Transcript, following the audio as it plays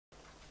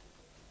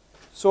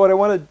So what I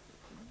want to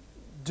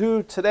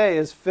do today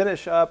is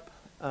finish up.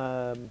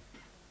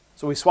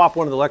 So we swapped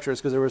one of the lectures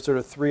because there were sort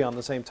of three on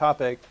the same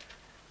topic.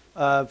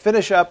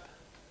 Finish up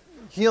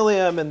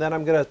helium, and then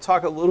I'm going to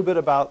talk a little bit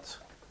about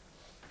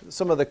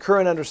some of the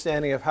current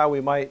understanding of how we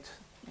might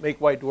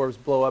make white dwarfs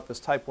blow up as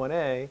type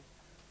 1a.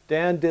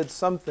 Dan did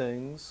some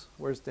things.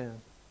 Where's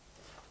Dan?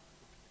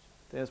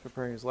 Dan's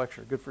preparing his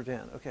lecture. Good for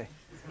Dan. Okay.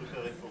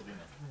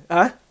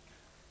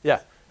 Yeah.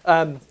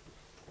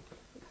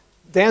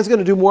 Dan's going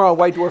to do more on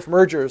white dwarf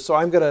mergers, so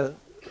I'm going to,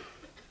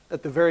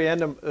 at the very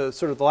end of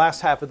sort of the last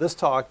half of this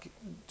talk,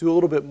 do a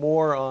little bit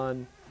more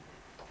on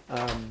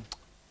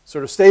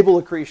sort of stable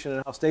accretion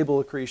and how stable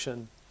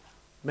accretion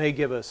may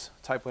give us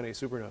type 1a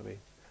supernovae.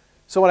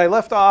 So when I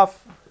left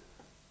off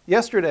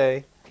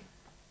yesterday,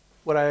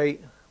 what I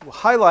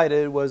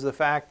highlighted was the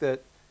fact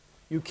that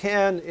you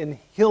can, in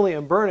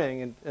helium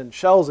burning and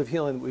shells of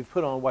helium that we've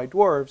put on white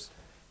dwarfs,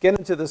 get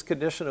into this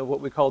condition of what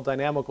we call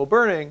dynamical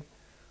burning,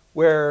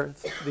 where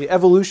the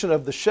evolution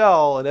of the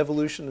shell and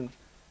evolution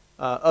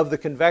of the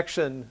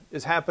convection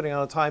is happening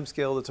on a time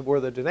scale that's more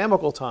the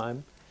dynamical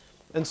time.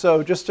 And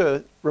so just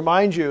to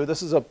remind you,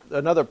 this is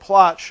another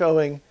plot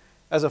showing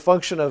as a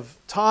function of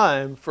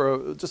time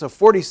for just a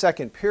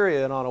 40-second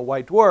period on a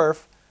white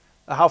dwarf,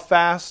 how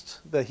fast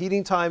the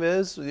heating time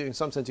is. In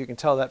some sense, you can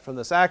tell that from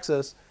this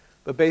axis.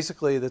 But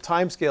basically, the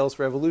time scales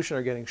for evolution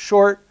are getting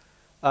short.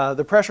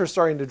 The pressure is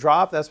starting to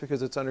drop. That's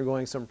because it's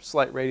undergoing some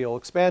slight radial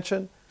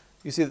expansion.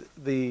 You see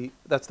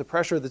that's the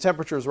pressure. The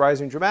temperature is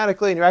rising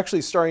dramatically, and you're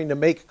actually starting to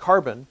make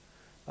carbon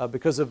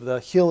because of the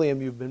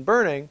helium you've been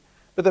burning.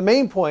 But the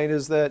main point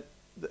is that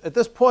at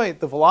this point,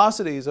 the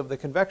velocities of the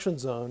convection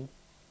zone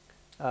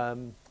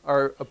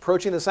are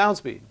approaching the sound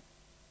speed.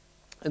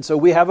 And so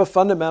we have a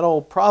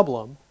fundamental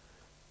problem,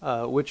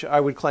 which I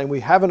would claim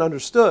we haven't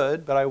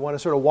understood, but I want to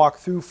sort of walk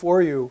through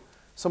for you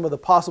some of the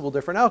possible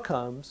different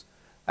outcomes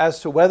as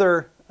to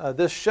whether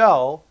this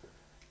shell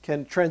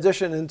can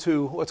transition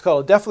into what's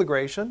called a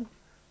deflagration.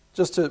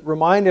 Just to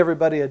remind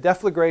everybody, a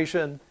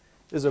deflagration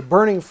is a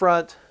burning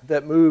front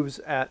that moves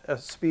at a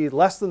speed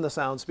less than the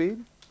sound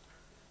speed.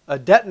 A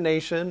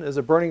detonation is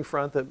a burning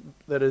front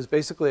that is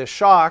basically a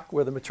shock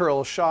where the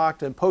material is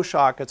shocked, and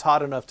post-shock it's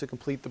hot enough to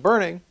complete the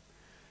burning.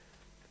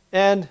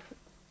 And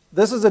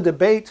this is a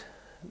debate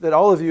that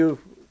all of you,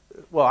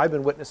 well, I've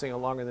been witnessing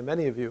longer than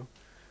many of you,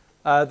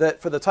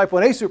 that for the type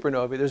 1a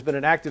supernovae, there's been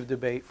an active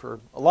debate for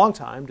a long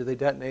time. Do they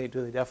detonate?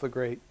 Do they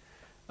deflagrate?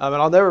 And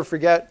I'll never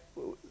forget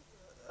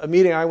a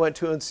meeting I went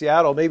to in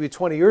Seattle maybe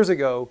 20 years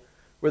ago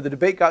where the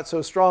debate got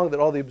so strong that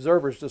all the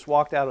observers just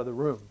walked out of the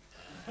room.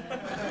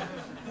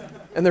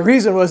 And the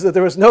reason was that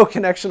there was no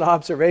connection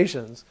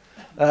observations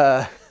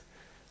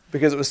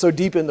because it was so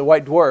deep in the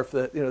white dwarf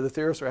that the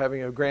theorists were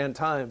having a grand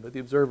time, but the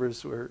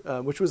observers were,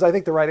 which was, I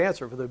think, the right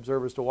answer for the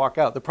observers to walk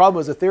out. The problem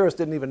was the theorists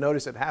didn't even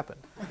notice it happened.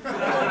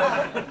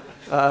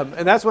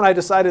 And that's when I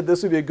decided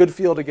this would be a good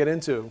field to get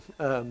into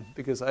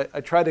because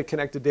I try to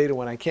connect the data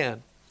when I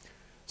can.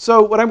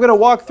 So what I'm going to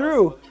walk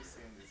through,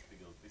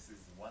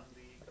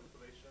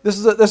 this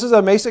is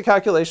a MESA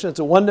calculation. It's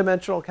a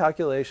one-dimensional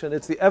calculation.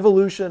 It's the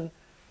evolution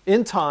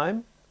in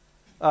time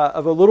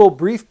of a little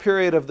brief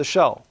period of the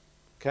shell.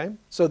 Okay,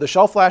 so the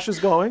shell flash is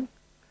going,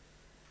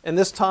 and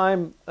this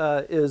time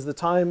is the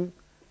time.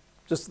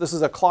 This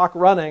is a clock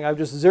running. I've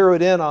just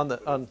zeroed in on the.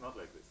 It's not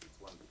like this. It's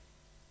 1D.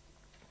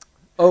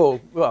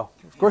 Oh well,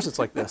 of course it's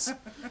like this.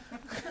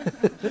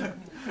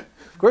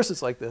 Of course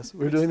it's like this.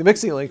 We're doing the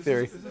mixing link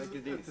theory. Is this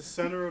at the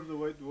center of the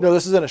white dwarf? No,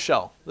 this is in a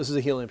shell. This is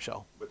a helium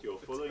shell. But you're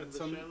following the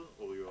shell,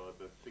 or you're at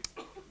the fixed.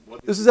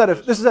 This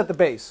is at the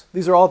base.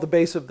 These are all at the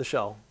base of the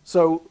shell.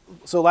 So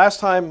last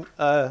time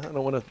I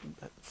don't want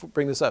to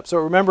bring this up. So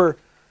remember.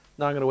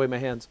 Now I'm going to wave my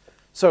hands.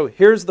 So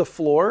here's the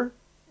floor.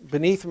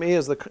 Beneath me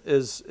is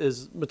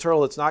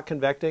material that's not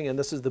convecting, and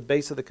this is the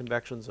base of the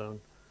convection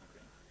zone.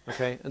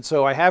 Okay, and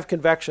so I have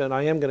convection.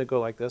 I am going to go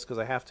like this because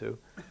I have to.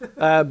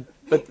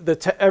 But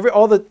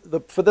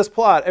for this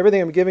plot,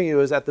 everything I'm giving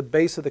you is at the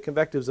base of the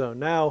convective zone.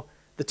 Now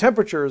the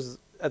temperature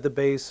at the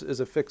base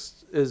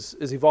is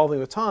evolving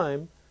with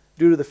time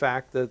due to the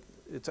fact that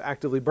it's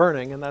actively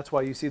burning, and that's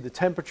why you see the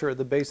temperature at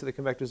the base of the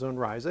convective zone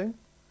rising.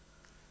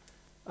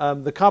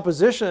 The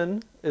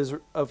composition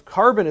of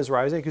carbon is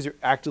rising because you're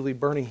actively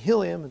burning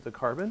helium into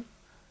carbon.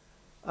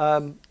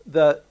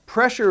 The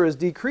pressure is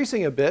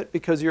decreasing a bit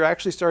because you're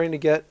actually starting to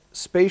get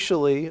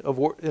spatially,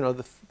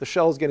 the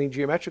shell is getting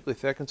geometrically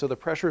thick, and so the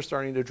pressure is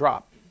starting to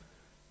drop.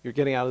 You're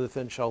getting out of the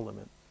thin shell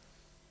limit.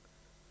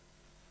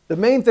 The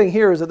main thing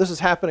here is that this is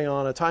happening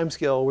on a time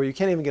scale where you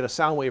can't even get a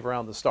sound wave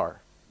around the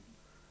star.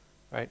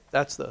 Right?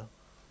 That's the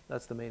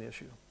main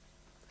issue.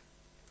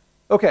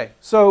 Okay,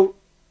 so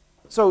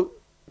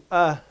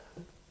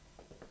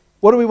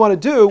what do we want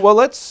to do? Well,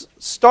 let's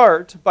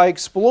start by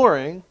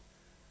exploring.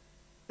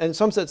 And in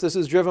some sense, this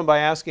is driven by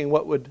asking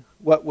what would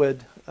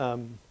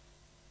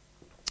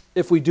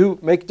if we do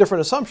make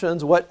different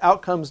assumptions, what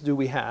outcomes do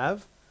we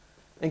have?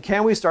 And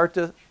can we start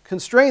to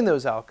constrain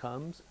those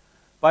outcomes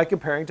by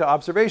comparing to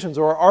observations?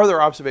 Or are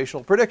there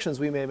observational predictions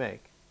we may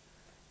make?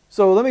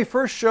 So let me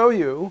first show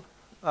you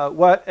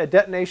what a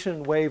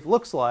detonation wave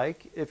looks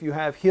like if you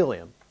have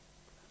helium.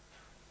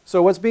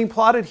 So what's being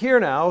plotted here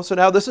now, so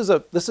now this is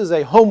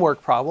a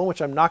homework problem,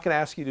 which I'm not going to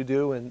ask you to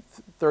do in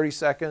 30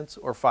 seconds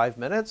or 5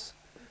 minutes.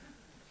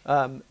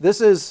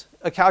 This is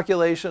a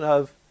calculation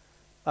of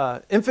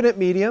infinite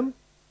medium,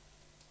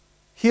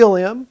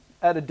 helium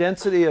at a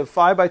density of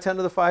 5 by 10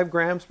 to the 5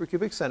 grams per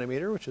cubic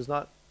centimeter, which is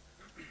not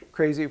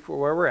crazy for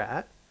where we're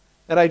at.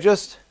 And I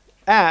just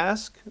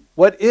ask,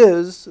 what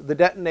is the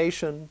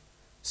detonation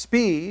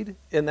speed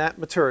in that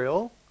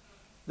material?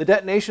 The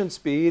detonation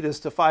speed is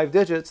to 5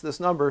 digits, this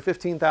number,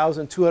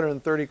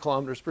 15,230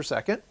 kilometers per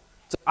second.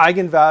 It's an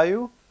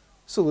eigenvalue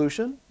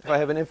solution if I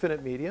have an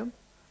infinite medium.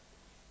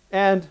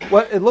 And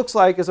what it looks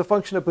like is a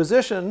function of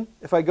position.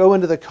 If I go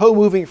into the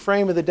co-moving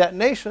frame of the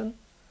detonation,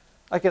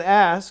 I can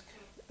ask,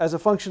 as a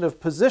function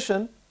of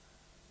position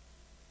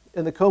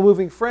in the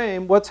co-moving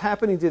frame, what's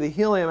happening to the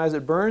helium as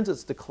it burns?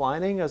 It's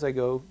declining as I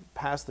go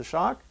past the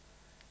shock.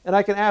 And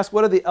I can ask,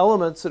 what are the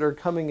elements that are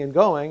coming and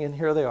going? And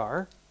here they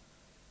are.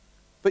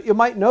 But you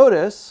might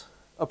notice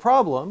a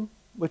problem,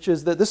 which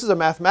is that this is a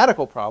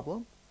mathematical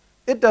problem.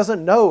 It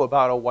doesn't know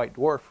about a white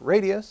dwarf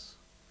radius.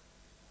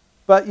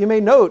 But you may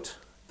note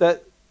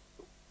that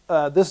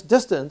this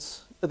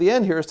distance at the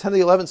end here is 10 to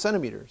the 11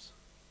 centimeters.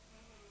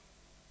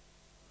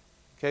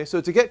 Okay,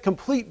 so to get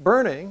complete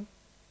burning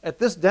at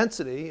this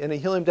density in a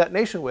helium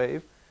detonation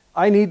wave,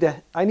 I need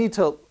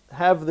to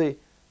have the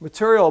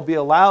material be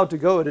allowed to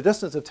go at a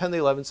distance of 10 to the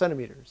 11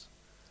 centimeters.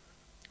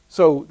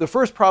 So the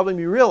first problem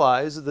you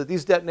realize is that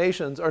these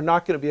detonations are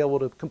not going to be able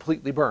to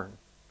completely burn.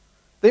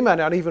 They might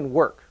not even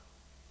work.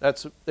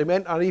 They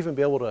might not even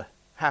be able to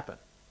happen.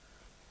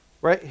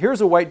 Right? Here's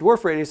a white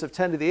dwarf radius of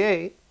 10 to the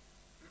 8,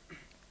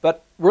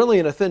 but we're only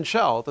in a thin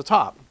shell at the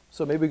top.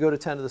 So maybe go to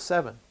 10 to the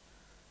 7.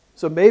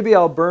 So maybe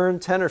I'll burn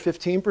 10 or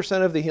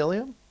 15% of the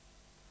helium,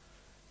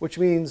 which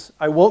means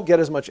I won't get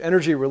as much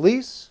energy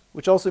release,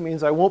 which also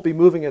means I won't be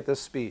moving at this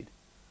speed.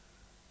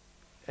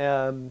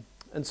 And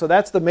so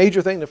that's the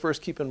major thing to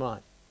first keep in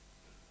mind.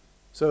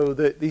 So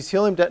these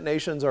helium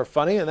detonations are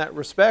funny in that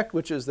respect,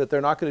 which is that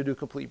they're not going to do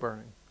complete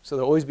burning. So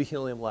there'll always be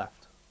helium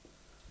left.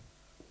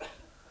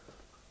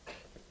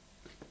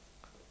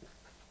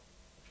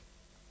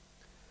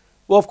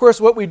 Well, of course,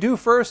 what we do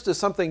first is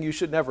something you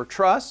should never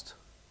trust,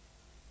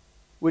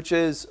 which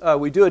is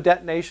we do a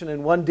detonation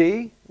in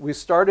 1D. We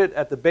start it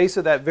at the base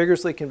of that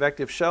vigorously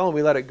convective shell, and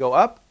we let it go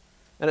up,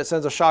 and it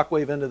sends a shock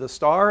wave into the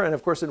star. And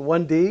of course, in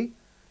 1D,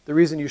 the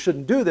reason you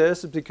shouldn't do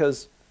this is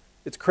because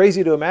it's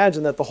crazy to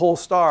imagine that the whole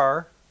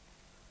star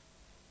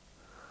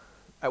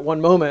at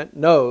one moment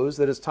knows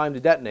that it's time to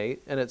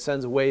detonate, and it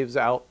sends waves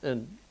out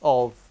in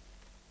all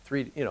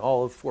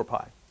of 4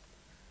 pi.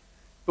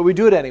 But we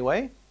do it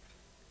anyway,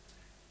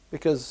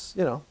 because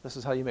this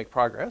is how you make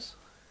progress.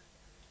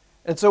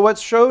 And so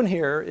what's shown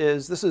here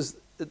is this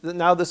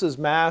is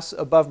mass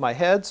above my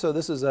head. So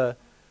this is a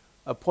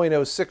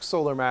 0.06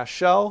 solar mass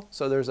shell.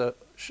 So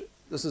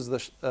this is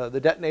the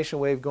detonation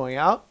wave going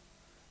out.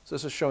 So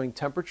this is showing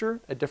temperature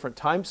at different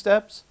time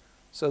steps.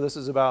 So this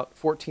is about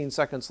 14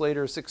 seconds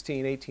later,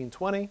 16, 18,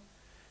 20.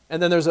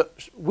 And then there's a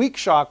weak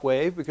shock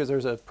wave because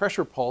there's a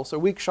pressure pulse, a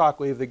weak shock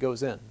wave that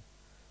goes in.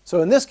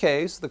 So in this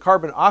case, the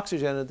carbon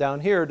oxygen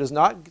down here does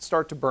not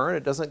start to burn.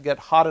 It doesn't get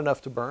hot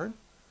enough to burn.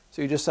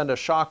 So you just send a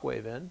shock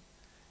wave in.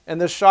 And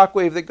this shock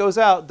wave that goes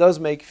out does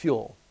make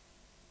fuel.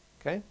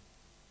 Okay?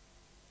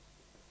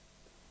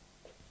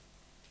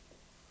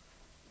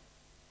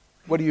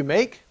 What do you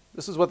make?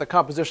 This is what the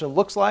composition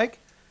looks like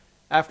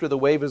after the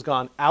wave has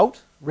gone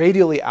out,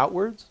 radially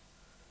outwards.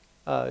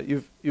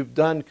 You've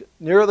done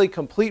nearly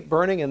complete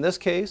burning in this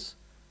case,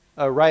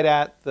 right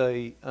at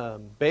the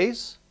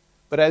base.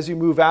 But as you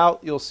move out,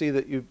 you'll see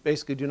that you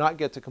basically do not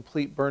get to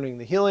complete burning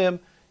the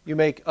helium. You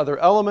make other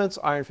elements,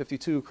 iron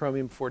 52,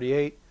 chromium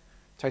 48,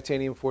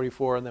 titanium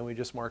 44, and then we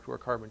just marked where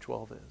carbon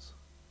 12 is.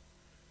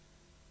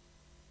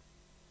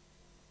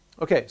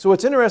 Okay, so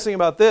what's interesting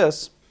about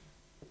this,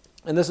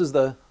 and this is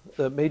the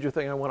major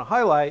thing I want to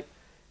highlight,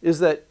 is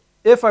that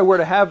if I were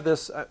to have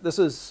this,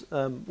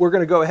 we're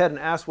going to go ahead and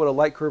ask what a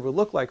light curve would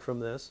look like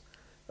from this.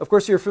 Of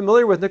course, you're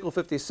familiar with nickel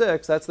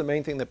 56. That's the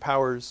main thing that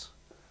powers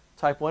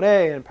type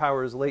 1a and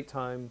powers late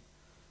time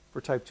for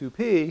type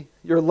 2p.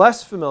 You're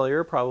less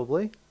familiar,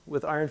 probably,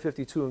 with iron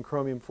 52 and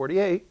chromium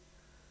 48.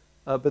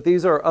 But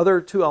these are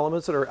other two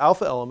elements that are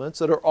alpha elements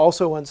that are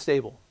also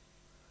unstable.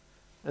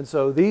 And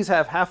so these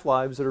have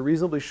half-lives that are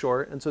reasonably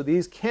short. And so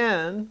these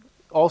can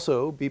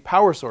also be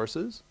power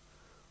sources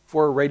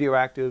for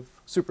radioactive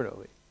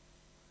supernovae.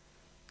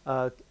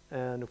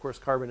 And of course,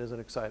 carbon isn't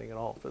exciting at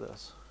all for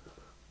this.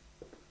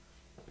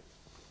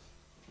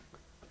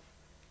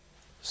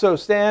 So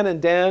Stan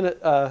and Dan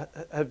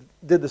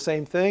did the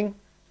same thing,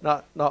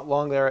 not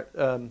long there,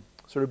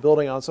 sort of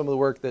building on some of the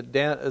work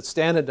that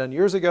Stan had done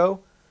years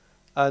ago.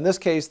 In this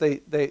case,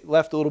 they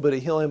left a little bit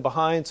of helium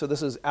behind, so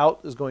this is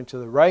going to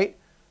the right.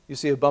 You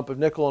see a bump of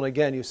nickel, and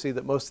again, you see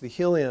that most of the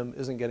helium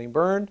isn't getting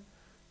burned.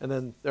 And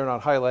then they're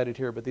not highlighted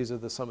here, but these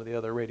are some of the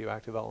other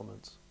radioactive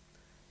elements.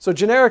 So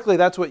generically,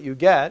 that's what you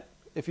get.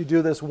 if you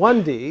do this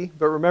 1D,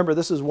 but remember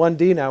this is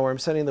 1D now where I'm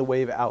sending the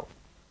wave out.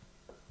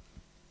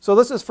 So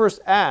let's just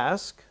first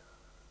ask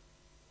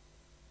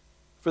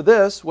for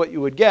this what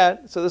you would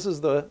get. So this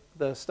is the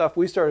stuff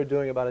we started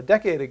doing about a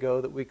decade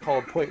ago that we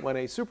called 0.18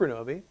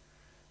 supernovae,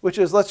 which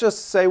is, let's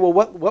just say, well,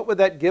 what would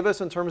that give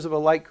us in terms of a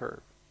light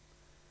curve?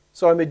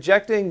 So I'm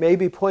ejecting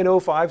maybe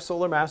 0.05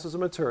 solar masses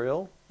of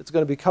material. It's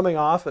going to be coming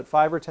off at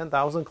 5 or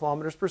 10,000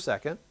 kilometers per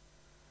second.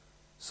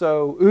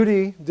 So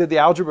Udi did the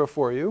algebra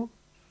for you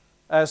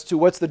as to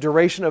what's the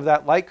duration of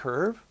that light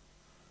curve.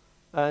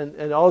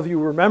 And all of you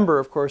remember,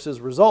 of course,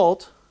 his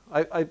result.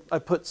 I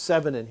put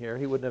 7 in here.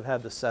 He wouldn't have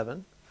had the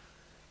 7.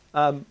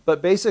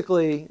 But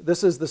basically,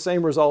 this is the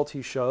same result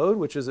he showed,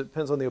 which is it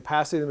depends on the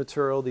opacity of the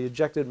material, the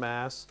ejected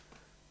mass,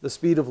 the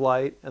speed of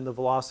light, and the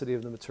velocity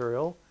of the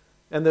material.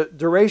 And the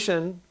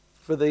duration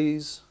for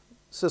these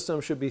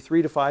systems should be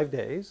 3 to 5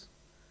 days.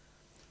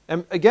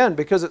 And again,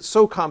 because it's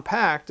so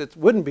compact, it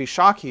wouldn't be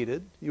shock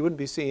heated. You wouldn't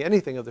be seeing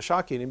anything of the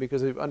shock heating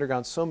because they've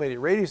undergone so many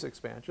radius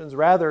expansions.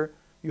 Rather,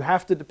 you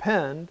have to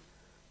depend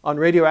on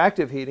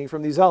radioactive heating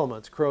from these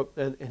elements.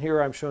 And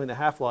here I'm showing the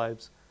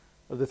half-lives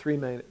of the 3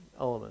 main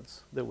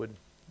elements that would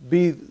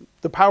be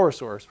the power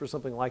source for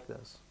something like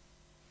this.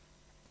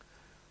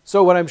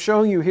 So what I'm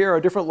showing you here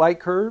are different light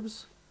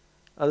curves.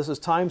 This is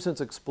time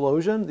since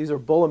explosion. These are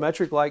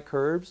bolometric light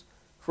curves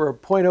for a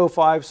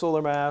 0.05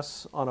 solar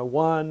mass on a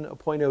 1, a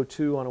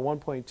 0.02 on a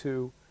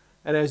 1.2.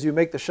 And as you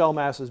make the shell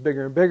masses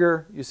bigger and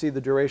bigger, you see the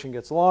duration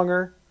gets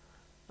longer,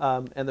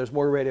 and there's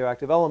more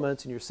radioactive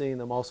elements, and you're seeing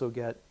them also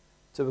get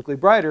typically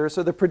brighter.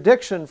 So the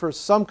prediction for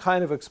some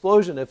kind of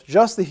explosion, if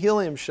just the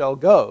helium shell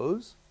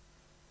goes,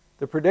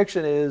 the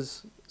prediction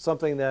is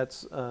something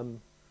that's,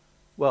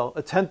 well,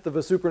 a tenth of a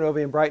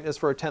supernova in brightness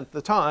for a tenth of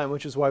the time,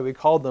 which is why we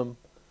called them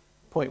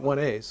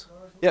 0.1As.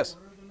 Yes?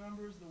 What are the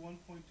numbers? The 1.2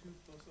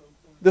 plus 0.2?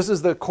 This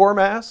is the core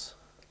mass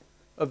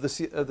of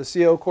the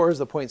CO core is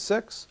the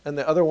 0.6, and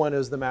the other one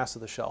is the mass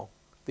of the shell,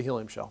 the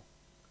helium shell.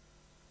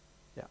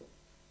 Yeah.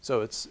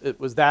 So it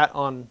was that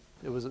on,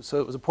 it was a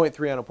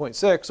 0.3 on a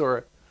 0.6 or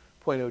a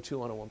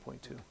 0.02 on a 1.2.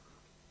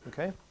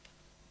 Okay?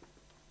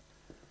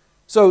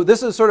 So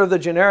this is sort of the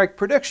generic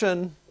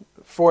prediction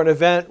for an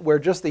event where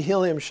just the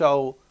helium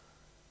shell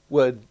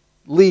would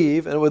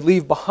leave, and it would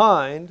leave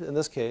behind, in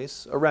this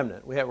case, a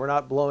remnant. We're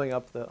not blowing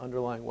up the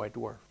underlying white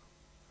dwarf.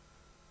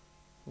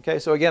 Okay,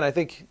 so again, I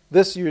think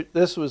this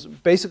was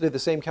basically the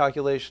same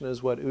calculation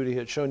as what Udi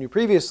had shown you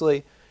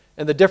previously,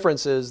 and the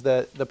difference is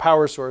that the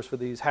power source for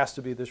these has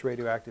to be this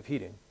radioactive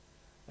heating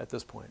at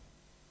this point.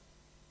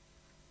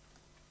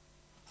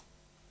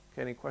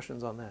 Okay, any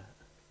questions on that?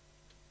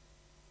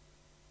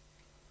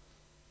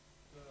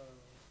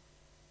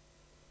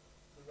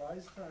 The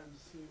rise times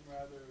seem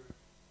rather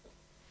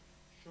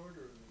shorter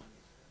than this.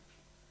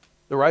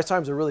 The rise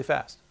times are really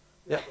fast.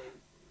 Yeah. But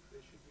they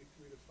should be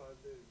 3 to 5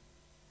 days.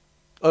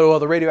 Oh, well,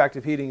 the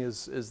radioactive heating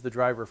is the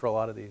driver for a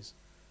lot of these.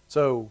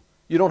 So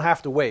you don't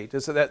have to wait.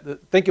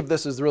 Think of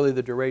this as really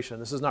the duration.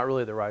 This is not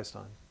really the rise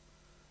time.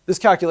 This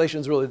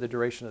calculation is really the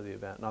duration of the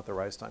event, not the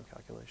rise time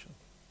calculation.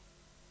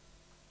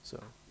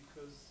 So.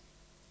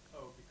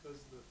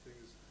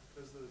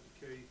 Because the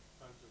decay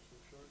times are so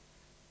short?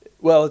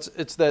 Well,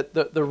 it's that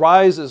the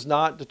rise is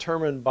not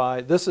determined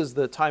by, this is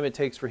the time it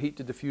takes for heat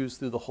to diffuse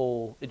through the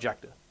whole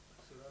ejecta.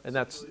 So And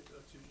that's usually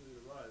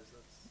the rise.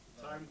 That's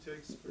the time it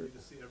takes for you to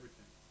see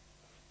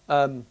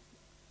everything.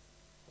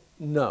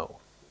 No.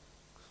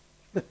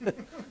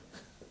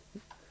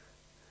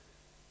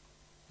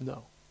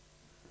 No.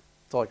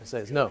 That's all I can say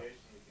is no.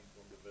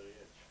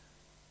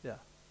 Yeah.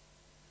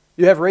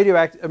 You have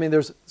radioactive, I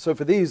mean, so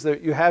for these,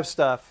 you have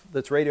stuff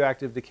that's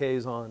radioactive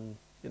decays on,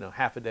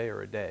 half a day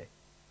or a day.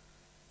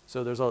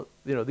 So there's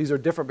these are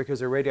different because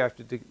their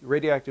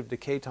radioactive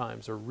decay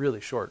times are really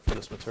short for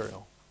this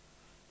material.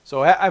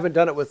 So I haven't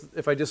done it with,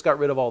 if I just got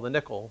rid of all the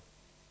nickel,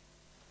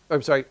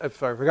 I'm sorry,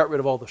 if I got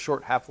rid of all the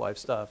short half-life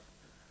stuff.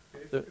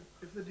 If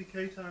the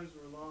decay times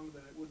were long,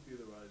 then it would be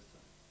the rise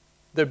time.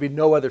 There'd be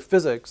no other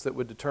physics that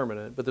would determine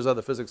it, but there's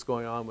other physics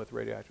going on with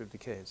radioactive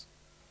decays.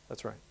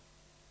 That's right.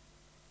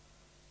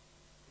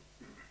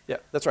 Yeah,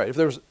 that's right. If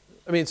there's,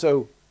 I mean,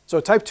 so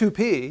type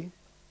 2P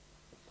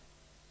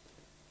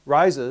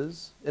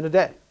rises in a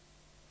day.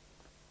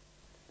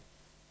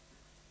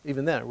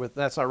 Even then,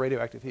 that's not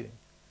radioactive heating.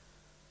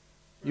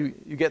 You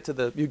get to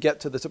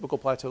the typical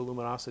plateau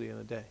luminosity in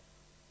a day.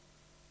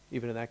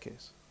 Even in that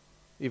case,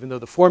 even though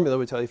the formula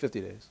would tell you 50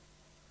 days.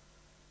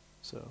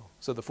 So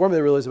the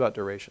formula really is about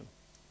duration.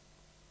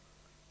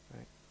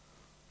 Right.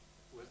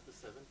 Where's the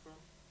 7 from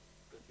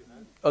that you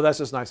had? Oh, that's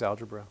just nice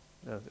algebra.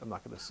 I'm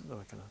not gonna.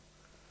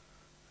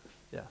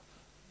 Yeah,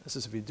 this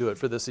is if you do it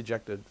for this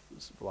ejected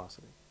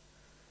velocity.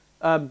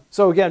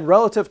 So again,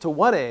 relative to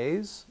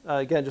 1As,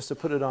 again, just to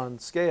put it on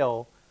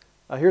scale,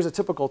 here's a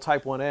typical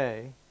type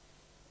 1A,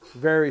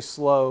 very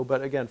slow,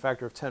 but again,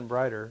 factor of 10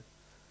 brighter.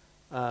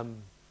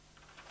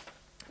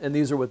 And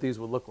these are what these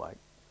would look like.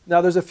 Now,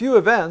 there's a few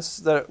events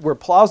that were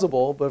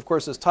plausible, but of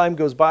course, as time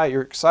goes by,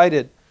 you're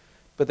excited,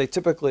 but they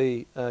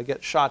typically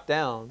get shot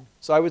down.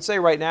 So I would say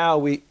right now,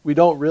 we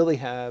don't really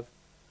have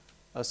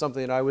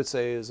something that I would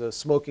say is a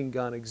smoking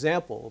gun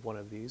example of one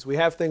of these. We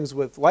have things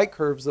with light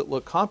curves that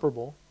look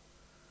comparable.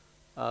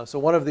 So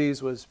one of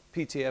these was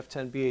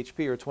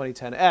PTF10BHP or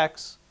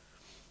 2010X.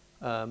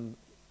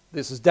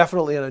 This is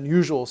definitely an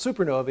unusual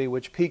supernovae,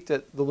 which peaked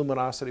at the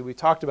luminosity we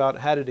talked about,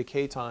 had a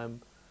decay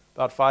time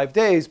about 5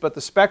 days, but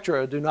the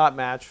spectra do not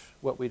match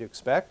what we'd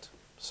expect.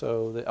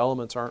 So the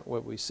elements aren't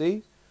what we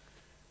see.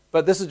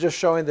 But this is just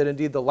showing that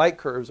indeed the light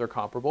curves are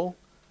comparable.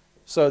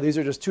 So these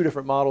are just two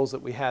different models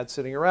that we had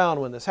sitting around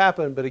when this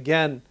happened. But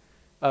again,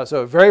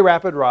 so a very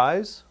rapid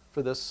rise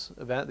for this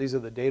event. These are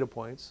the data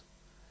points.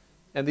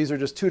 And these are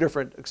just two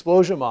different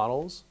explosion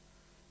models.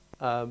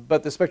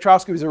 But the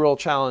spectroscopy is a real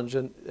challenge.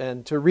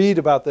 And to read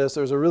about this,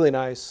 there's a really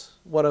nice,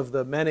 one of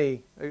the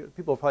many,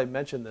 people have probably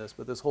mentioned this,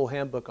 but this whole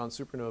handbook on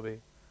supernovae,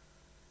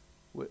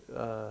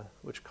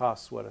 which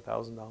costs, what,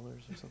 $1,000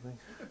 or something?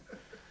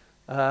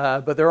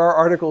 But there are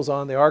articles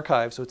on the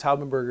archive. So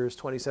Taubenberger's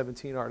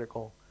 2017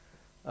 article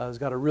has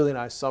got a really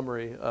nice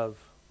summary of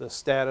the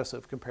status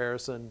of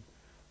comparison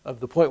of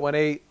the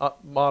 0.18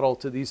 model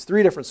to these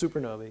three different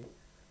supernovae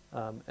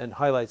and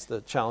highlights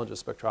the challenge of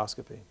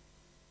spectroscopy.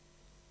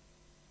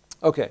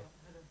 Okay.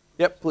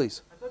 Yep,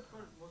 please. I thought for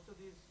most of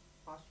these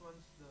past ones,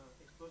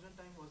 the explosion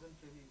time wasn't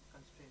really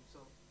constrained. So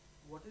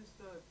what is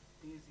the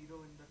day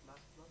zero in that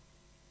last plot?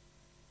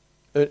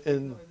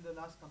 In the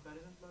last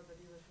comparison plot that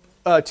you were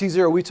showing?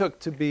 T0 we took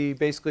to be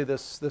basically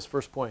this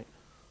first point.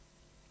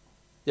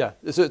 Yeah,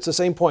 it's the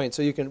same point,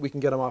 so we can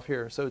get them off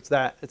here. So it's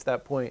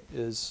that point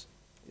is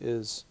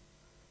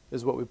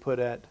what we put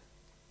at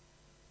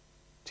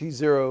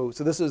T0.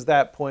 So this is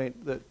that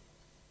point that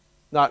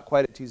not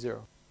quite at T0.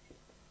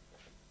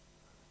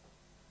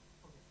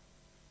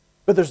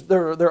 But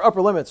there are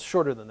upper limits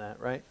shorter than that,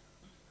 right?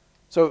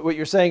 So what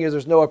you're saying is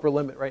there's no upper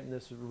limit right in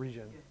this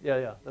region.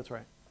 Yeah, that's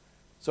right.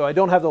 So I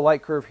don't have the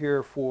light curve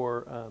here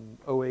for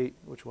 08.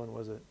 Which one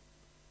was it?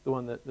 The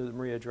one that the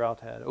Maria Drought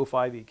had.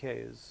 05 EK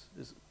is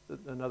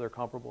another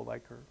comparable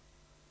light curve.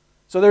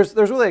 So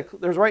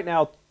there's right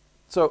now,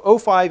 so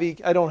 05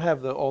 EK, I don't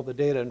have all the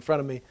data in front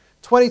of me.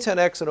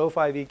 2010X and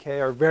 05 EK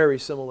are very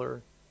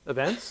similar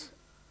events.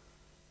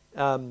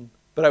 But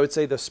I would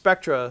say the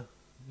spectra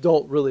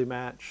don't really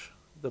match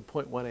the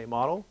 0.18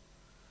 model.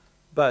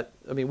 But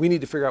I mean, we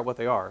need to figure out what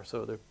they are.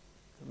 So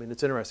I mean,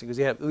 it's interesting because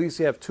at least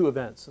you have two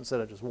events instead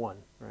of just one,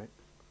 right?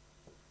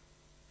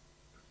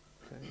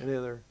 Okay, any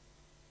other?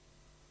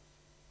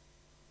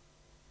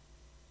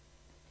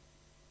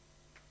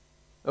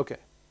 Okay.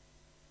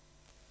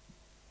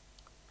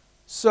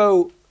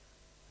 So,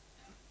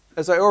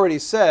 as I already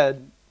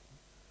said,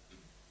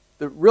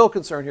 the real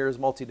concern here is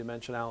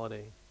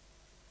multidimensionality.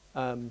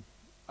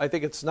 I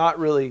think it's not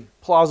really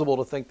plausible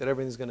to think that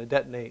everything's going to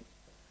detonate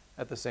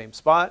at the same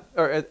spot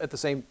or at the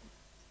same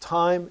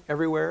time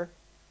everywhere.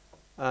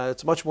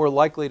 It's much more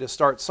likely to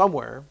start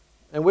somewhere,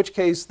 in which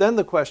case then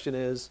the question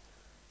is,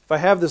 if I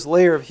have this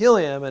layer of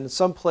helium and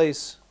some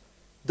place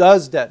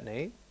does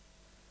detonate,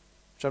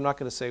 which I'm not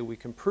going to say we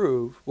can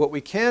prove, what we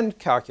can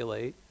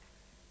calculate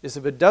is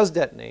if it does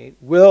detonate,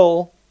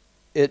 will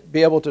it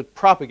be able to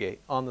propagate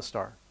on the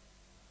star?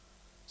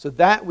 So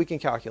that we can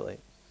calculate.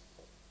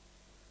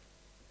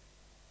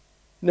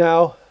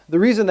 Now, the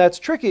reason that's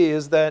tricky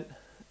is that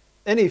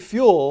any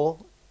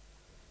fuel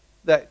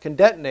that can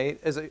detonate,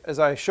 as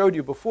I showed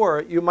you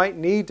before, you might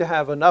need to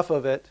have enough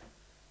of it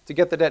to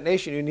get the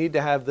detonation. You need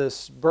to have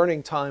this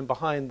burning time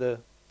behind the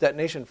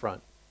detonation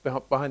front,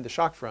 behind the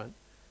shock front.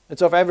 And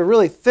so if I have a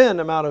really thin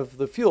amount of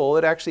the fuel,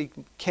 it actually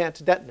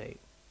can't detonate.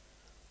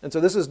 And so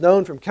this is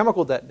known from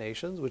chemical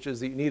detonations, which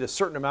is that you need a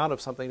certain amount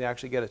of something to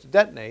actually get it to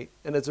detonate.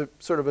 And it's a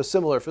sort of a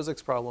similar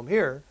physics problem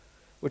here,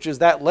 which is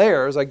that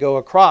layer, as I go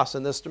across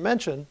in this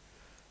dimension,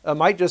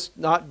 might just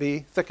not be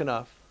thick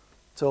enough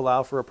to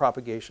allow for a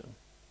propagation.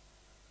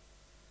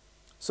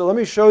 So let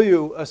me show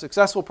you a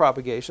successful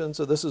propagation.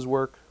 So this is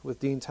work with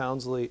Dean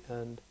Townsley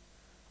and,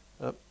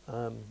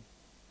 and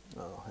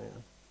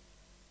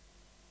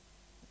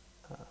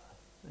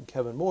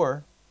Kevin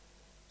Moore.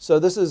 So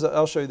this is,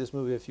 I'll show you this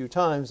movie a few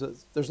times.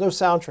 There's no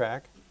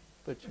soundtrack,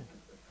 but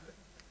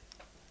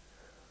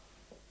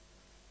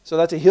so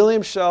that's a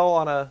helium shell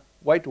on a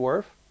white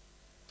dwarf.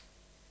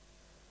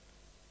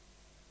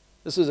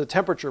 This is a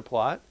temperature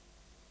plot.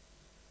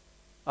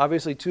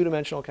 Obviously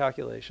two-dimensional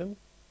calculation.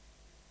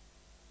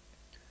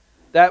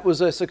 That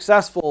was a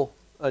successful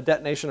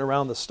detonation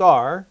around the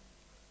star.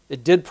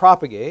 It did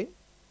propagate.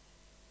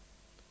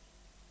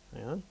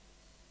 Yeah.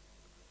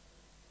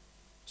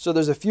 So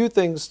there's a few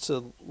things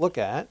to look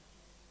at.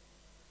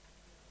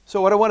 So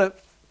what I want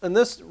to, in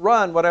this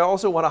run, what I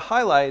also want to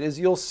highlight is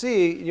you'll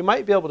see, you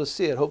might be able to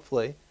see it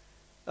hopefully,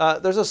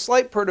 there's a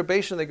slight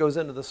perturbation that goes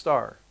into the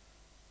star.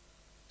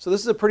 So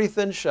this is a pretty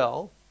thin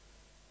shell,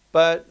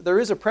 but there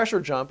is a pressure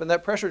jump, and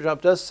that pressure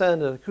jump does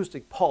send an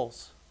acoustic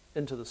pulse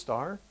into the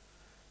star.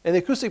 And the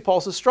acoustic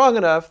pulse is strong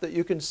enough that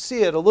you can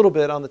see it a little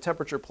bit on the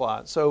temperature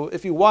plot. So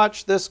if you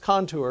watch this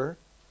contour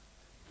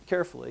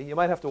carefully, you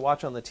might have to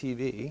watch on the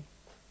TV,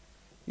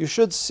 you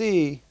should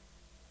see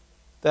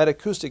that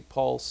acoustic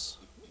pulse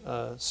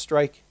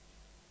strike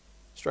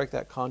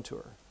that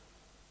contour.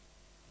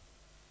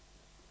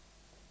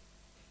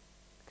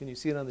 Can you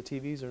see it on the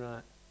TVs or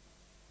not?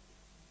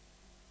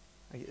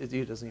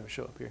 It doesn't even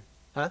show up here.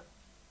 Huh?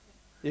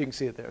 You can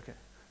see it there, okay.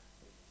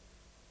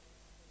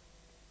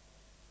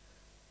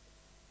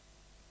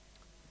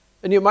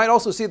 And you might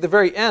also see at the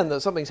very end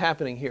that something's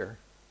happening here.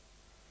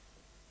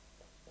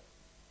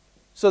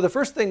 So the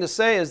first thing to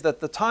say is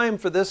that the time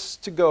for this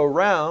to go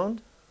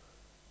around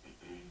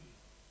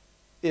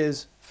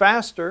is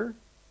faster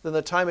than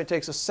the time it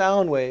takes a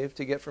sound wave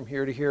to get from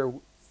here to here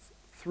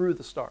through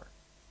the star.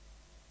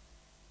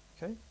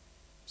 Okay?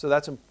 So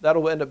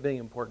that'll end up being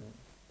important.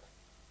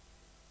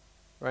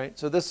 Right?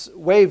 So this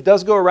wave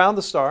does go around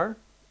the star.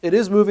 It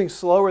is moving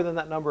slower than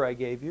that number I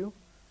gave you.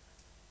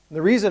 And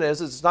the reason is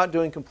it's not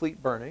doing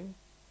complete burning.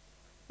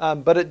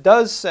 But it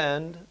does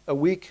send a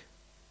weak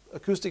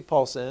acoustic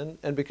pulse in,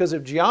 and because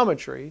of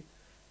geometry,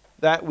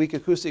 that weak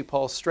acoustic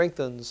pulse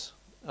strengthens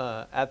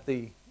at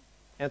the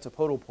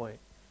antipodal point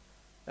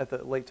at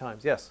the late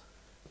times. Yes?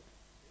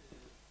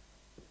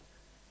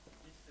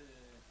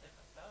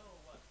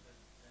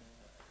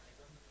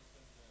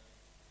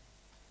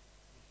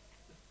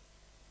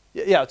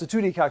 Yeah, it's a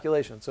 2D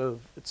calculation, so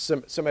it's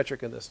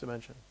symmetric in this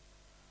dimension.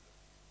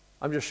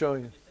 I'm just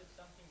showing. You said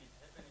something is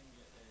happening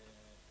at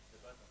the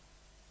bottom.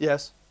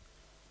 Yes?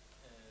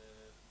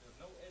 There's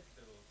no edge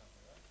there or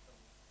something, right? So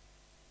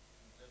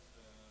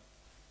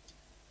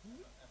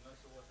I'm not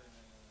sure what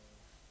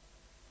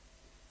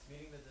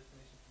meaning the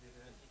destination to be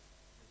there.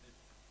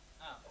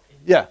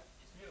 Okay. Yeah.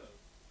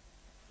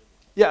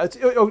 It's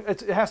mirrored. Yeah,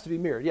 it has to be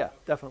mirrored. Yeah,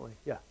 definitely.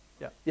 Yeah,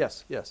 yeah,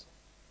 yes, yes.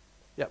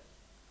 Yep.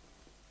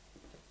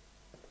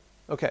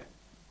 Okay.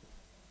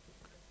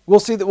 We'll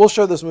see that. We'll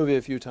show this movie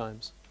a few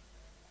times.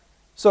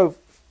 So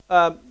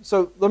let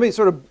me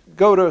sort of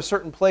go to a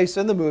certain place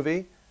in the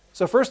movie.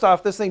 So first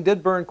off, this thing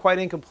did burn quite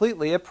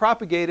incompletely. It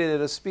propagated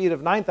at a speed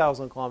of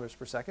 9,000 kilometers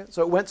per second,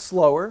 so it went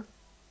slower.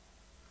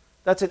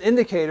 That's an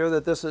indicator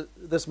that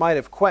this might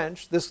have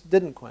quenched. This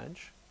didn't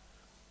quench.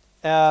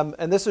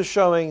 And this is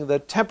showing the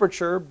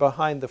temperature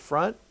behind the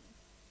front,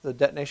 the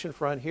detonation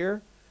front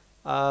here.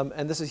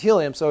 And this is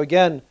helium. So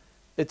again,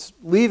 it's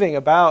leaving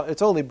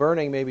it's only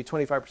burning maybe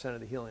 25% of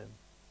the helium.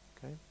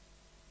 Okay.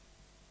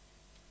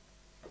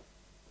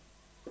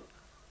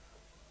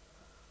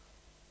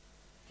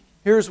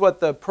 Here's what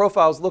the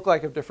profiles look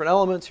like of different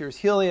elements. Here's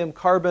helium,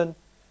 carbon,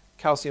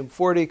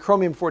 calcium-40,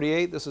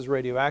 chromium-48. This is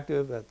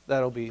radioactive.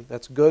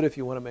 That's good if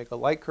you want to make a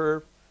light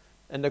curve.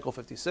 And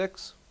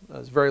nickel-56.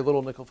 There's very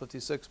little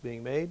nickel-56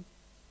 being made.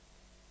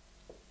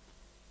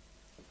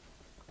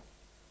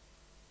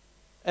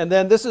 And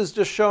then this is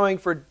just showing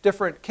for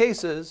different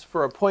cases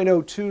for a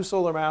 0.02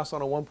 solar mass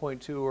on a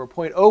 1.2 or a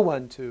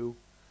 0.012.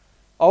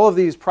 All of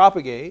these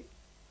propagate,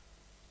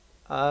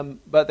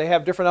 but they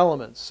have different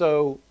elements.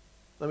 So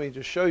let me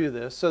just show you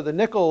this. So the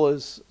nickel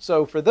is,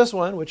 so for this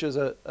one, which is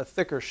a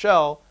thicker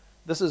shell,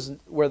 this is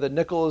where the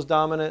nickel is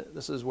dominant.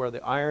 This is where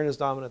the iron is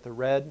dominant, the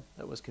red.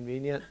 That was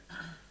convenient.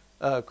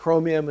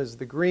 Chromium is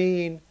the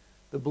green.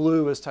 The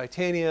blue is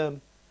titanium.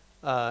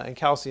 And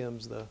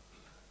calcium's the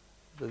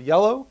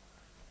yellow.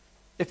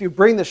 If you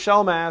bring the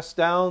shell mass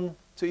down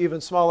to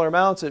even smaller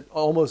amounts, it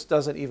almost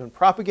doesn't even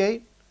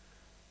propagate.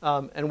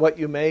 And what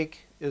you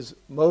make is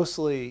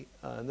mostly,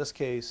 in this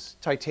case,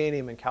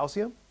 titanium and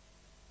calcium.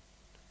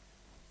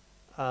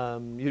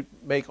 You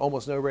make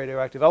almost no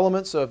radioactive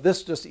elements. So if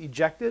this just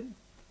ejected,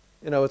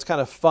 it's kind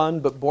of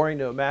fun but boring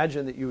to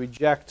imagine that you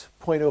eject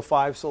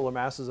 0.05 solar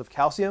masses of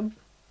calcium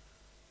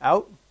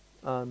out.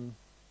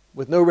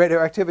 With no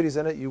radioactivities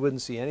in it, you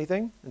wouldn't see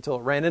anything until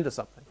it ran into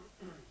something.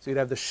 So you'd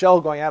have the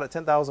shell going out at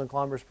 10,000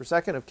 kilometers per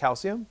second of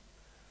calcium.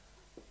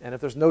 And if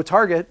there's no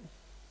target,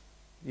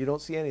 you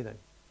don't see anything.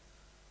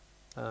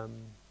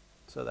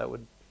 So that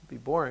would be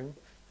boring.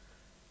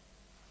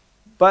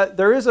 But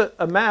there is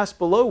a mass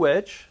below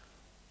which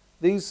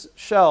these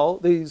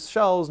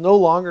shells no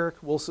longer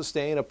will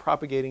sustain a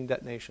propagating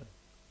detonation.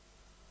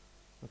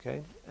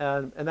 Okay,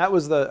 and that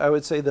was I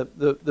would say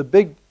the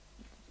big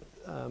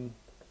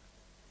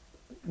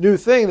new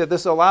thing that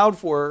this allowed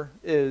for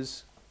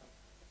is,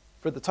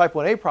 for the type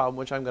 1a problem,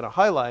 which I'm going to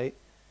highlight,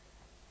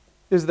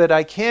 is that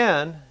I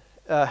can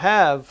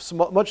have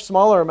much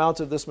smaller amounts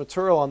of this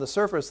material on the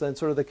surface than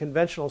sort of the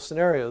conventional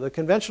scenario. The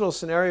conventional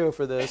scenario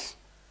for this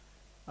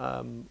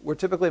were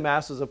typically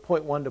masses of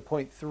 0.1 to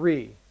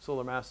 0.3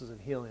 solar masses in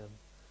helium.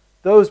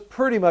 Those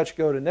pretty much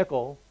go to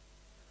nickel,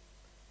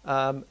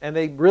 and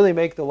they really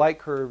make the light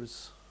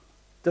curves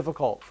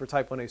difficult for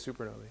type 1a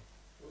supernovae.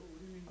 What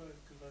do you mean by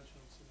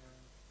conventional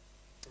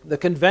scenario? The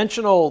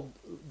conventional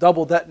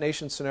double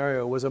detonation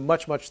scenario was a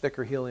much, much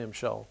thicker helium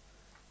shell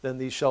than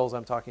these shells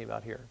I'm talking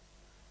about here.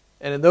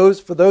 And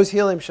for those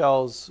helium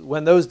shells,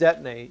 when those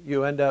detonate,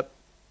 you end up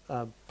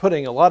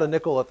putting a lot of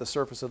nickel at the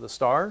surface of the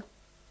star.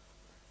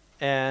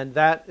 And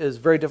that is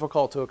very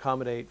difficult to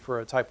accommodate for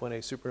a type 1a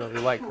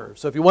supernovae light curve.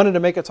 So if you wanted to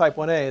make a type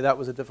 1a, that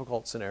was a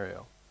difficult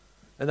scenario.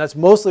 And that's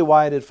mostly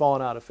why it had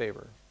fallen out of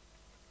favor.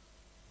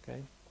 Okay?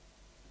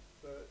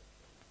 But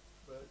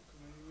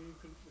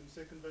when you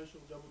say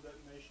conventional double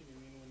detonation, you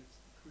mean when it's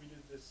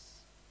accreted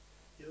this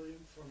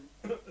helium from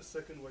a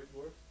second white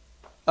dwarf?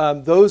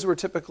 Those were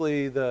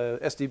typically the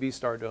SDB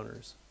star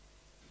donors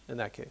in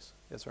that case.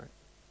 That's right.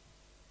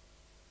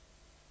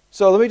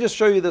 So let me just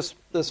show you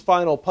this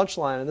final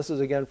punchline, and this is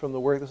again from the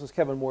work. This is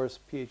Kevin Moore's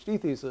PhD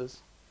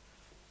thesis.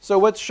 So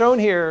what's shown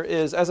here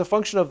is as a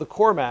function of the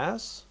core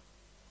mass,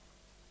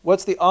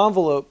 what's the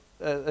envelope,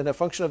 and a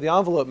function of the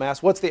envelope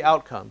mass, what's the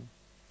outcome?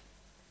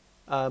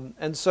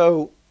 And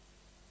so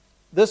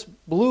this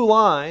blue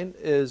line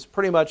is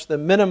pretty much the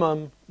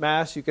minimum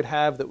mass you could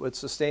have that would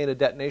sustain a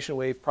detonation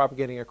wave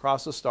propagating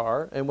across a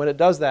star. And when it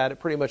does that, it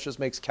pretty much just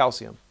makes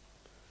calcium.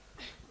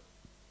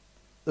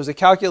 There's a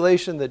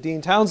calculation that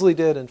Dean Townsley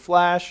did in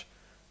Flash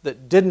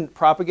that didn't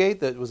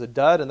propagate, that was a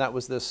dud, and that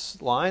was this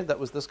line, that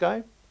was this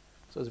guy.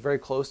 So it's very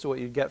close to what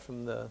you'd get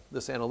from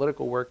this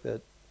analytical work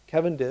that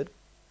Kevin did.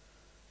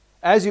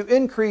 As you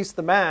increase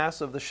the mass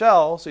of the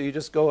shell, so you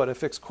just go at a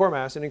fixed core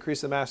mass and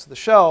increase the mass of the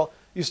shell,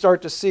 you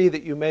start to see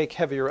that you make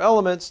heavier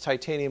elements,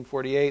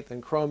 titanium-48,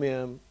 then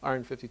chromium,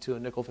 iron-52,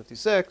 and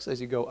nickel-56 as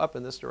you go up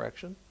in this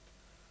direction.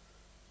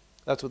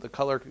 That's with the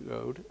color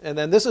code. And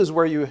then this is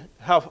where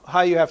how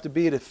high you have to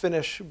be to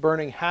finish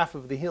burning half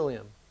of the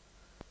helium.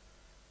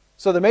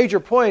 So the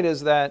major point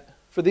is that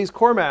for these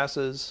core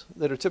masses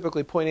that are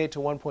typically 0.8 to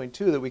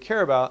 1.2 that we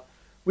care about,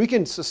 we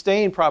can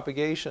sustain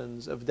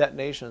propagations of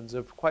detonations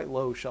of quite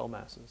low shell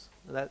masses.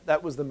 And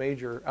that was the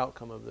major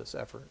outcome of this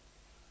effort.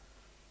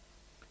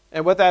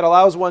 And what that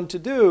allows one to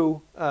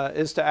do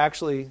is to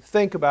actually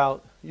think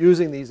about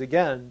using these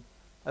again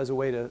as a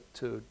way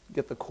to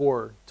get the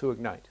core to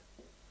ignite.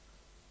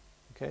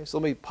 Okay, so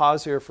let me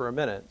pause here for a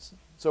minute.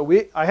 So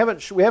we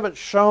haven't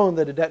shown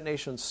that a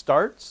detonation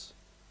starts.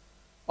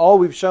 All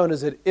we've shown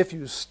is that if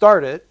you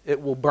start it,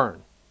 it will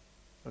burn.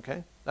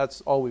 Okay,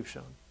 that's all we've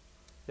shown.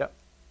 Yep.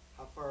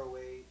 How far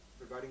away,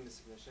 regarding this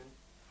ignition,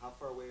 how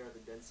far away are the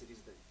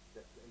densities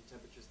and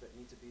temperatures that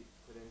need to be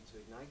put in to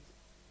ignite?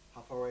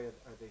 How far away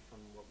are they from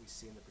what we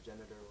see in the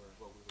progenitor or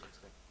what we would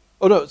expect?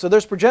 Oh no, so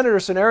there's progenitor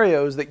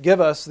scenarios that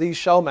give us these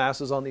shell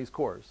masses on these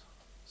cores.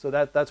 So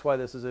that's why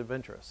this is of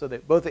interest. So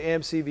that both the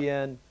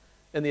AMCVN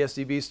and the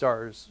SDB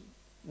stars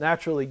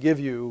naturally give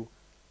you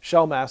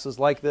shell masses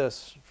like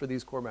this for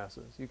these core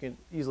masses. You can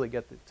easily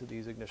get to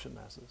these ignition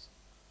masses.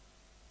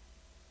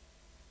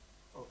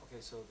 Oh, okay,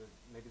 so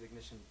maybe the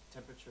ignition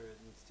temperature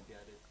needs to be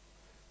added.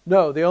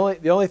 No,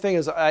 the only thing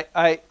is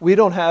we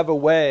don't have a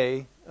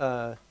way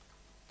to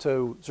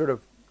sort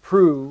of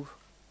prove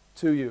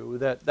to you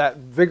that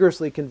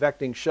vigorously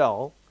convecting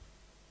shell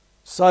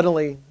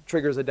suddenly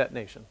triggers a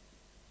detonation.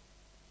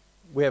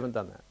 We haven't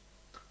done that,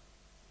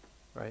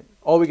 right?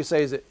 All we can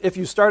say is that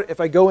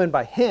if I go in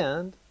by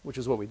hand, which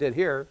is what we did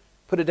here,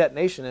 put a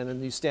detonation in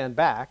and you stand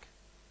back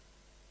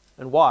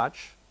and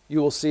watch, you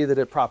will see that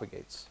it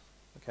propagates,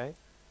 okay?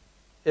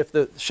 If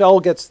the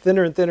shell gets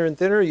thinner and thinner and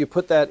thinner, you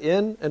put that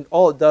in and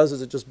all it does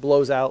is it just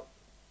blows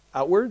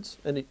outwards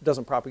and it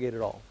doesn't propagate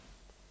at all.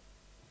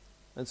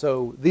 And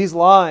so these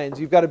lines,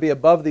 you've got to be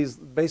above these,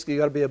 basically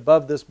you've got to be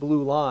above this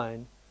blue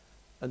line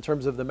in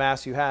terms of the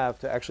mass you have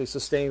to actually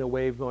sustain a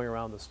wave going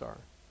around the star.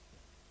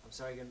 I'm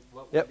sorry again,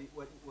 what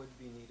would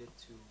be needed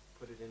to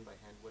put it in by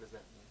hand? What does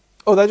that mean?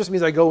 Oh, that just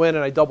means I go in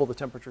and I double the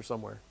temperature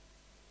somewhere.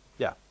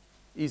 Yeah,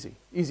 easy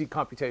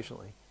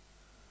computationally.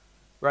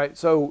 Right,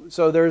 so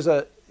there's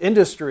a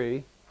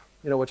industry,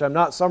 which I'm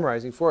not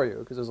summarizing for you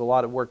because there's a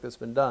lot of work that's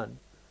been done.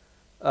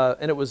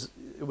 And it was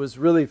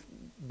really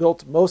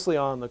built mostly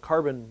on the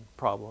carbon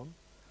problem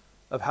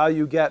of how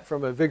you get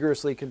from a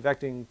vigorously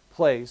convecting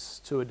place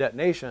to a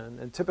detonation.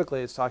 And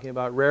typically it's talking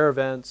about rare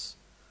events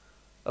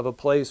of a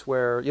place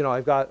where,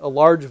 I've got a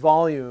large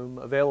volume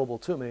available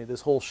to me,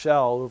 this whole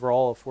shell over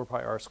all of 4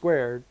 pi r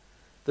squared,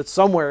 that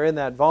somewhere in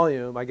that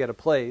volume I get a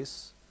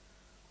place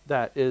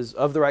that is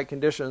of the right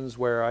conditions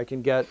where I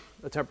can get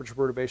a temperature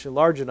perturbation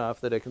large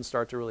enough that it can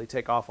start to really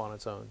take off on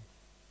its own.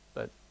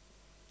 But,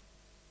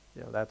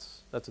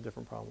 that's a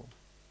different problem.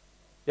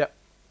 Yeah,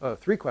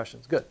 3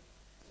 questions, good.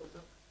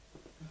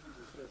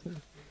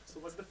 So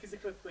what's the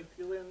physical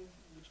criterion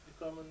which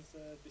determines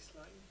this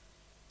line?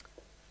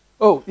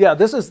 Oh yeah,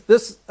 there's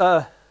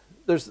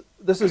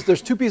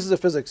 2 pieces of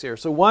physics here.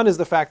 So one is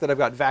the fact that I've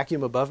got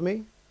vacuum above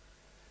me,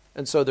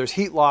 and so there's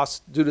heat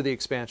loss due to the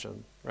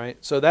expansion, right?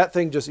 So that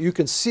thing you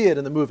can see it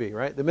in the movie,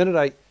 right? The minute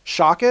I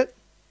shock it,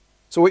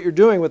 so what you're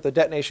doing with the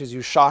detonation is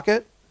you shock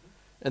it,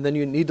 and then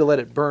you need to let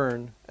it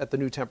burn at the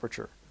new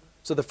temperature.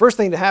 So the first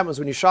thing that happens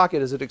when you shock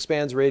it is it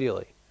expands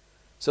radially.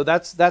 So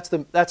that's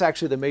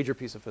actually the major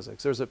piece of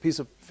physics. There's a piece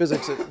of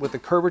physics with the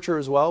curvature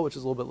as well, which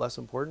is a little bit less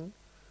important.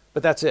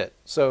 But that's it.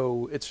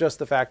 So it's just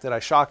the fact that I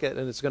shock it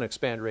and it's going to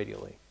expand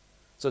radially.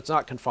 So it's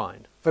not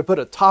confined. If I put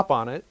a top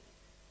on it,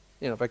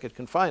 if I could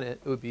confine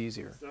it, it would be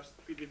easier. Does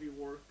PDB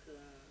work?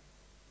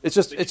 It's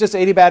just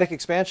adiabatic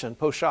expansion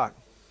post-shock.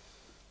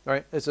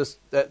 Right? It's just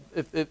that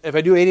if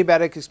I do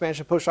adiabatic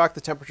expansion post-shock, the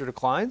temperature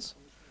declines,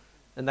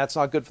 and that's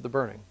not good for the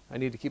burning. I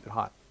need to keep it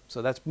hot.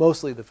 So that's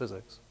mostly the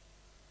physics.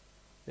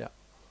 Yeah.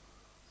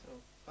 So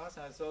last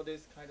I saw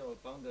this kind of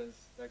abundance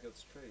like a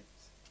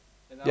strips,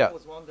 and Yeah. I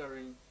was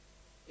wondering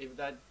if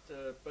that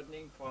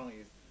burning point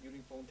is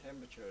uniform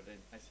temperature, then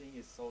I think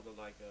it's sort of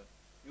like a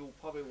you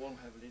probably won't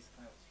have this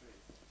kind of strait.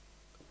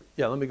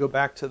 Yeah, let me go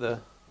back to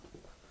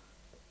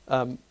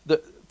let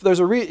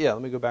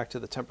me go back to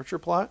the temperature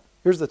plot.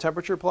 Here's the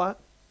temperature plot.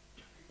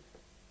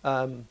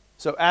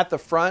 So at the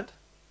front,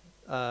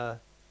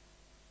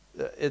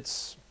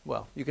 it's,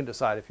 well, you can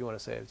decide if you want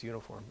to say it's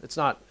uniform. It's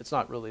not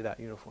really that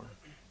uniform,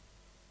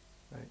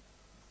 right?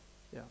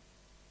 Yeah.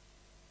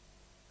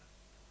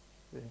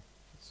 Okay.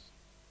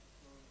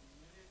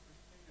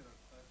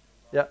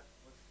 Yeah.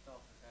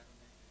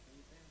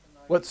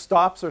 What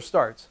stops or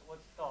starts? What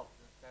stops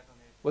the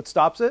detonation? What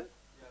stops it?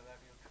 Yeah, like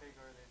you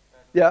trigger the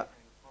detonation, Yeah.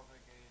 you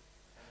propagate,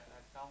 and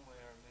at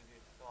somewhere maybe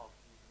it stops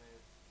if the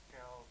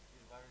scale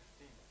is very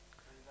steep.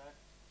 So is that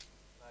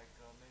like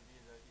maybe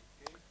the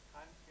escape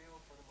time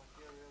scale for the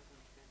material to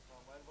escape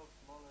from white box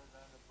smaller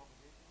than the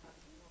propagation time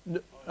scale?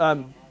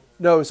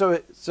 No.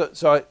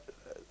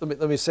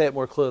 Let me say it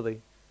more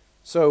clearly.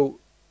 So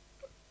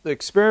the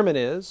experiment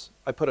is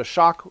I put a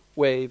shock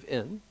wave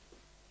in.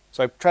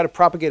 So I try to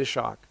propagate a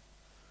shock.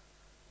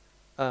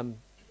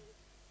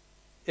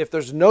 If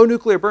there's no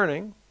nuclear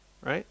burning,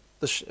 right,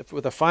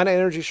 with a finite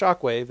energy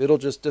shock wave, it'll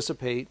just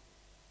dissipate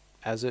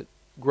as it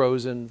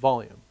grows in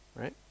volume,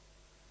 right?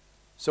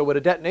 So what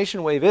a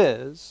detonation wave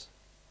is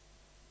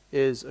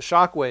a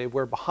shock wave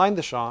where behind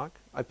the shock,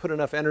 I put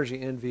enough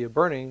energy in via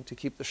burning to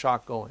keep the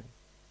shock going.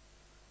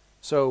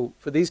 So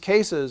for these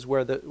cases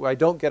where I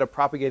don't get a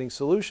propagating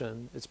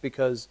solution, it's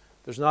because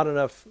there's not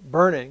enough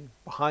burning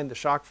behind the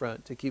shock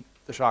front to keep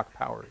the shock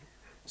powered.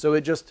 So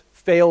it just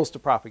fails to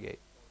propagate.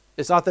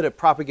 It's not that it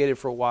propagated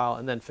for a while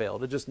and then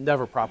failed. It just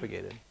never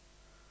propagated.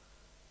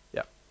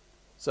 Yeah.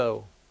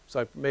 So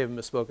I may have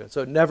misspoken.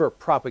 So it never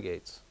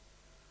propagates.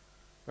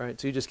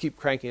 Right? So you just keep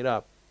cranking it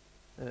up.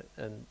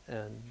 And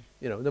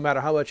no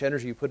matter how much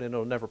energy you put in,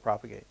 it'll never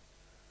propagate.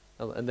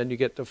 And then you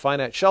get to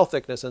finite shell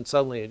thickness and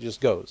suddenly it just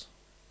goes.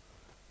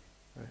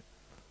 Right?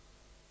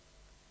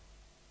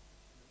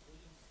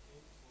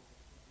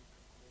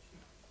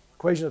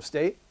 Equation of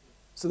state?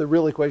 So the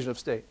real equation of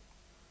state.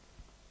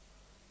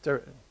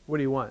 What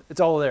do you want? It's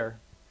all there.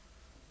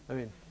 I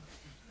mean,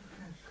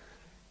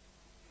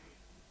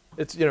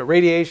 it's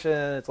radiation,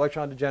 it's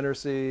electron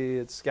degeneracy,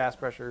 it's gas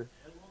pressure.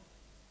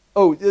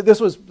 Oh,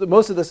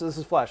 most of this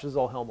is flash. This is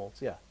all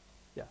Helmholtz. Yeah.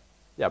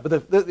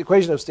 But the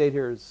equation of state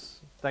here is,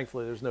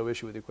 thankfully, there's no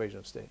issue with the equation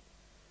of state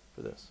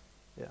for this.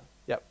 Yeah.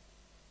 Yep.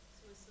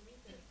 So assuming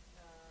that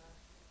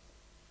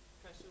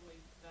pressure wave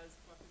does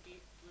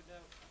propagate through the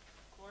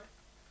core,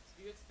 so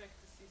do you expect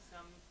to see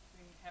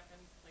something happen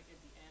like at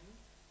the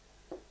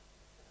end?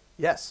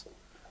 Yes.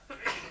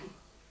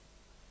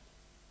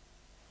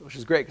 Which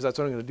is great because that's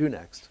what I'm going to do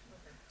next.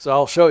 So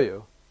I'll show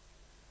you.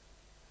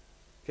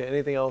 Okay,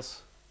 anything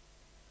else?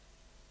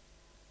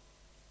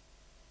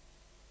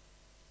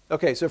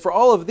 Okay, so for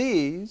all of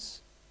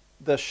these,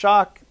 the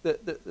shock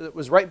that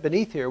was right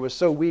beneath here was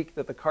so weak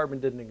that the carbon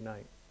didn't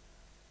ignite.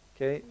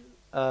 Okay,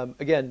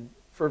 again,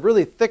 for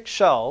really thick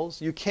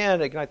shells, you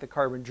can ignite the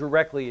carbon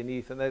directly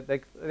beneath, and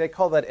they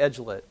call that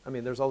edgelit. I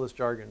mean, there's all this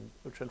jargon,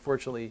 which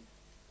unfortunately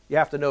you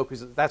have to know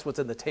because that's what's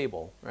in the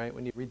table, right,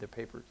 when you read the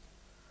papers.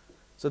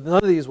 So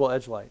none of these will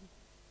edge light.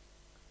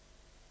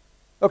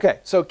 Okay,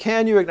 so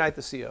can you ignite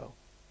the CO?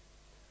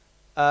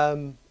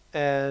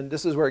 And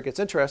this is where it gets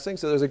interesting.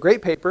 So there's a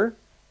great paper,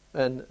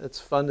 and it's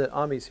fun that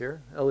Ami's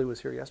here. Ellie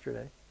was here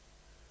yesterday.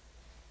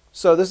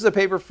 So this is a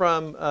paper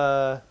from,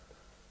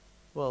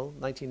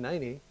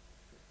 1990.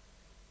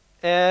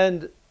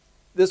 And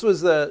this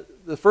was the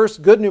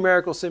first good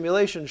numerical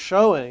simulation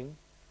showing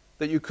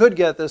that you could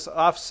get this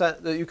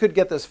offset, that you could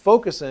get this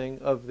focusing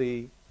of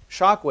the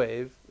shock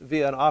wave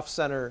via an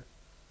off-center,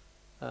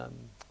 that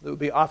would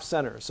be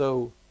off-center.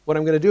 So what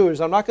I'm going to do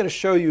is I'm not going to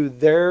show you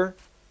their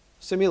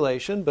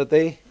simulation, but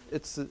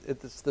it's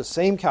the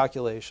same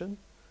calculation.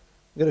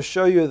 I'm going to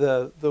show you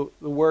the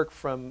work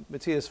from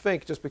Matthias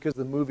Fink just because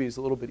the movie is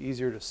a little bit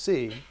easier to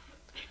see.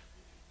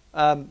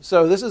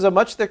 So this is a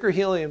much thicker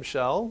helium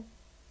shell.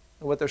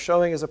 And what they're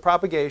showing is a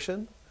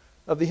propagation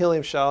of the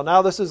helium shell.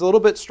 Now this is a little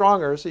bit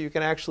stronger, so you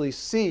can actually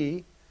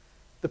see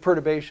the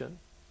perturbation.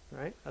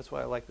 Right? That's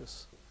why I like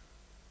this.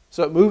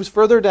 So it moves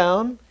further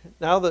down.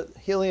 Now the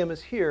helium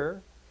is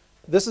here.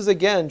 This is,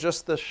 again,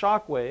 just the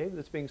shock wave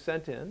that's being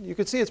sent in. You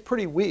can see it's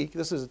pretty weak.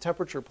 This is a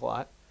temperature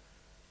plot.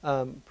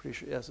 Pretty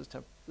sure, yes,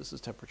 this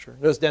is temperature.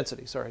 No, it's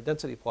density, sorry,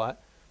 density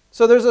plot.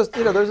 So there's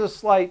a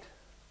slight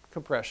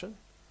compression.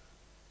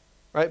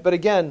 Right? But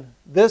again,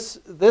 this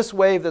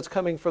wave that's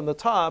coming from the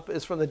top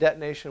is from the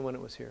detonation when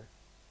it was here.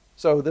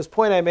 So this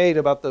point I made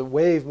about the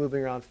wave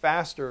moving around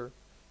faster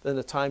than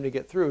the time to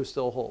get through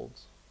still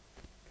holds.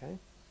 Okay?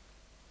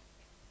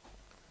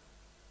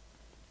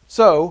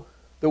 So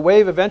the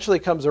wave eventually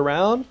comes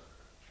around,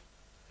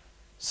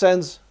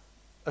 sends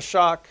a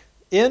shock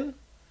in.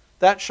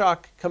 That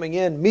shock coming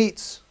in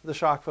meets the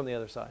shock from the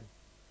other side.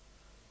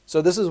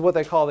 So this is what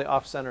they call the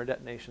off-center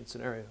detonation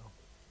scenario.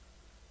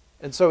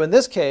 And so in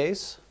this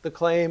case, the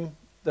claim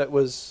that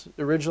was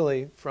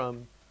originally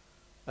from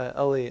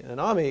Ellie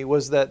and Ami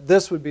was that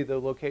this would be the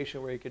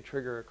location where you could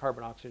trigger a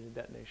carbon-oxygen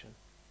detonation.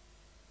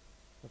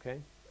 Okay?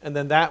 And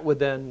then that would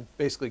then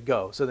basically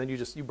go. So then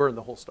you burn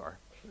the whole star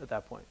at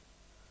that point.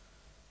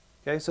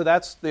 Okay, so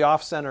that's the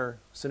off-center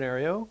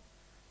scenario.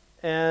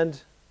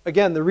 And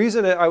again, the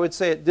reason I would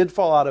say it did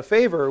fall out of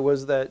favor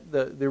was that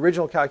the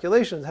original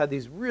calculations had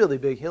these really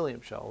big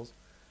helium shells.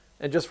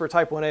 And just for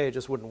type 1a, it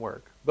just wouldn't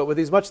work. But with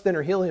these much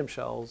thinner helium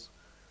shells,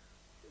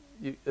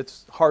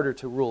 it's harder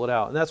to rule it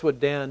out. And that's what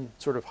Dan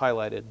sort of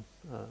highlighted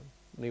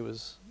when he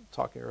was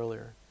talking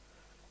earlier.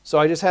 So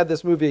I just had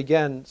this movie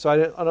again. So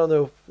I don't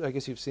know, I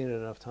guess you've seen it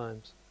enough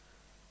times.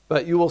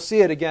 But you will see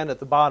it again at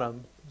the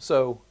bottom.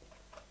 So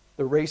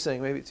the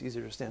racing, maybe it's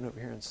easier to stand over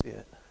here and see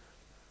it.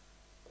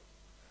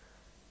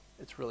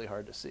 It's really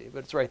hard to see, but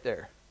it's right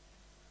there.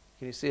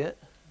 Can you see it?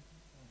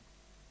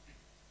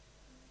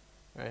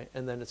 Right,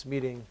 and then it's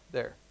meeting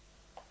there.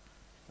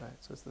 Right,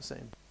 so it's the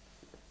same.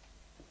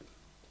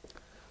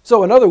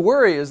 So another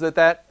worry is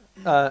that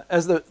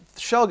as the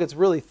shell gets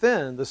really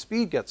thin, the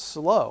speed gets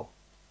slow.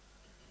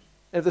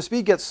 And if the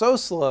speed gets so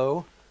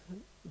slow,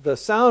 the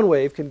sound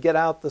wave can get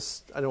out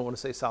this, I don't want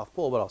to say South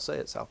Pole, but I'll say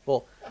it, South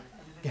Pole.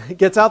 It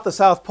gets out the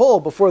South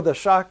Pole before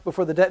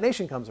the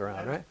detonation comes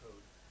around, right?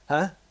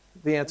 Huh?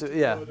 The answer,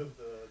 yeah.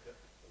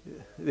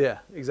 Yeah,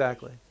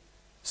 exactly.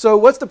 So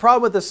what's the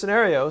problem with this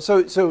scenario?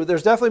 So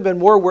there's definitely been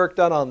more work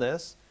done on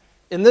this.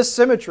 In this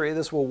symmetry,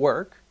 this will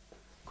work.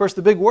 Of course,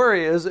 the big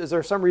worry is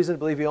there some reason to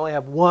believe you only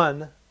have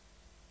one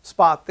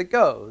spot that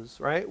goes,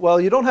 right? Well,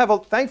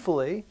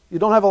 thankfully, you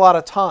don't have a lot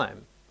of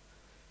time.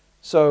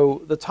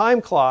 So the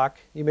time clock,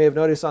 you may have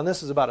noticed on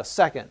this, is about a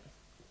second.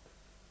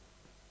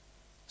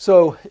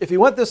 So if you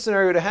want this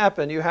scenario to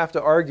happen, you have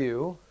to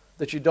argue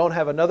that you don't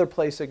have another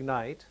place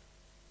ignite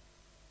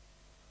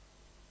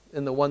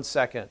in the 1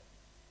 second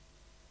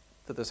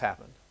that this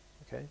happened.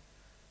 Okay?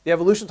 The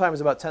evolution time is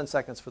about 10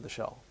 seconds for the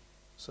shell.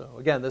 So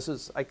again, this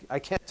is, I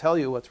can't tell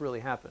you what's really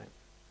happening.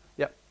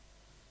 Yep. Is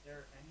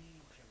there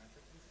any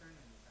geometric concern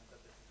in the sense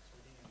that this is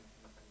 2D and it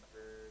can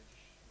converge,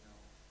 you know?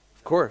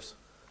 Of course.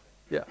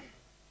 Yeah.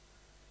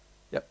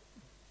 Yep.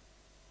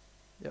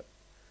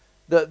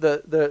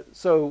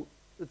 So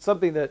it's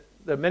something that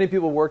many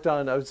people worked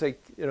on. I would say,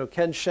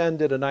 Ken Shen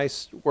did a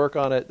nice work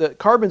on it. The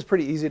carbon's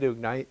pretty easy to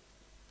ignite,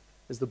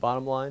 is the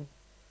bottom line.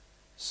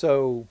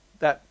 So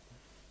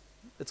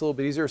it's a little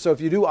bit easier. So if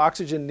you do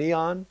oxygen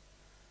neon,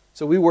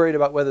 so we worried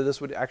about whether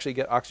this would actually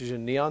get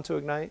oxygen neon to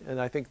ignite, and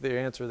I think the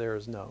answer there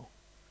is no.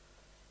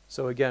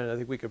 So again, I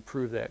think we could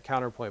prove that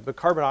counterpoint. But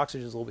carbon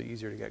oxygen is a little bit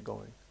easier to get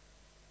going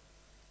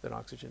than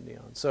oxygen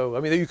neon. So, I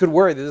mean, you could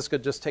worry that this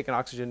could just take an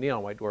oxygen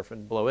neon white dwarf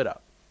and blow it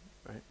up,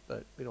 right?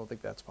 But we don't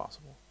think that's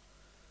possible.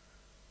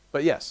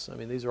 But yes, I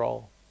mean, these are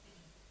all,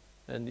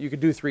 and you could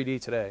do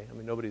 3D today. I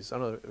mean, I don't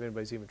know if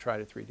anybody's even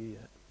tried a 3D yet.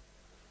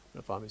 I don't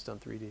know if Ami's done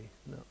 3D.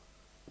 No.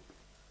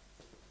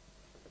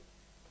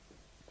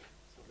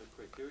 So the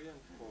criterion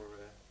for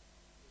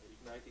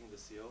igniting the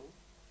CO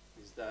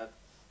is that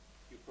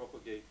you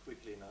propagate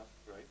quickly enough,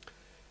 right?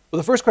 Well,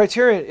 the first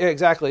criterion, yeah,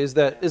 exactly, is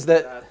that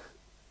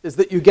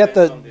you get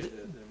the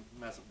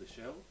mass of the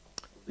shell.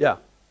 Yeah.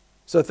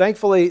 So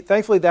thankfully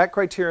that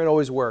criterion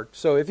always worked.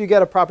 So if you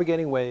get a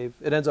propagating wave,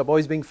 it ends up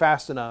always being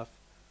fast enough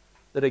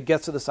that it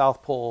gets to the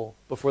South Pole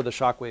before the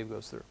shock wave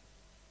goes through.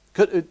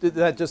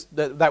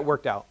 That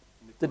worked out.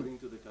 And according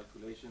to the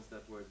calculations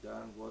that were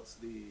done, what's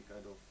the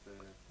kind of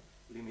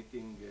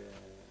limiting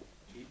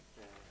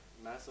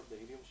mass of the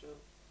helium shell?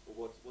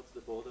 Or what's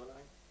the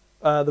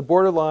borderline? The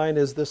borderline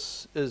is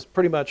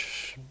pretty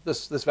much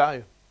this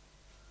value.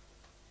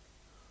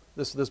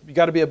 This you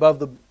got to be above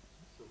the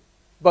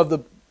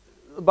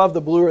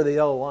blue or the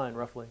yellow line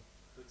roughly.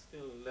 So it's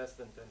still less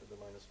than 10 to the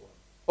minus 1.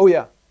 Oh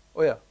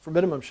yeah, for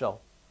minimum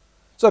shell.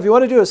 So if you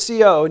want to do a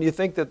CO and you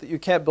think that you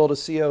can't build a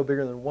CO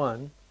bigger than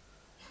 1,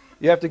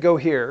 you have to go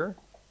here,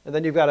 and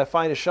then you've got to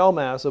find a shell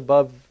mass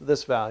above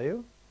this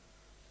value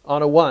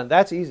on a 1.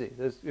 That's easy.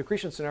 The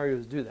accretion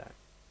scenarios do that.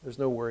 There's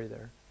no worry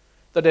there.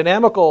 The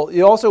dynamical,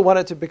 you also want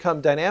it to become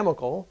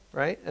dynamical,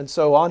 right? And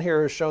so on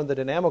here is shown the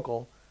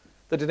dynamical.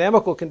 The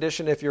dynamical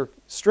condition, if you're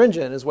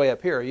stringent, is way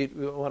up here.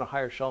 You want a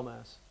higher shell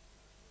mass.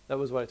 That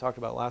was what I talked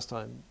about last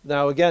time.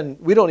 Now, again,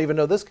 we don't even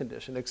know this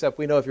condition, except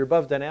we know if you're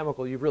above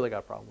dynamical, you've really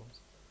got problems.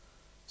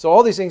 So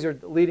all these things are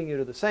leading you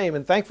to the same,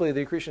 and thankfully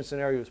the accretion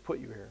scenarios put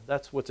you here.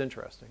 That's what's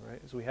interesting,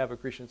 right? Is we have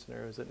accretion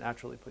scenarios that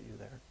naturally put you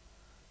there.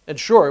 And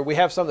sure, we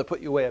have some that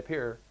put you way up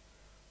here,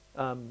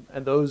 and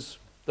those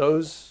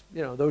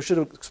should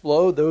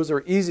explode. Those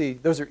are easy.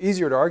 Those are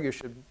easier to argue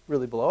should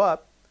really blow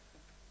up.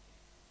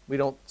 We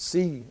don't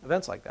see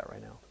events like that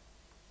right now.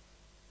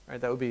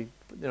 Right? That would be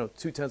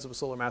 0.2 of a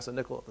solar mass of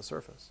nickel at the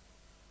surface.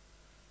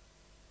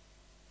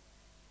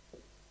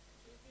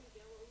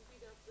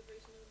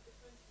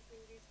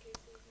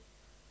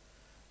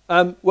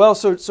 Well,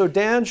 so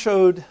Dan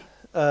showed.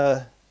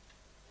 Okay,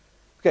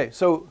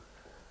 so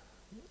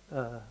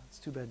it's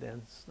too bad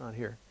Dan's not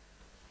here.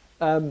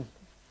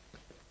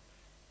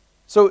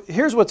 So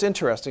here's what's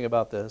interesting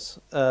about this.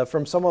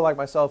 From someone like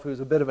myself who's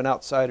a bit of an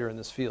outsider in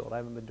this field, I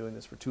haven't been doing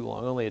this for too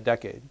long, only a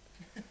decade.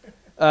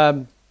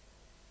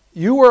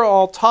 You were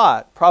all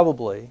taught,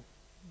 probably,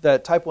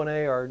 that type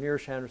 1a are near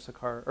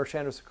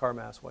Chandrasekhar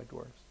mass white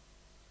dwarfs.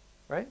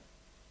 right?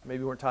 Maybe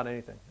you weren't taught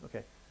anything.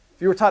 Okay.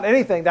 If you were taught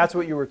anything, that's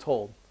what you were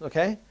told.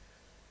 Okay?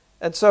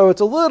 And so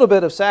it's a little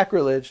bit of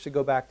sacrilege to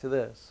go back to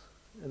this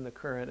in the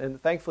current.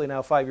 And thankfully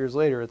now, 5 years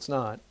later, it's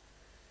not.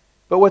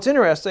 But what's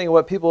interesting and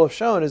what people have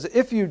shown is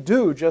if you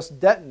do just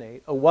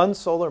detonate a 1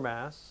 solar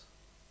mass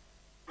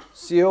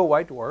CO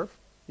white dwarf,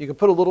 you can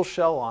put a little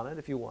shell on it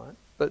if you want,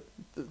 but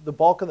the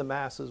bulk of the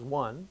mass is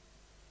 1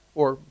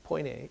 or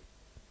 0.8.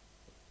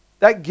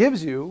 That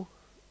gives you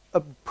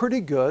a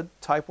pretty good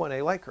type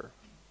 1a light curve.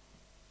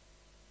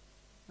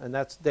 And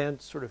that's Dan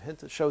sort of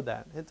showed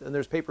that, and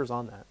there's papers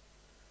on that.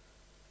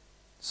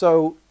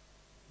 So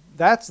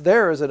that's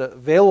there as an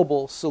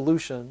available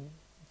solution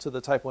to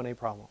the type 1a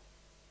problem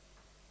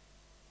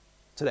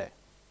today,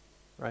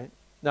 right?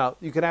 Now,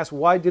 you can ask,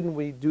 why didn't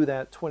we do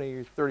that 20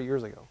 or 30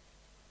 years ago?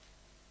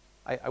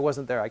 I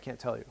wasn't there, I can't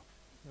tell you,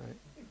 right?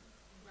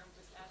 I'm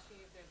just asking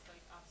if there's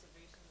like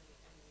observation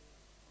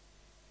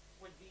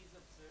and were these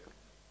observed?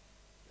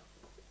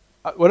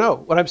 Well, no,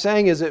 what I'm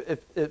saying is if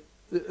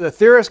the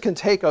theorist can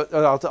take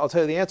I'll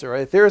tell you the answer,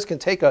 right? A theorist can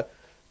take a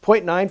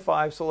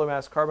 0.95 solar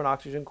mass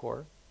carbon-oxygen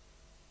core,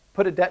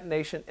 put a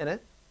detonation in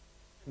it,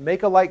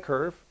 make a light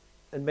curve,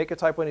 and make a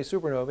type 1a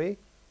supernovae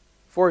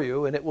for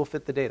you, and it will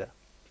fit the data.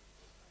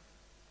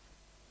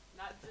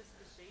 Not just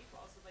the shape,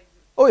 also like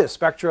the Oh yeah,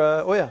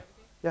 spectra. Oh yeah,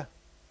 yeah,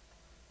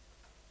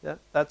 yeah.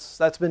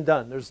 That's been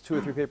done. There's 2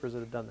 or 3 papers that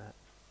have done that.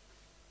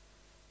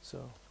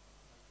 So,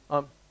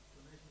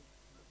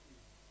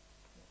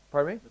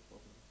 pardon me?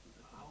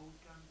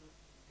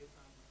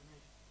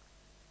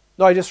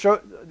 No, I just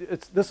showed.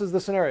 This is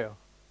the scenario.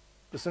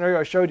 The scenario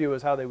I showed you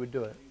is how they would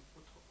do it.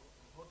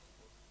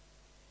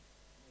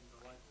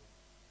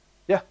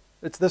 Yeah,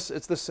 it's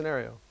this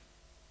scenario.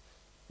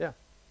 Yeah,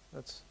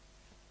 that's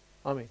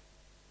Ami.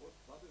 What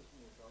bothers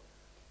me is that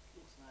it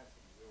looks nice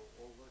and we're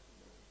all working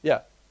there.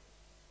 Yeah.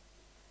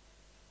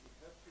 We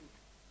have to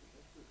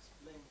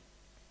explain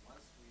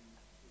once we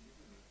believe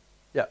in it.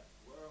 Yeah.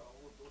 Where are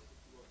all those that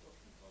you are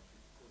talking about?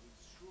 Because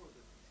it's sure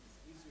that it is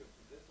easier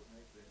to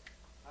detonate the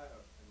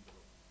higher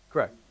envelope.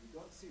 Correct. We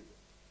don't see them.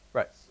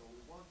 Right. So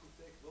we want to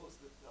take those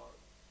that are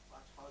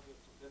much harder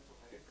to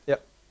detonate.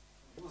 Yep.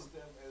 Use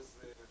them as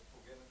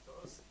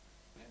progenitors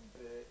and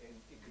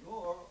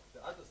ignore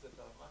the others that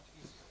are much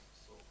easier.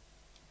 So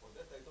for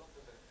that I don't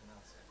have an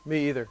answer.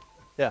 Me either.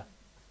 Yeah.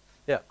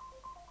 Yeah.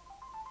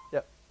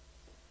 Yep.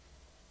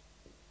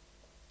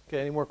 Okay,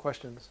 any more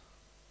questions?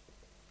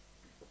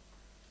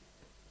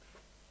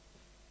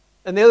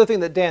 And the other thing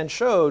that Dan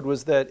showed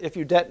was that if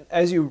you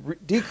as you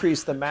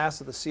decrease the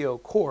mass of the CO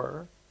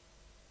core,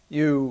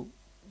 you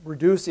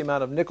reduce the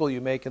amount of nickel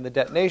you make in the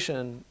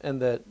detonation,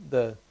 and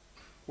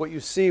what you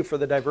see for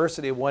the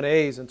diversity of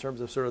 1As in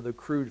terms of sort of the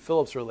crude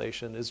Phillips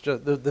relation is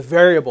just the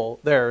variable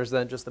there is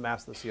then just the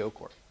mass of the CO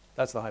core.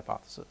 That's the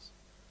hypothesis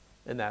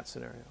in that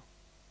scenario.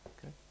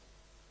 Okay.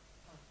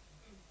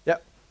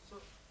 Yep. So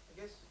I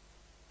guess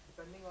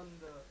depending on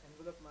the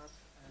envelope mass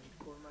and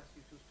core mass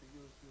you choose to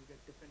use, you'll get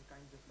different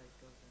kinds of light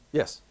curves.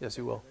 Yes. Yes,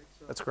 you will. Right?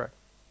 So That's correct.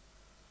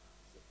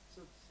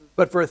 So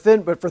But for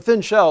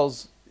thin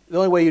shells, the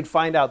only way you'd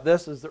find out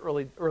this is the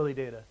early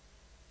data.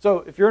 So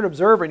if you're an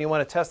observer and you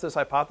want to test this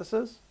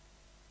hypothesis,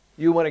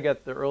 you want to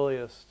get the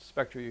earliest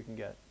spectra you can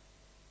get,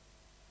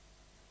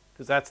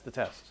 because that's the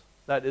test.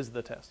 That is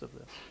the test of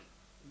this.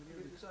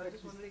 So I was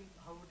just wondering,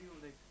 how would you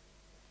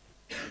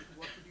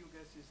what would you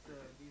guess is the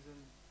reason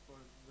for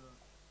the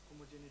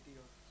homogeneity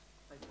of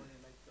type 1a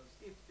light curves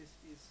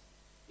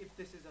if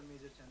this is a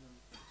major channel?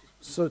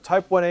 So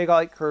type 1a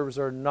light curves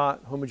are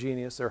not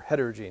homogeneous, they're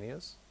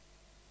heterogeneous.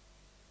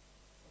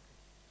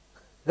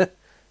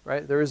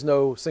 Right? There is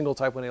no single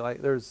type 1a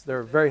light. They're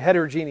a very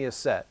heterogeneous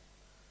set.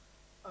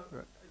 Right.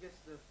 I guess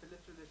the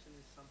Phillips relation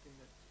is something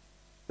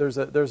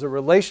that There's a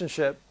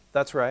relationship,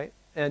 that's right.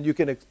 And you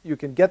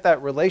can get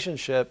that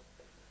relationship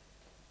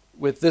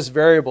with this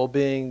variable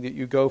being that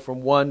you go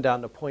from 1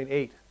 down to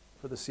 0.8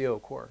 for the CO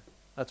core.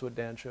 That's what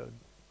Dan showed.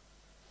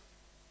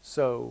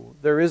 So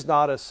there is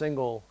not a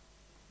single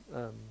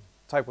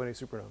type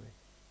 1a supernovae.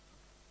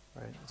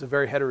 Right? It's a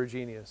very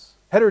heterogeneous,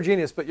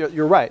 but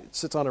you're right. It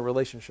sits on a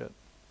relationship.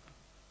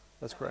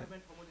 That's correct. I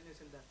meant homogeneous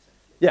in that sense.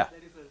 Yeah.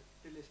 There is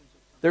a relationship.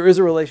 There is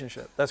a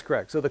relationship. That's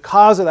correct. So the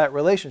cause of that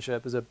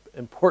relationship is an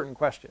important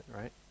question,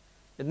 right?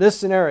 In this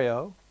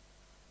scenario,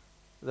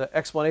 the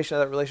explanation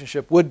of that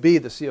relationship would be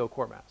the CO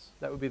core mass.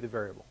 That would be the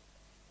variable.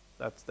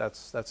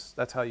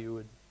 That's how you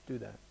would do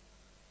that.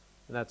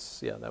 And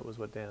that was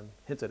what Dan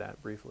hinted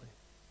at briefly.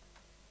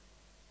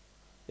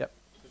 Yep.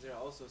 Because there are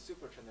also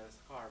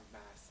supertremendous car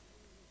mass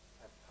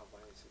in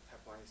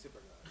type 1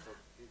 supernova. So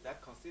is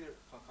that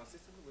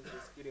consistent with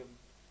this helium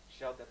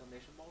shell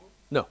detonation model?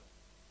 No.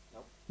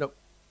 Nope. Nope.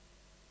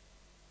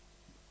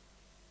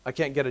 I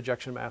can't get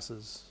ejection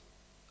masses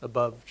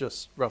above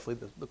just roughly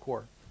the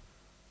core.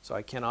 So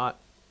I cannot,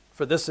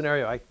 for this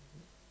scenario,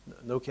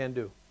 no can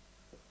do.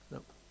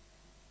 Nope.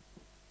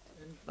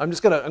 I'm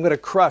gonna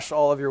crush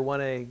all of your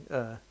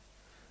 1A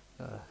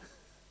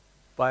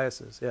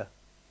biases, yeah.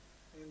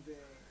 And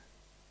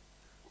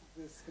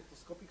the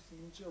spectroscopic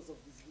signatures of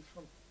these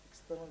different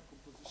external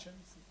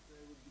compositions,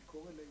 they would be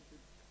correlated.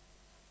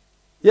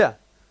 Yeah.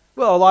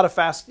 Well, a lot of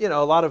fast,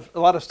 a lot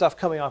of stuff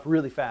coming off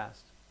really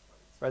fast,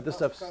 right? This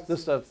Fast stuff,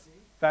 calcium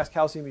UC. fast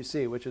calcium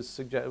UC,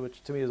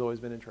 which to me has always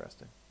been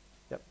interesting.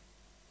 Yep.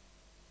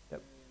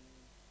 Yep.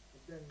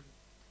 But then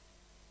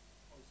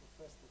also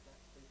fast attack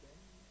again.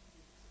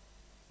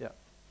 Yeah.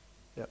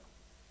 Yep.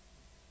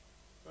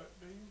 But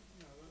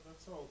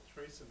that's all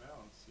trace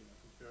amounts,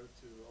 compared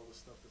to all the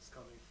stuff that's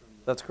coming from.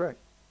 That's correct.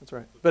 That's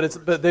right.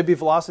 But they'd be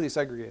velocity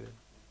segregated,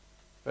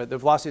 right? The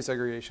velocity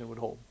segregation would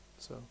hold.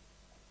 So,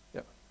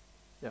 yeah,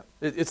 yeah.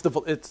 It's the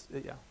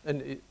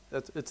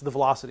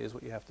velocity is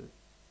what you have to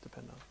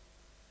depend on.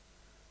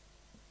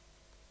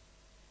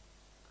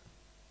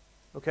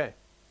 Okay.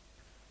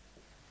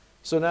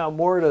 So now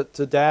more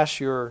to dash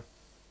your.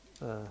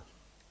 I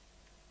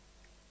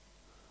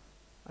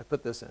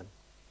put this in.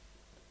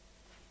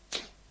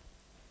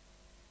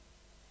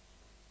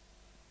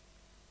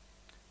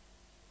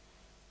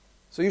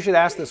 So you should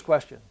ask this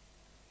question.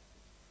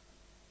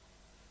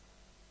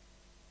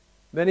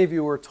 Many of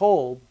you were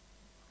told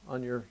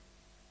on your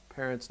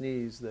parents'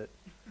 knees that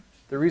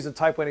the reason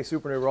type 1a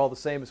supernovae were all the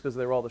same is because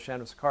they were all the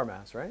Chandra-Sakar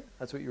mass, right?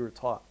 That's what you were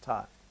taught.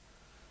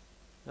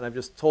 And I've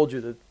just told you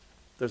that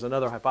there's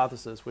another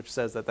hypothesis which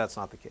says that that's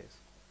not the case.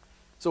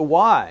 So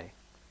why?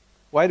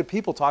 Why do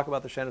people talk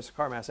about the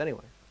Chandra-Sakar mass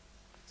anyway?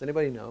 Does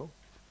anybody know?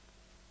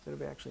 Does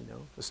anybody actually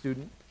know? A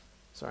student?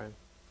 Sorry,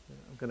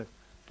 I'm going to...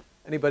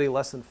 Anybody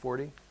less than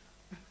 40?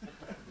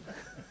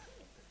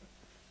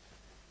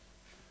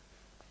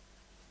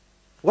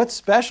 What's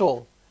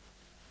special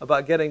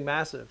about getting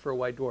massive for a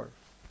white dwarf?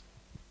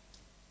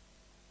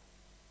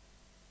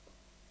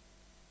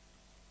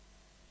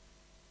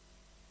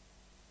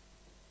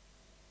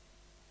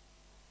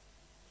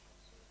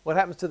 What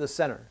happens to the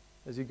center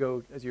as you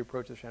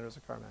approach the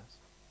Chandra-Sakar mass?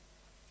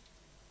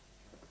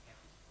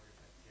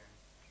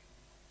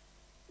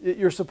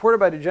 You're supported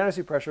by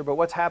degeneracy pressure, but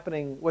what's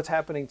happening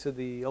to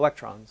the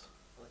electrons?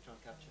 Electron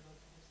capture.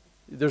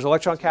 There's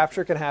electron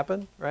capture can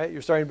happen, right?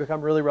 You're starting to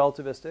become really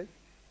relativistic,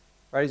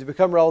 right? As you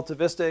become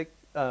relativistic,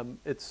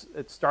 it's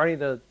starting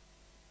to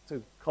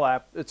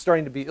collapse. It's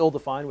starting to be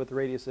ill-defined what the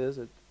radius is.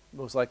 It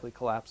most likely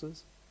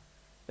collapses,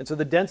 and so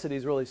the density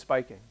is really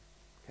spiking.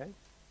 Okay,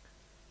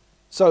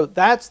 so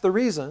that's the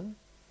reason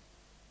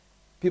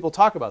people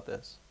talk about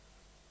this,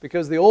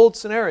 because the old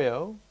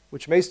scenario,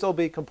 which may still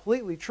be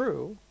completely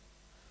true,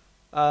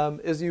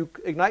 is you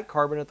ignite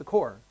carbon at the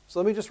core. So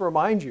let me just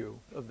remind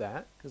you of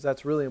that, because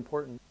that's really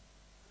important.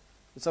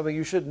 It's something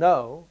you should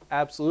know,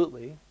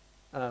 absolutely,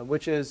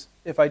 which is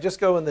if I just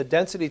go in the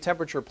density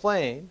temperature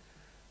plane,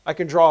 I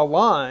can draw a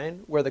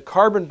line where the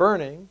carbon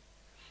burning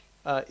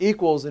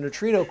equals the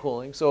neutrino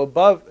cooling. So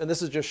above, and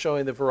this is just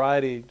showing the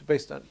variety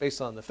based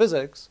on the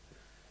physics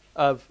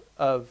of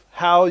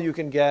how you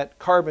can get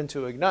carbon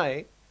to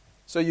ignite.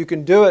 So you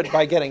can do it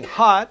by getting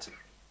hot,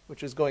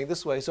 which is going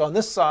this way. So on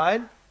this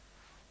side,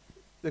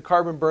 the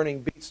carbon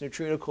burning beats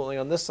neutrino cooling.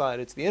 On this side,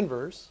 it's the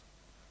inverse.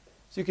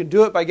 So you can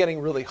do it by getting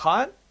really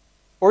hot,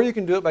 or you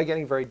can do it by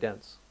getting very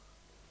dense.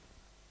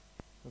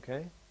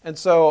 Okay? And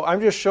so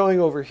I'm just showing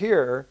over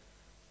here,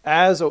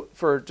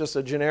 for just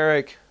a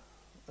generic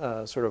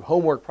sort of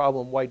homework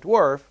problem, white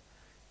dwarf,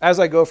 as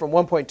I go from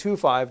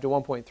 1.25 to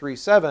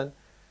 1.37,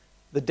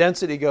 the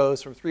density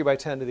goes from 3 by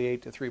 10 to the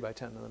 8 to 3 by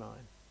 10 to the 9.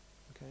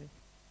 Okay?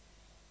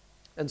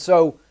 And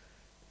so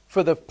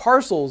for the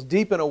parcels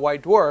deep in a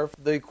white dwarf,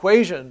 the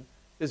equation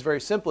is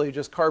very simply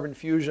just carbon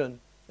fusion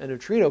and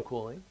neutrino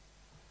cooling.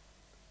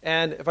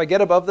 And if I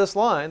get above this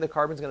line, the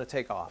carbon's going to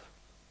take off.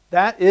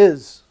 That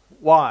is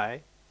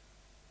why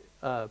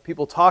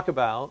people talk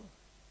about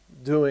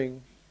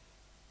doing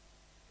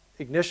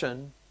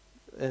ignition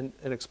and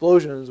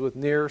explosions with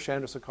near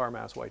Chandra-Sakar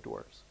mass white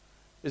dwarfs,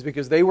 is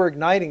because they were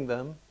igniting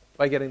them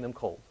by getting them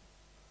cold.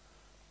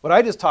 What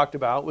I just talked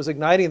about was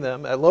igniting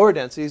them at lower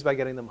densities by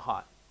getting them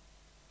hot.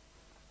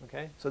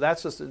 Okay? So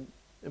that's just an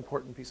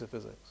important piece of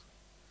physics.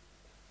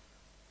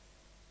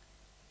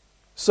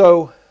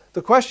 So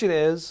the question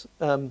is,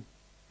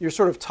 you're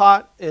sort of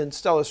taught in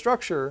stellar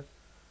structure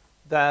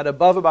that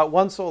above about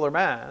 1 solar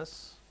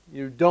mass,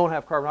 you don't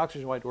have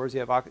carbon-oxygen white dwarfs,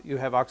 you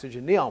have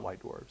oxygen-neon white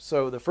dwarfs.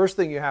 So the first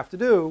thing you have to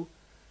do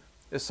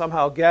is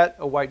somehow get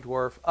a white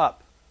dwarf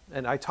up.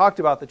 And I talked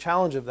about the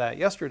challenge of that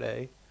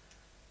yesterday,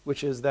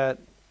 which is that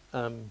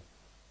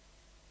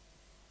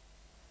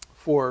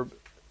for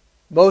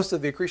most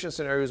of the accretion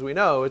scenarios we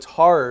know, it's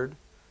hard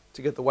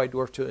to get the white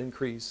dwarf to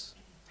increase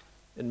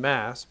in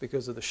mass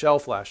because of the shell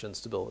flash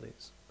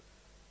instabilities.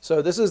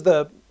 So this is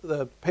the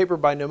paper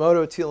by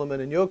Nomoto,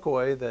 Thielemann, and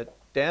Yokoi that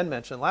Dan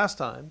mentioned last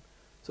time.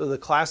 So the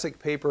classic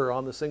paper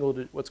on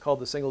the what's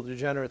called the single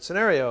degenerate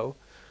scenario,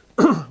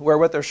 where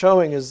what they're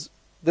showing is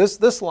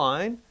this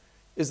line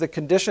is the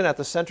condition at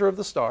the center of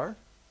the star.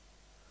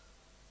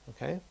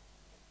 Okay.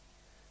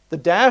 The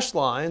dashed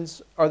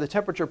lines are the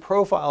temperature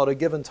profile at a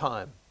given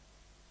time.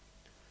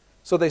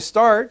 So they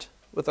start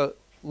with a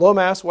low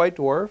mass white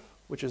dwarf,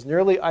 which is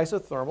nearly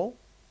isothermal.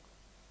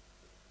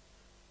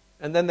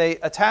 And then they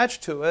attach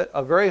to it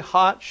a very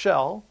hot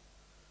shell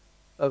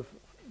of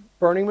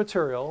burning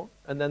material,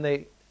 and then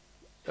they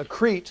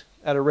accrete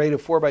at a rate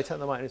of 4 ×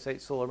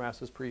 10⁻⁸ solar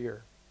masses per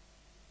year.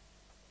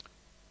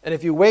 And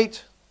if you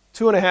wait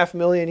 2.5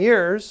 million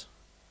years,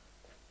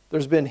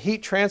 there's been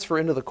heat transfer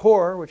into the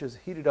core, which has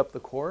heated up the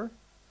core,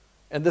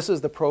 and this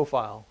is the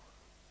profile.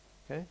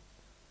 Okay?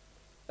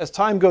 As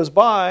time goes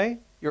by,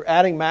 you're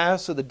adding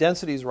mass, so the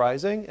density is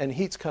rising, and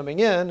heat's coming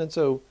in, and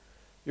so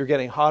you're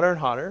getting hotter and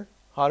hotter,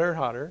 hotter and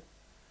hotter.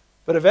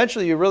 But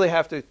eventually, you really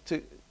have to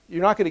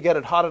you're not going to get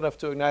it hot enough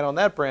to ignite on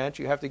that branch.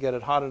 You have to get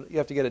it you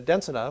have to get it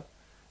dense enough,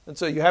 and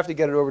so you have to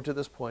get it over to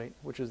this point,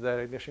 which is that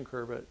ignition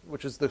curve,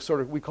 which is the sort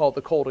of, we call it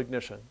the cold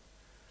ignition.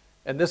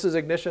 And this is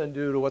ignition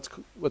due to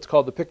what's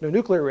called the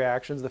pycnonuclear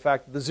reactions, the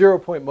fact that the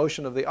 0-point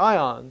motion of the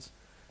ions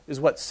is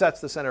what sets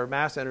the center of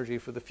mass energy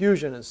for the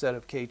fusion instead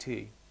of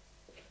kT.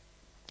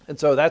 And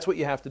so that's what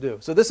you have to do.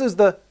 So this is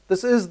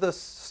the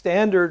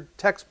standard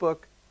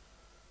textbook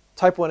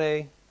type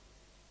 1a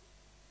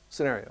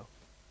scenario.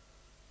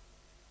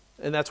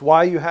 And that's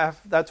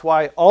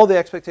why all the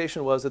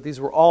expectation was that these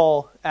were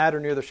all at or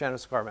near the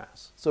Shannon-Sukar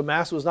mass. So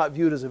mass was not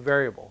viewed as a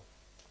variable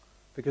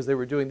because they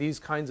were doing these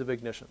kinds of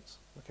ignitions.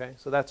 Okay?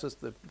 So that's just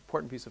the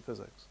important piece of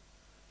physics.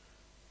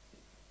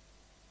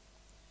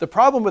 The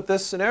problem with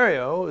this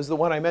scenario is the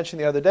one I mentioned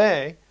the other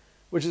day,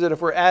 which is that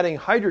if we're adding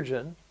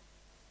hydrogen,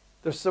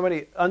 there's so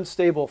many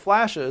unstable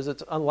flashes,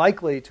 it's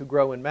unlikely to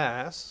grow in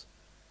mass.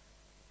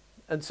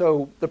 And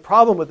so the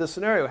problem with this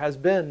scenario has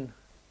been,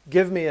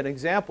 give me an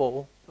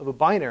example of a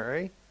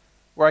binary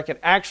where I can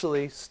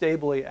actually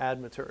stably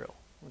add material.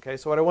 Okay,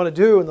 so what I want to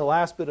do in the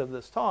last bit of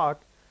this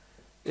talk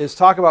is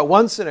talk about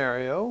one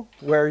scenario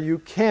where you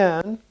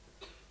can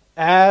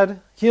add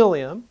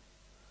helium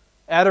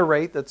at a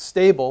rate that's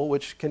stable,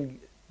 which can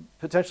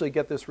potentially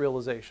get this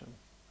realization.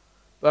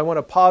 But I want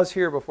to pause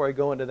here before I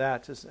go into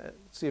that to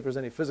see if there's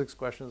any physics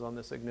questions on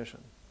this ignition.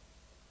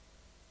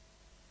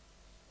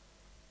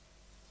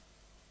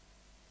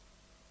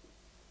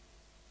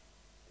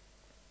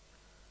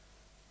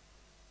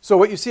 So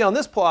what you see on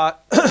this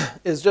plot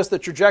is just the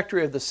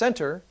trajectory of the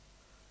center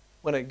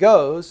when it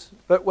goes,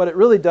 but what it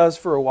really does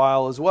for a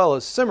while as well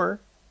is simmer,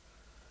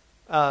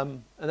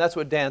 and that's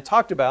what Dan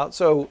talked about.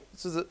 So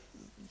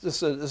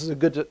this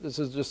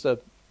is just a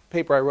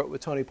paper I wrote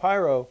with Tony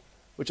Pyro,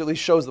 which at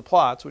least shows the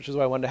plots, which is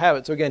why I wanted to have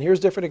it. So again, here's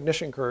different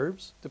ignition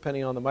curves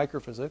depending on the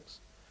microphysics.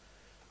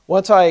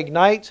 Once I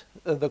ignite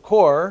the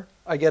core,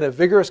 I get a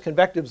vigorous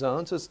convective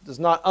zone. So it's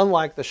not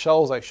unlike the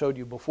shells I showed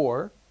you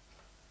before.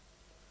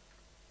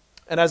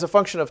 And as a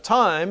function of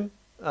time,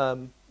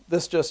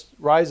 this just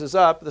rises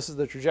up. This is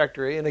the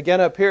trajectory. And again,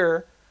 up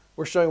here,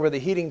 we're showing where the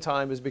heating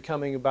time is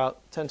becoming about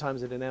 10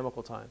 times the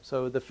dynamical time.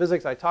 So the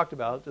physics I talked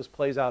about just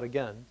plays out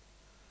again.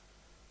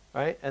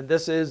 Right? And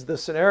this is the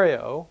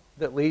scenario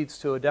that leads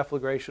to a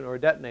deflagration or a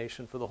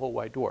detonation for the whole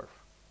white dwarf,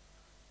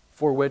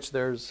 for which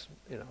there's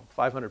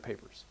 500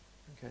 papers.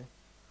 Okay?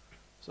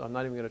 So I'm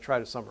not even going to try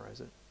to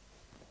summarize it.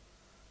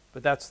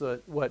 But that's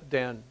what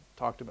Dan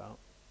talked about.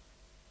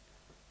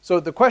 So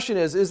the question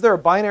is there a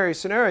binary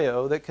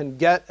scenario that can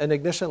get an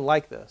ignition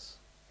like this?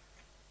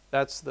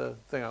 That's the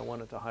thing I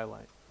wanted to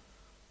highlight.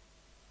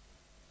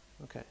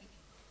 Okay.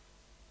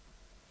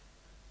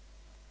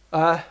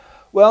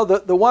 Well,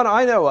 the one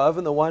I know of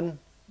and the one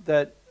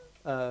that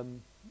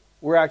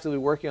we're actively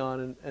working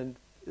on and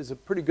is a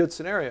pretty good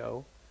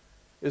scenario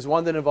is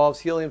one that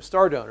involves helium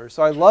star donors.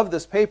 So I love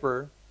this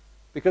paper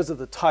because of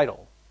the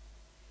title.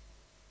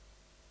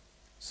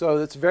 So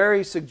it's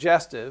very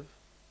suggestive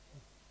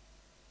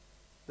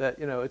that,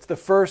 it's the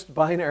first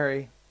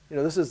binary,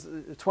 this is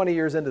 20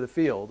 years into the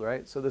field,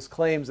 right? So this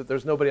claims that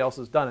there's nobody else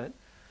who's done it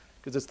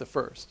because it's the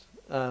first.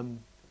 And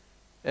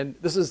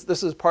this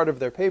is part of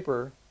their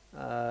paper.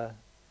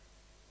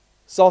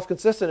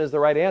 Self-consistent is the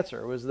right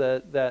answer, was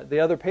that the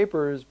other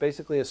papers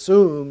basically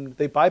assumed,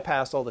 they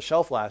bypassed all the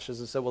shell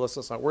flashes and said, well,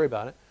 let's not worry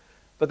about it.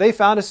 But they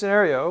found a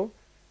scenario,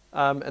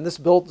 and this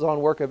builds on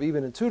work of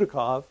Even and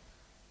Tudikov,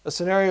 a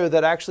scenario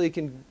that actually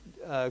can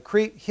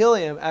accrete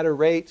helium at a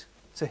rate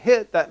to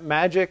hit that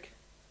magic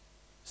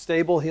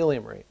stable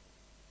helium rate.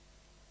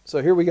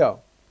 So here we go.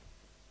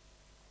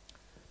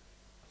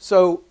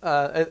 So,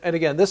 and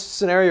again, this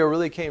scenario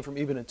really came from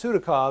Even and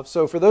Tudikov.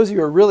 So for those of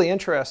you who are really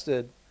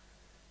interested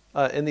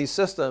in these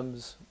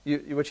systems,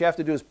 what you have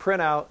to do is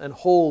print out and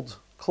hold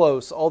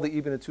close all the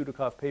Even and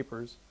Tudikov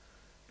papers,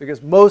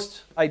 because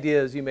most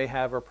ideas you may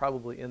have are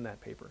probably in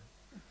that paper.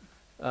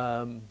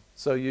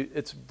 So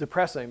it's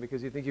depressing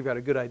because you think you've got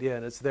a good idea,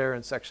 and it's there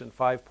in section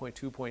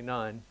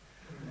 5.2.9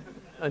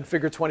 and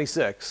figure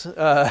 26.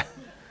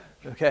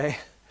 Okay.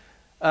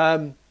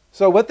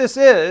 So what this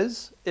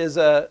is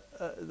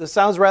this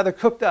sounds rather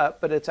cooked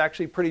up, but it's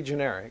actually pretty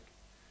generic.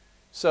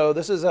 So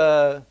this is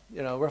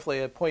roughly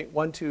a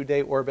 0.12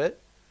 day orbit.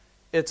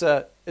 It's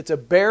a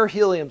bare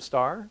helium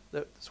star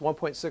that's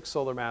 1.6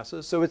 solar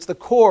masses. So it's the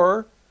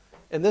core.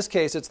 In this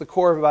case, it's the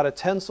core of about a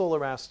 10 solar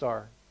mass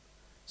star.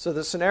 So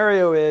the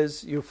scenario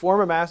is you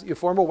form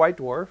a white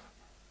dwarf.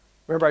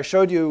 Remember, I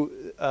showed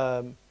you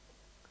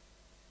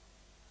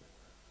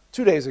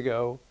 2 days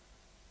ago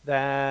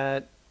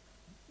that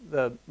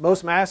the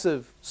most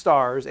massive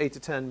stars, 8 to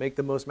 10, make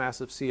the most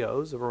massive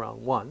COs of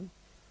around 1.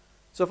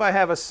 So if I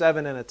have a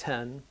 7 and a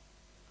 10,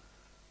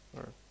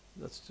 or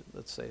let's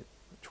say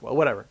 12,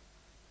 whatever,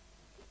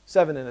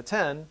 7 and a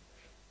 10,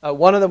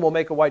 one of them will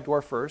make a white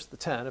dwarf first, the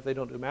 10, if they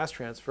don't do mass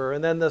transfer.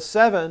 And then the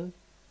 7,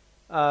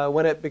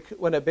 when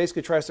it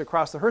basically tries to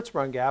cross the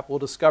Hertzsprung gap, will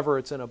discover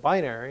it's in a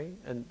binary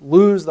and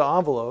lose the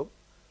envelope,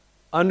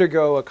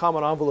 undergo a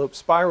common envelope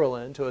spiral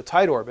into a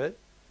tight orbit,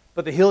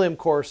 but the helium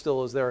core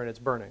still is there and it's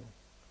burning.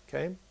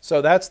 Okay?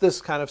 So that's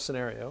this kind of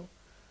scenario.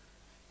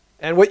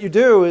 And what you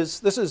do is,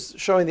 this is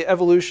showing the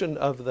evolution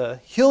of the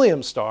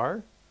helium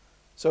star.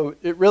 So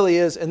it really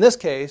is, in this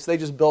case, they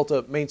just built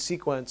a main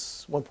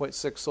sequence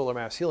 1.6 solar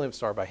mass helium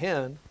star by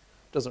hand.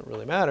 Doesn't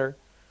really matter.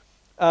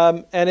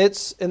 And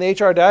it's, in the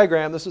HR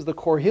diagram, this is the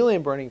core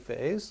helium burning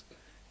phase.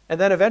 And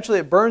then eventually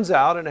it burns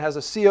out and it has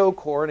a CO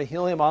core and a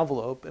helium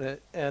envelope,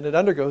 and it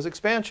undergoes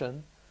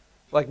expansion,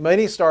 like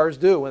many stars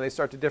do when they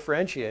start to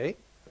differentiate.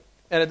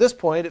 And at this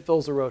point, it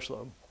fills the Roche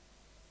lobe.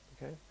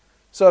 Okay?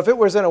 So if it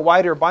was in a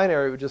wider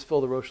binary, it would just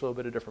fill the Roche lobe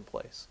at a different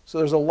place. So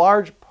there's a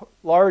large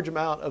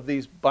amount of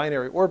these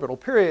binary orbital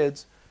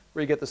periods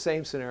where you get the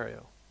same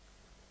scenario.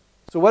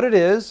 So what it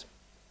is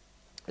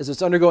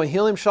it's undergoing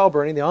helium shell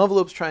burning, the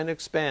envelope's trying to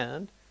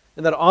expand,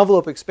 and that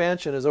envelope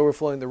expansion is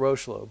overflowing the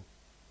Roche lobe.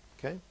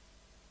 Okay?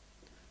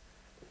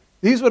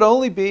 These would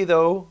only be,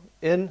 though,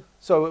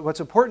 so what's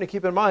important to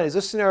keep in mind is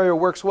this scenario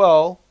works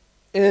well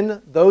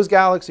in those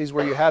galaxies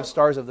where you have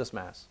stars of this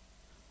mass.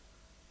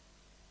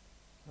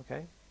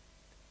 Okay?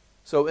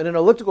 So in an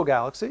elliptical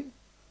galaxy,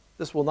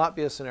 this will not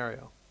be a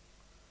scenario.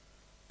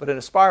 But in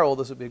a spiral,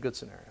 this would be a good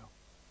scenario.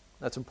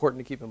 That's important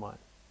to keep in mind.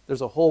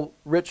 There's a whole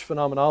rich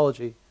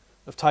phenomenology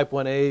of type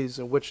 1As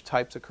and which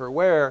types occur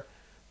where.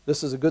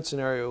 This is a good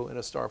scenario in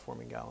a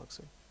star-forming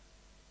galaxy.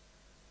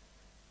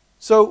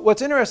 So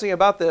what's interesting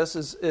about this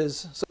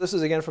is, so this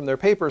is again from their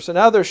paper, so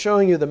now they're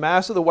showing you the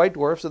mass of the white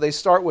dwarf. So they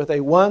start with a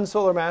 1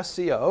 solar mass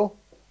CO,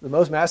 the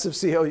most massive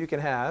CO you can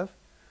have.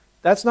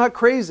 That's not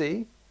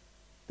crazy,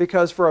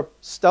 because for a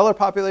stellar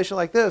population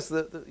like this,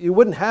 you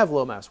wouldn't have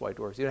low mass white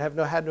dwarfs. You'd have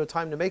had no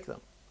time to make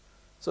them.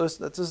 So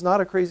this is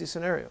not a crazy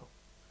scenario.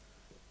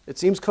 It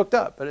seems cooked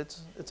up, but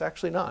it's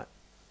actually not.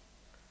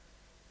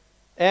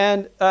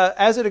 And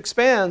as it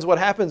expands, what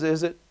happens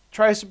is it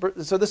tries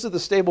to, so this is the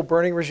stable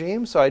burning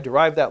regime. So I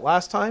derived that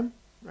last time,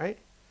 right?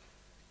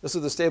 This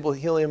is the stable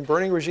helium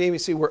burning regime. You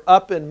see we're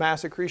up in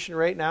mass accretion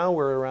rate now.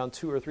 We're around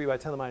 2 or 3 by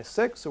 10 to the minus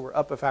 6. So we're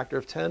up a factor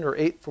of 10 or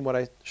 8 from what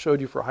I showed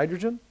you for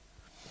hydrogen.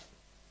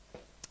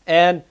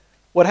 And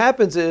what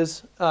happens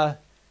is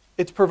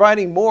it's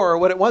providing more.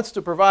 What it wants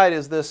to provide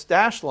is this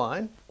dashed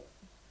line.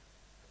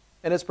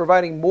 And it's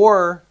providing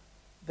more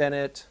than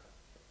it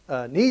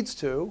needs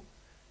to.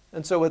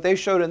 And so what they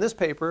showed in this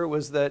paper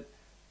was that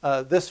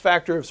this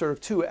factor of sort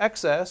of 2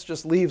 excess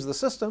just leaves the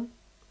system.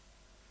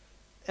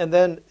 And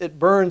then it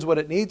burns what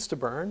it needs to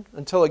burn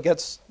until it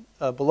gets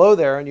below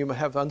there and you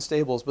have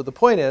unstables. But the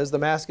point is the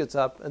mass gets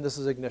up and this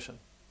is ignition.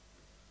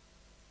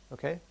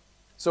 Okay?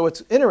 So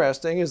what's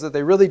interesting is that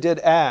they really did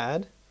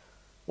add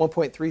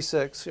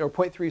 1.36 or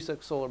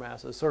 0.36 solar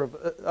masses, sort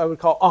of, I would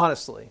call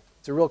honestly.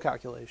 It's a real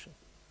calculation.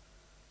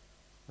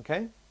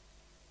 Okay?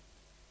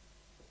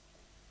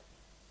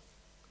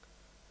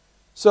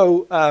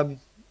 So,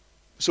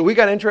 so we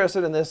got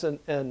interested in this,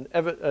 and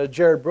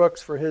Jared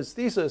Brooks, for his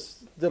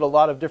thesis, did a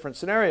lot of different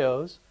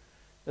scenarios.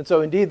 And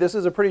so indeed, this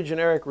is a pretty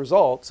generic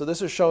result. So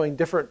this is showing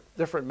different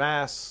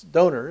mass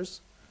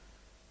donors,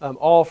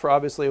 all for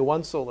obviously a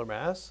 1 solar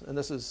mass. And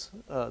this is,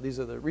 these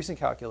are the recent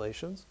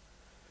calculations.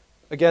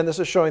 Again, this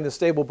is showing the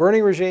stable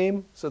burning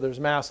regime. So there's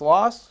mass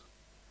loss,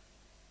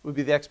 would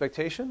be the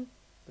expectation.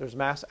 There's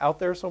mass out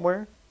there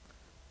somewhere.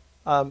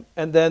 And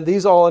then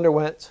these all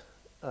underwent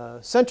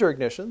center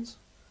ignitions,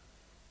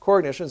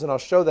 core ignitions, and I'll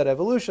show that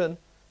evolution.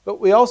 But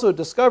we also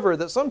discovered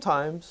that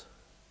sometimes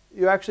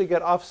you actually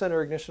get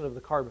off-center ignition of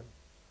the carbon.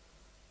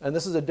 And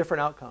this is a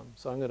different outcome.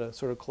 So I'm going to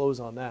sort of close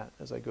on that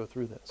as I go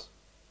through this.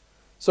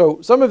 So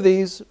some of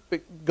these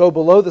go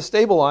below the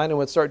stable line and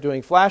would start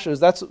doing flashes.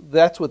 That's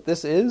what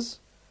this is.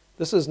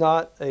 This is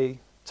not a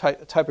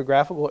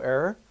typographical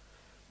error.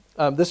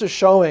 This is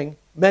showing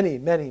many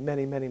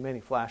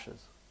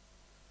flashes.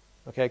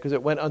 Okay, because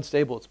it went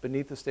unstable. It's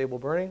beneath the stable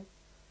burning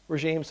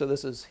regime, so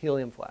this is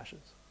helium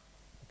flashes.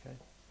 Okay.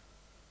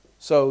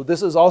 So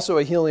this is also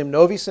a helium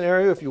novae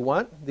scenario if you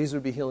want. These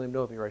would be helium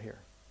novae right here.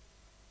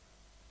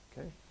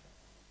 Okay.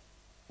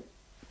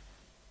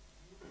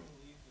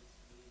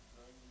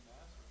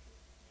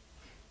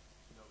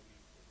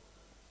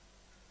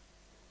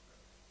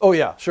 Oh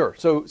yeah, sure.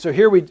 So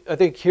here I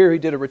think here he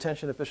did a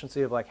retention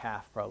efficiency of like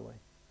half probably.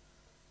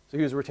 So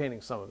he was retaining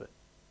some of it.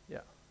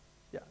 Yeah.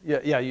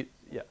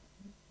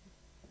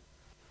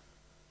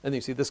 And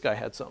you see this guy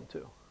had some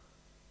too.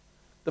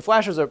 The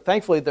flashes are,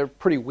 thankfully, they're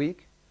pretty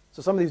weak.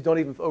 So some of these don't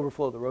even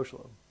overflow the Roche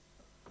lobe.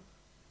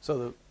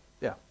 So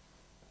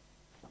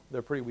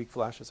they're pretty weak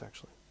flashes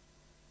actually.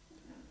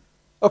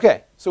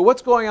 Okay, so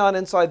what's going on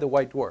inside the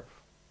white dwarf?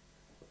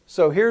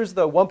 So here's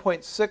the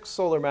 1.6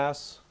 solar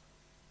mass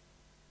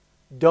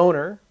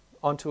donor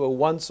onto a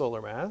 1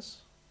 solar mass.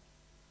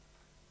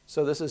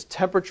 So this is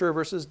temperature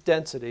versus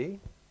density.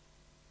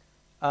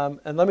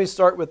 And let me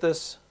start with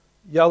this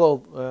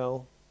yellow,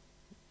 well,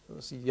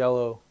 let's see,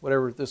 yellow,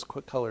 whatever this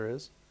color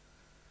is.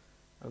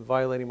 I'm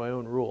violating my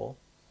own rule.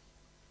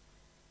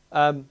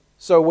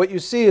 So what you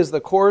see is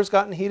the core has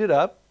gotten heated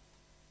up.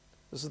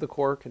 This is the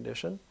core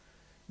condition.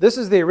 This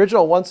is the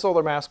original 1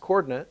 solar mass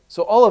coordinate.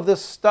 So all of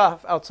this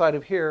stuff outside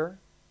of here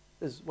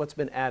is what's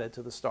been added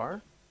to the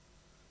star.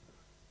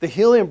 The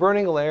helium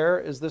burning layer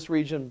is this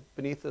region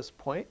beneath this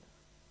point.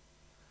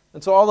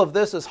 And so all of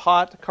this is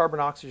hot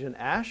carbon-oxygen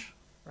ash,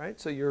 right?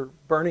 So you're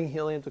burning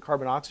helium to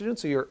carbon-oxygen.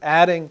 So you're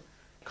adding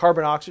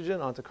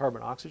carbon-oxygen onto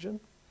carbon-oxygen.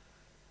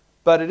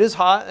 But it is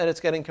hot and it's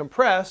getting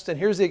compressed. And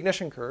here's the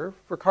ignition curve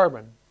for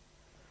carbon.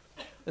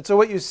 And so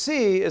what you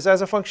see is,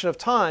 as a function of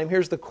time,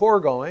 here's the core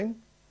going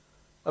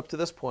up to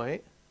this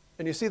point.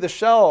 And you see the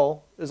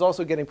shell is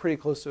also getting pretty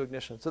close to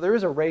ignition. So there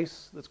is a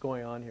race that's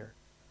going on here.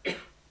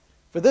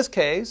 For this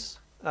case,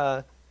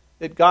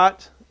 it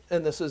got,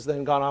 and this has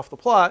then gone off the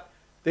plot,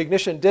 the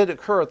ignition did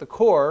occur at the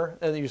core,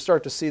 and then you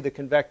start to see the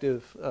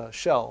convective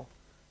shell.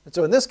 And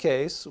so in this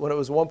case, when it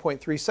was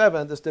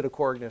 1.37, this did a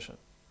core ignition.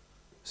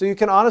 So you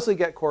can honestly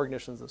get core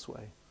ignitions this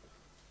way.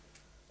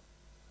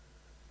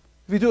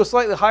 If you do a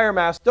slightly higher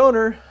mass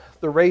donor,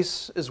 the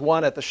race is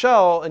won at the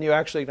shell, and you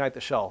actually ignite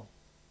the shell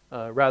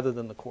rather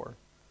than the core.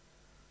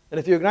 And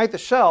if you ignite the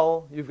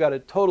shell, you've got a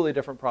totally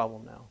different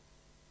problem now.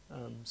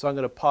 So I'm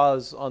going to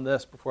pause on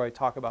this before I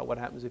talk about what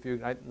happens if you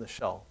ignite in the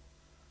shell.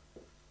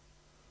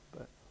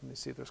 But let me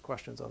see if there's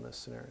questions on this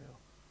scenario.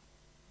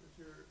 But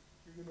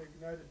you're going to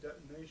ignite a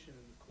detonation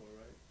in the core,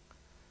 right?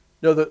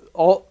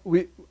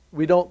 No,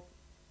 we don't.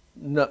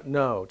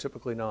 No,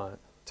 typically not.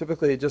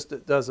 Typically, it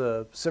just does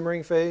a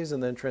simmering phase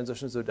and then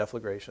transitions to a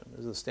deflagration.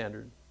 Is the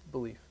standard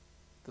belief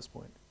at this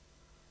point.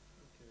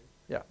 Okay.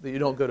 Yeah, that you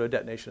don't go to a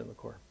detonation in the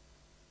core.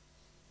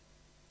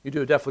 You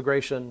do a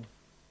deflagration.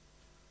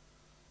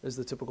 Is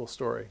the typical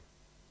story.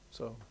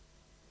 So,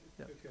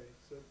 yeah. Okay,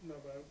 so no,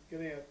 but I'm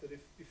getting at that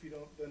if you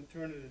don't then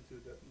turn it into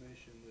a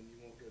detonation, then you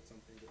won't get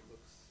something that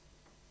looks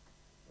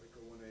like a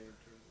 1A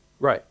internally.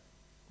 Right,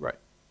 right.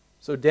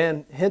 So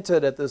Dan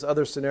hinted at this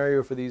other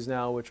scenario for these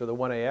now, which are the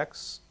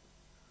 1AX,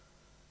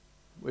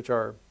 which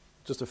are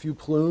just a few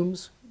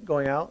plumes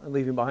going out and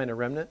leaving behind a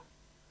remnant.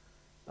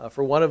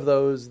 For one of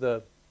those,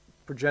 the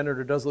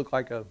progenitor does look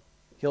like a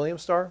helium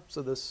star,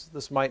 so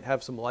this might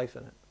have some life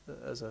in it,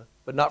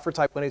 but not for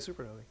type 1A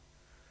supernovae.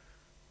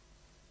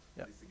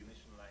 Yeah. This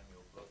ignition line you're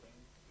plotting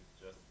is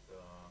just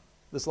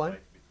This line?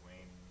 right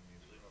between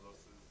neutrino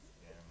losses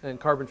And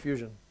carbon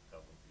fusion.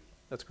 Carbon fusion.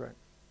 That's correct.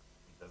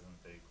 It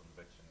doesn't take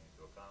convection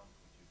into account,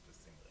 which is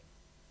just simmering.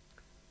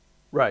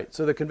 Right.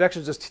 So the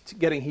convection is just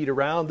getting heat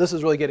around. This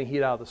is really getting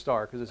heat out of the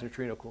star because it's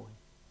neutrino cooling.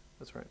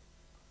 That's right.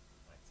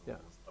 Right. So Yeah.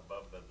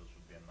 above that there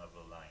should be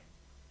another line,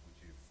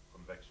 which is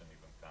convection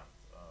even can't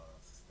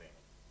sustain it.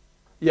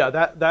 Yeah,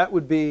 that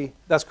would be,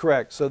 that's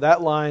correct. So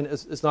that line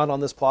is not on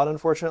this plot,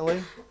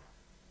 unfortunately.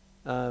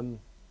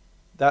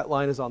 That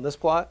line is on this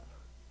plot.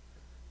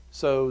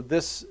 So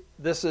this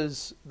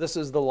is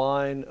the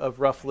line of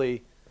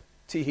roughly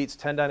T heat's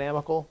 10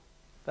 dynamical.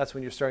 That's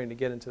when you're starting to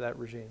get into that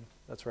regime.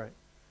 That's right.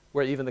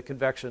 Where even the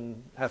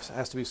convection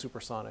has to be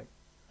supersonic.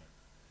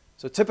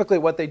 So typically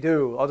what they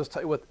do, I'll just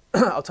tell you what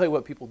I'll tell you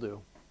what people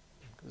do,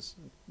 because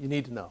you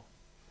need to know.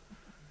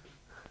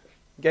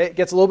 Okay, it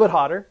gets a little bit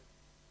hotter.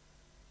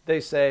 They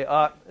say,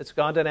 it's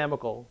gone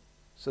dynamical,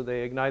 so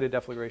they ignite a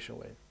deflagration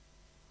wave.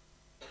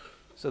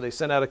 So they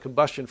send out a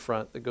combustion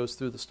front that goes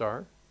through the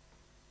star.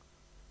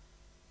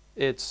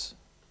 It's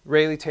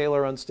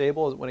Rayleigh-Taylor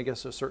unstable when it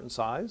gets to a certain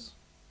size.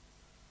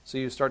 So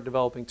you start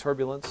developing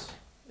turbulence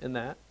in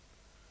that.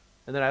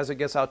 And then as it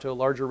gets out to a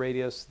larger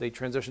radius, they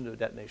transition to a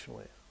detonation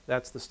wave.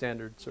 That's the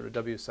standard sort of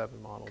W7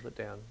 model that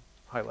Dan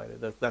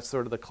highlighted. That's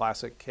sort of the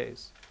classic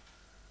case.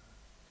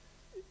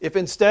 If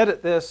instead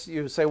at this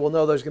you say, well,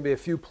 no, there's going to be a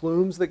few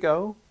plumes that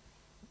go,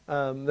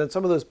 then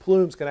some of those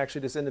plumes can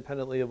actually just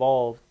independently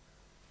evolve,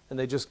 and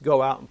they just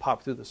go out and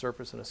pop through the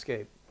surface and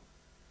escape.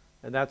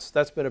 And that's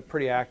been a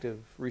pretty active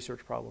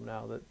research problem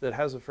now that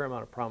has a fair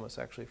amount of promise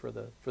actually for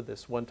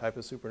this one type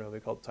of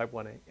supernovae called type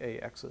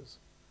 1AXs.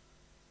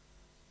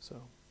 So,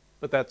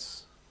 but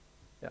that's,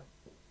 yeah.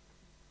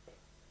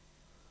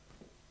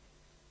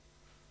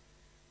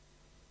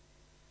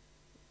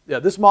 Yeah,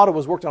 this model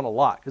was worked on a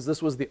lot because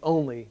this was the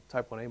only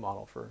type 1A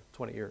model for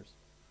 20 years.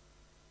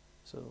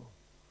 So,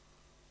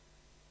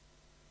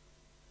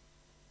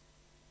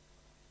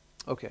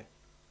 okay.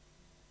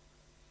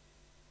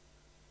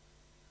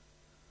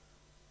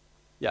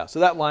 Yeah,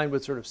 so that line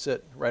would sort of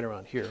sit right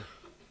around here,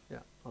 yeah,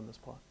 on this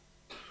plot.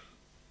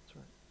 That's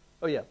right.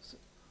 Oh, yeah. You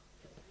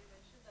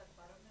mentioned that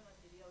part of the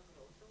material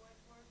could also work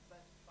for, but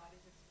part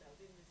is expelled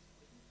in this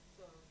fluid.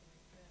 So can you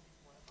explain a bit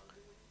more about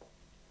the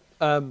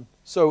fluid?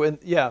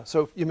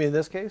 So you mean in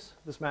this case,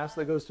 this mass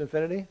that goes to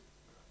infinity?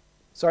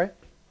 Sorry?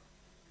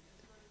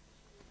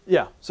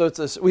 Yeah, so it's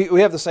this, we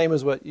have the same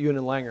as what Yoon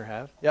and Langer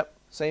have. Yep,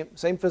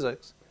 same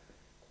physics.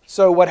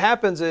 So what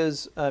happens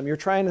is you're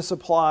trying to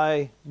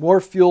supply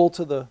more fuel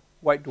to the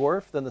white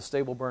dwarf than the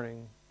stable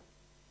burning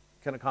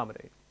can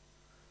accommodate.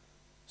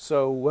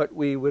 So what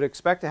we would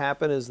expect to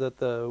happen is that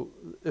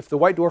if the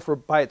white dwarf were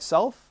by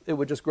itself, it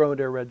would just grow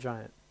into a red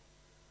giant.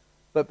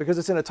 But because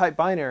it's in a tight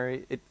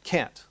binary, it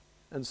can't.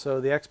 And so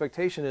the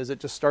expectation is it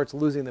just starts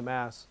losing the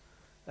mass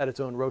at its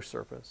own Roche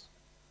surface.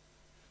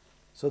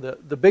 So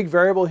the big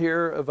variable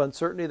here of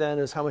uncertainty then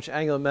is how much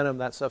angular momentum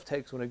that stuff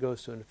takes when it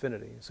goes to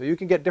infinity. So you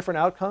can get different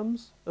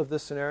outcomes of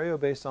this scenario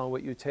based on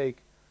what you take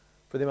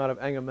for the amount of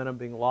angular momentum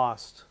being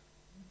lost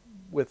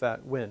with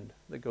that wind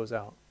that goes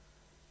out.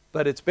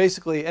 But it's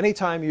basically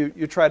anytime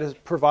you try to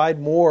provide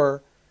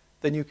more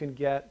than you can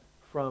get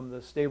from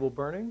the stable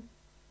burning,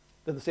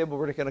 then the stable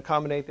burning can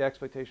accommodate the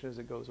expectation as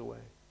it goes away.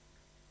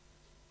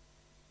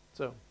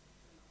 So,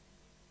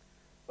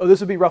 this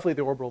would be roughly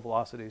the orbital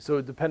velocity. So it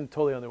would depend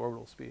totally on the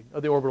orbital speed,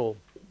 or the orbital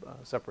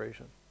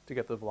separation to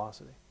get the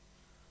velocity.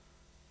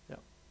 Yeah.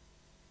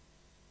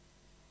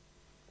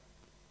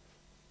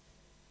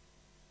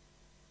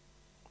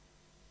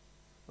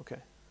 Okay.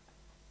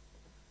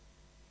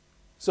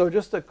 So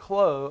just to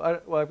close,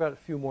 I've got a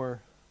few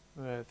more,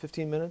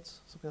 15 minutes,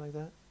 something like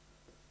that.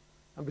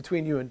 I'm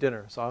between you and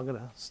dinner, so I'm going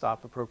to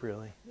stop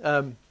appropriately.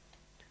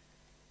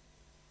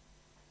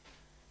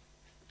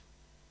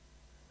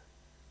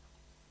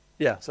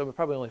 Yeah, so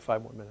probably only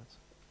 5 more minutes.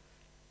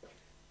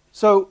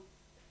 So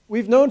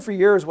we've known for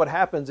years what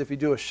happens if you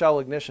do a shell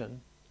ignition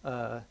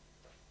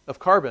of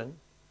carbon,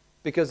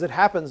 because it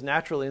happens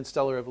naturally in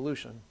stellar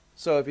evolution.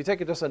 So if you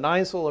take just a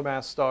 9 solar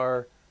mass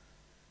star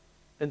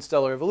in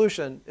stellar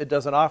evolution, it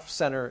does an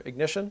off-center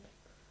ignition.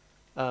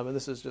 And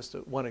this is just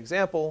one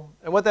example.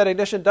 And what that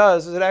ignition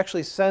does is it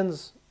actually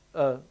sends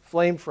a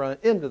flame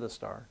front into the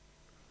star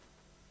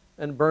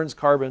and burns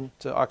carbon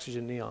to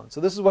oxygen neon.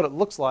 So this is what it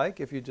looks like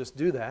if you just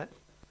do that.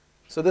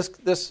 So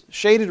this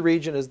shaded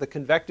region is the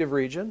convective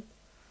region.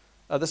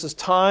 This is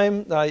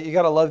time. You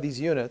got to love these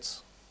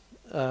units.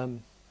 This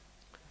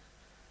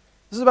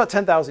is about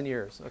 10,000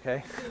 years,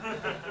 okay?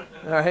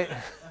 All right?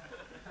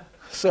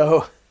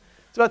 So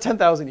it's about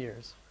 10,000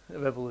 years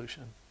of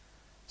evolution.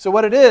 So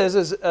what it is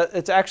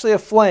it's actually a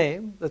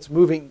flame that's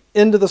moving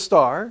into the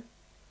star,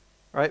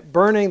 right?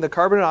 Burning the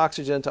carbon and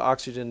oxygen to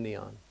oxygen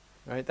neon,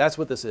 right? That's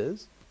what this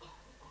is.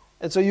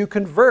 And so you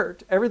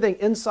convert everything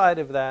inside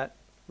of that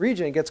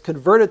region gets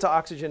converted to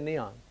oxygen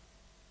neon.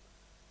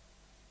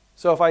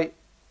 So if I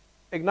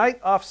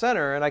ignite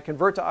off-center and I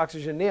convert to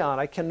oxygen neon,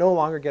 I can no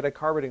longer get a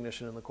carbon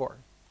ignition in the core.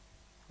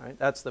 Right?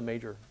 That's the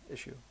major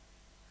issue.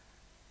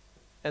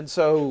 And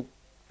so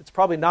it's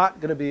probably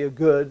not going to be a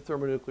good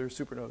thermonuclear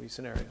supernovae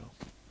scenario.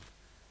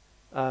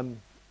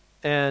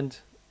 And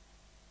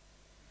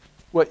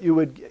what you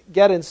would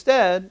get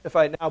instead, if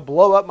I now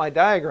blow up my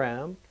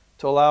diagram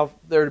to allow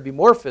there to be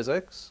more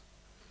physics,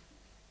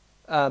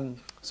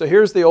 so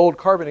here's the old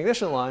carbon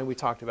ignition line we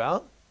talked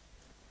about.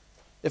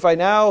 If I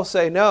now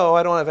say, no,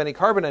 I don't have any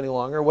carbon any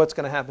longer, what's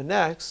going to happen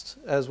next?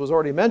 As was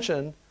already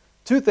mentioned,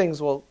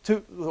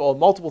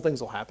 multiple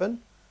things will happen.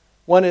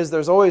 One is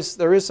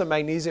there is some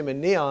magnesium and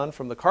neon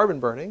from the carbon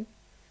burning.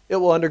 It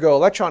will undergo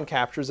electron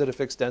captures at a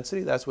fixed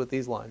density. That's what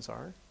these lines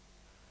are.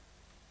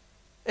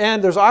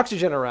 And there's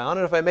oxygen around,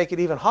 and if I make it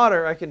even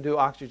hotter, I can do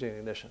oxygen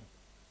ignition.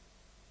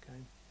 Okay?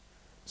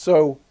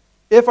 So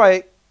if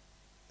I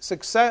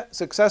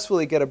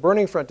successfully get a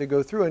burning front to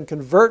go through and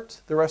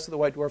convert the rest of the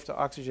white dwarf to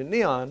oxygen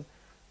neon,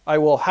 I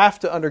will have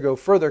to undergo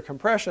further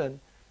compression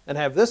and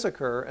have this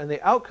occur. And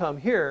the outcome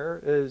here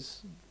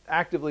is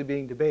actively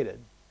being debated,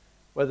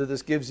 whether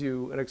this gives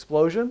you an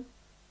explosion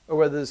or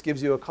whether this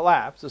gives you a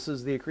collapse. This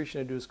is the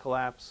accretion-induced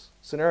collapse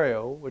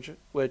scenario, which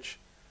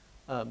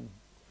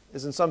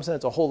is in some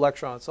sense a whole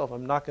lecture on itself.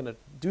 I'm not going to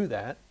do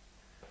that.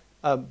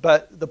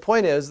 But the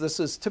point is, this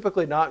is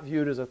typically not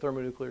viewed as a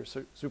thermonuclear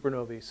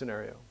supernovae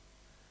scenario.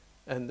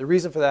 And the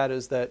reason for that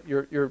is that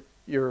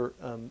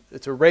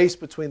it's a race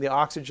between the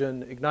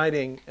oxygen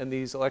igniting and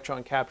these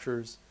electron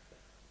captures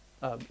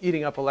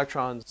eating up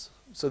electrons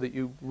so that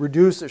you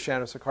reduce the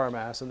Shannon-Sakar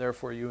mass and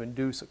therefore you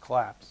induce a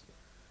collapse.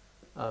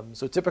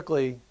 So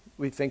typically,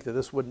 we think that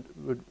this would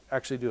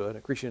actually do an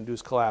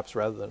accretion-induced collapse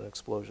rather than an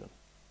explosion.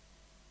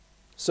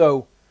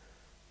 So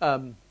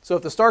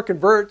if the star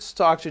converts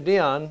to oxygen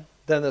neon,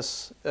 then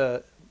this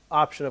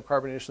option of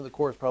carbon ignition of the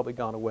core has probably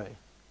gone away.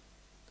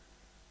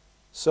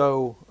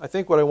 So I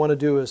think what I want to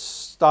do is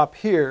stop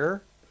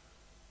here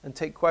and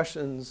take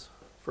questions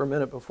for a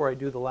minute before I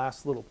do the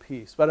last little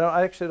piece. But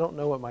I actually don't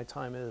know what my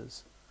time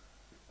is.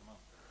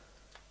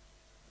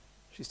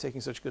 She's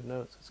taking such good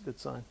notes. It's a good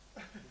sign.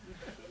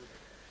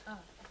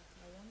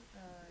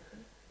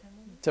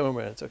 10 more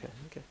minutes. Okay.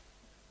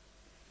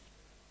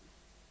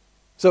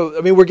 So,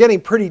 I mean, we're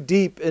getting pretty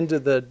deep into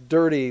the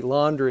dirty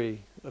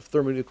laundry of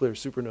thermonuclear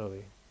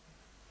supernovae.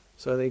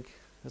 So I think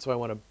that's why I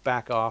want to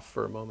back off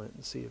for a moment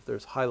and see if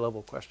there's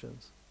high-level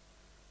questions.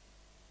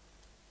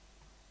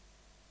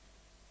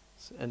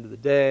 It's the end of the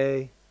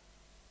day.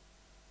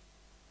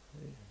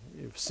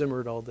 You've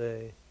simmered all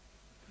day.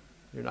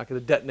 You're not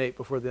going to detonate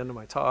before the end of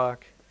my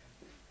talk.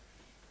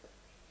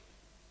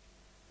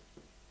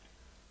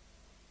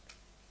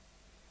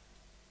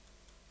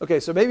 Okay,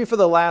 so maybe for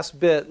the last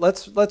bit,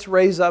 let's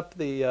raise up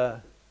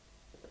the.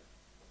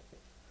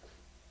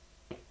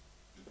 We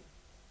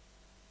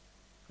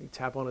can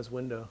tap on his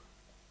window.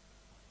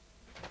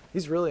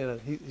 He's really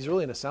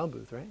in a sound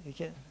booth, right? He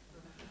can't.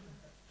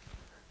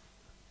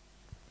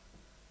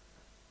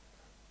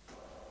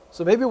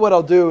 So maybe what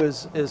I'll do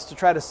is to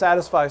try to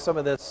satisfy some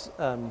of this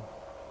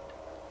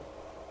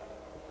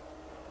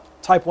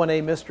type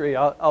 1A mystery.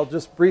 I'll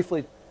just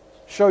briefly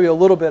show you a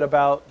little bit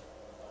about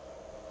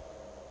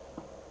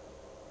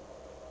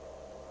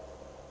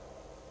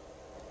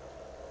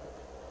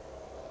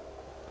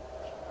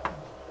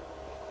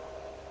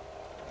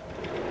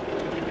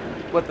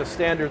what the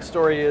standard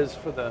story is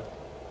for the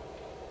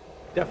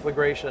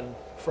deflagration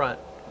front.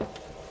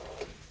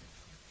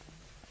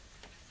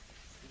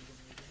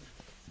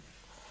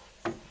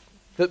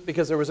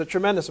 Because there was a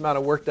tremendous amount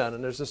of work done,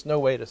 and there's just no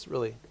way to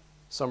really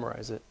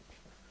summarize it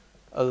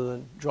other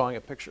than drawing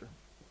a picture.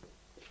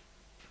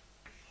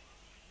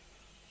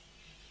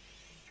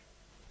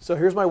 So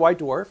here's my white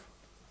dwarf.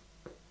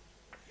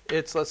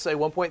 It's, let's say,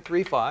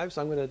 1.35,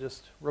 so I'm going to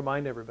just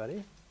remind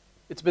everybody.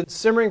 It's been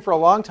simmering for a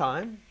long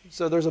time,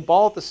 so there's a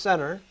ball at the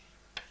center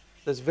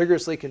that's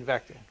vigorously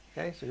convecting.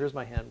 Okay, so here's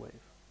my hand wave.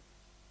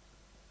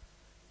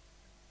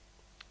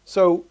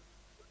 So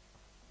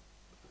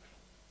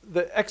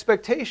the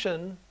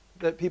expectation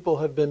that people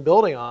have been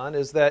building on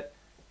is that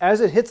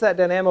as it hits that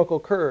dynamical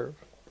curve,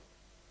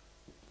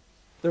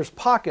 there's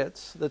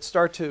pockets that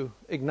start to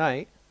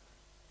ignite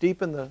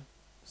deep in the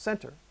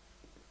center.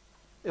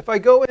 If I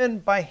go in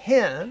by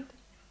hand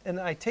and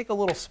I take a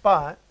little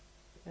spot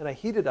and I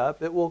heat it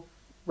up, it will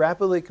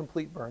rapidly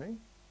complete burning.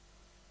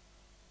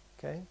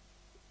 Okay?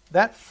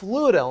 That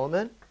fluid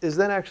element is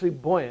then actually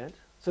buoyant.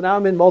 So now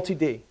I'm in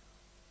multi-D,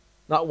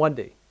 not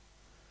 1D.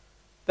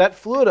 That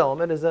fluid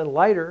element is then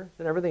lighter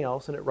than everything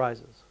else, and it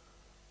rises.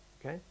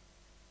 Okay?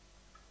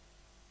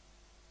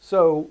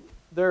 So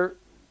there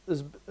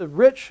is a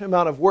rich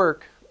amount of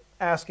work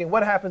asking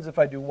what happens if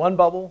I do 1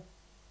 bubble,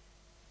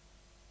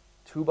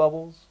 2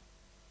 bubbles,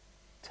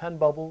 10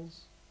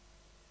 bubbles,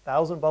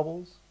 1,000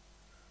 bubbles.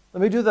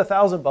 Let me do the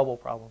 1,000 bubble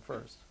problem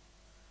first.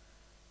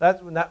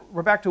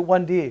 We're back to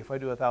 1D if I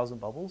do 1,000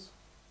 bubbles.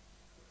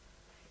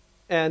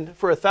 And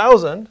for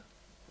 1,000,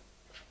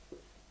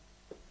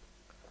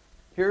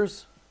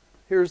 here's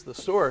the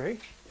story.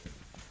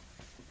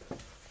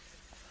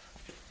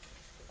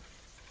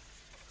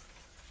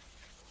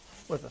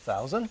 With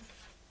 1,000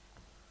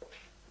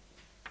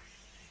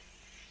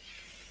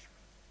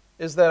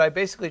 is that I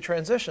basically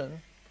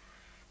transition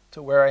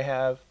to where I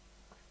have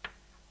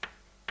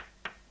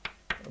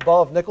a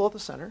ball of nickel at the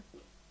center,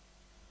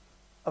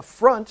 a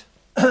front,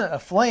 a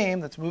flame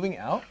that's moving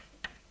out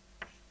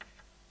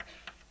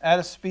at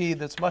a speed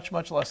that's much,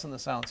 much less than the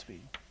sound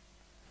speed.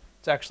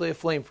 It's actually a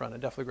flame front, a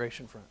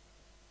deflagration front.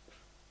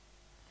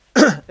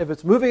 If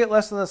it's moving at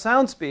less than the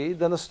sound speed,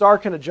 then the star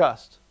can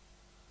adjust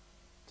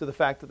to the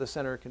fact that the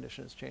center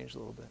condition has changed a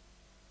little bit.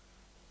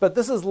 But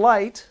this is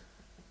light,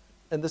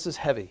 and this is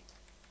heavy.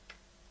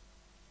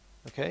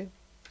 Okay?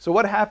 So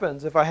what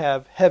happens if I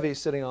have heavy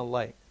sitting on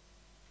light?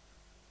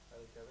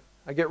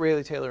 I get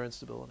Rayleigh-Taylor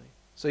instability.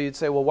 So you'd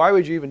say, well, why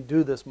would you even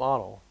do this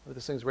model if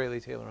this thing's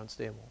Rayleigh-Taylor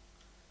unstable?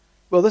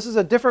 Well, this is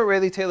a different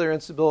Rayleigh-Taylor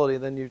instability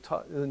than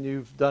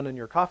you've done in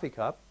your coffee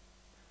cup,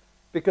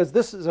 because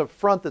this is a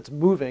front that's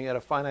moving at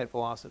a finite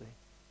velocity.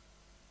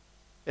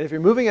 And if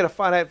you're moving at a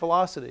finite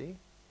velocity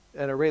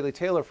and a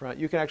Rayleigh-Taylor front,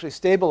 you can actually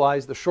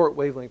stabilize the short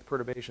wavelength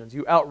perturbations.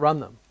 You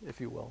outrun them,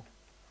 if you will.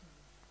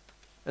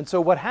 And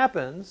so what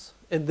happens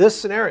in this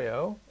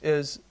scenario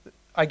is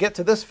I get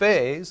to this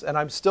phase, and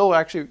I'm still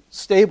actually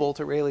stable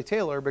to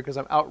Rayleigh-Taylor because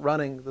I'm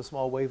outrunning the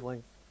small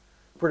wavelength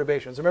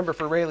perturbations. Remember,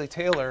 for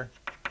Rayleigh-Taylor,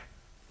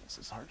 this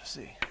is hard to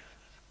see.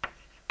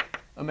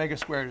 Omega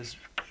squared is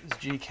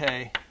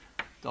gk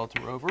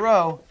delta rho over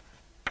rho,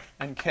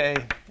 and k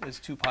is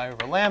 2 pi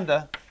over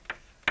lambda.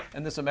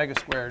 And this omega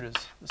squared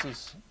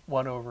is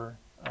 1 over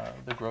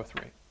the growth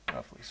rate,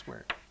 roughly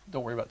squared.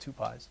 Don't worry about 2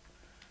 pi's.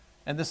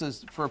 And this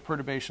is for a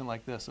perturbation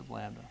like this of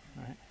lambda,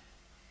 right?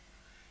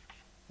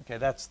 Okay,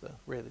 that's the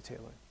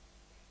Rayleigh-Taylor.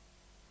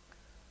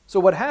 So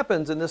what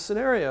happens in this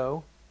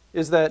scenario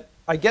is that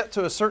I get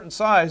to a certain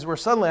size where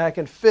suddenly I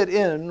can fit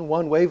in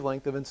 1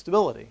 wavelength of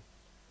instability.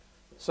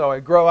 So I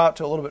grow out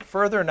to a little bit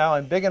further. Now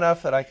I'm big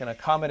enough that I can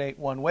accommodate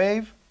 1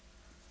 wave.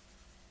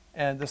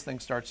 And this thing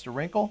starts to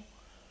wrinkle.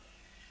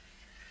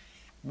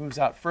 Moves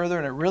out further,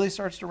 and it really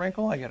starts to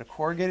wrinkle. I get a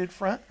corrugated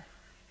front.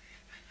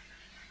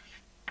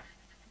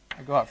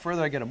 I go out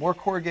further, I get a more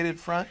corrugated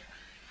front.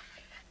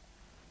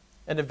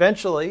 And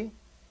eventually,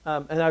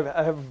 and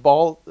I have a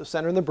ball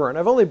center in the burn.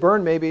 I've only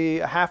burned maybe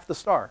half the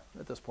star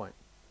at this point.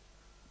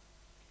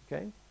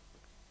 Okay?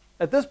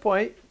 At this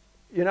point,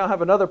 you now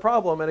have another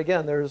problem. And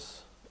again,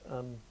 there's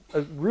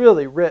a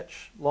really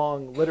rich,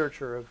 long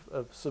literature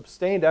of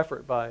sustained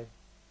effort by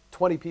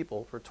 20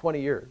 people for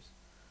 20 years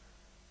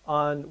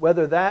on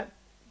whether that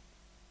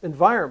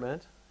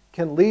environment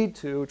can lead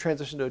to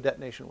transition to a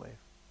detonation wave.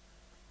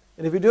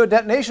 And if you do a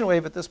detonation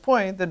wave at this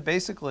point, then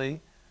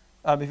basically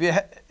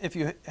If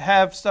you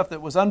have stuff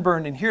that was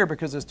unburned in here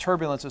because this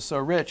turbulence is so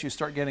rich, you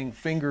start getting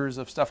fingers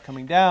of stuff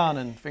coming down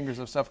and fingers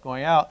of stuff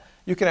going out.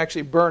 You can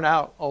actually burn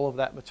out all of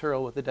that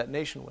material with the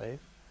detonation wave,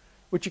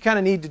 which you kind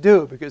of need to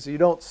do because you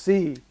don't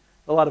see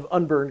a lot of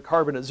unburned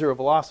carbon at zero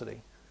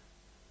velocity,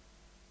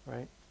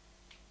 right?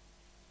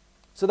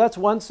 So that's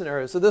one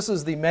scenario. So this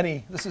is the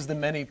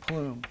many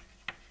plume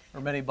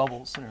or many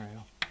bubbles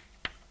scenario.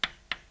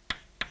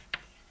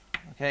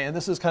 Okay, and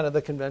this is kind of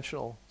the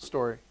conventional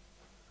story.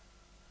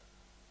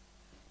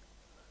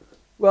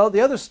 Well,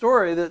 the other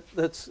story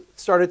that's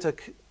started to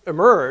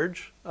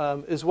emerge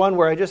is one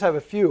where I just have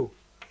a few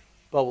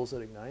bubbles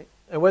that ignite.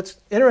 And what's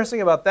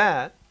interesting about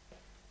that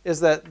is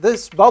that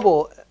this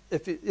bubble,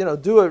 if you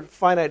do a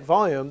finite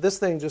volume, this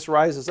thing just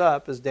rises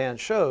up, as Dan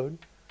showed,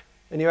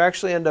 and you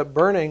actually end up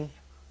burning.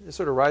 It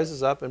sort of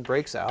rises up and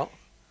breaks out.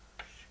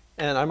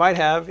 And I might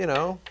have,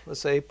 let's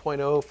say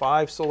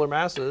 0.05 solar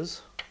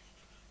masses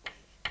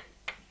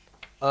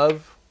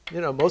of,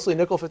 mostly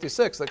nickel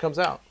 56 that comes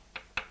out.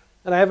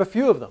 And I have a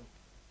few of them.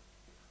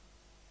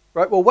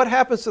 Right? Well, what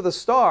happens to the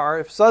star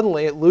if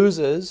suddenly it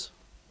loses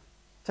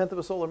a tenth of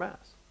a solar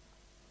mass?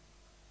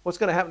 What's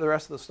going to happen to the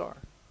rest of the star?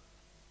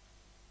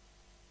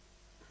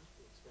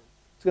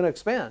 It's going to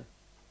expand.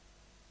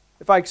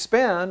 If I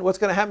expand, what's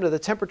going to happen to the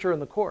temperature in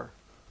the core?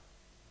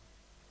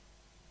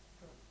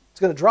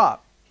 It's going to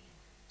drop.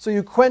 So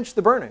you quench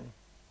the burning.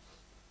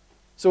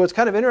 So what's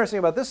kind of interesting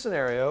about this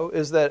scenario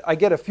is that I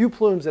get a few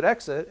plumes at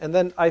exit, and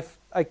then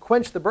I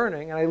quench the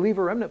burning, and I leave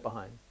a remnant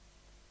behind.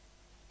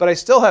 But I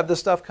still have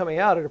this stuff coming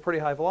out at a pretty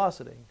high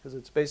velocity because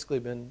it's basically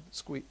been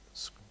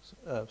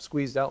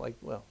squeezed out like,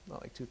 well,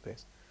 not like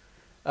toothpaste,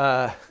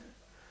 but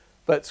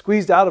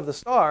squeezed out of the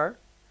star,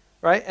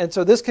 right? And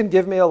so this can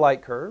give me a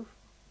light curve.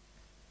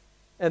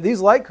 And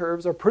these light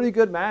curves are pretty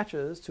good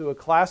matches to a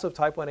class of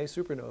type 1a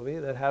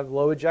supernovae that have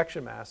low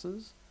ejection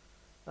masses.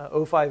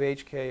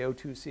 O5HK,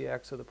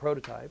 O2CX are the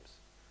prototypes.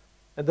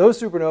 And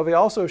those supernovae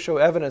also show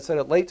evidence that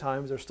at late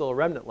times there's still a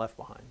remnant left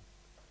behind.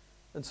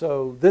 And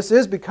so this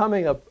is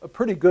becoming a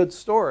pretty good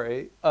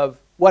story of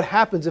what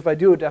happens if I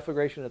do a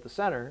deflagration at the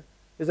center,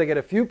 is I get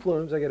a few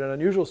plumes, I get an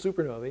unusual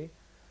supernovae.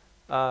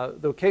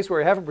 The case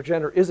where I have a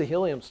progenitor is a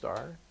helium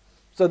star.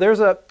 So there's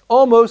an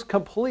almost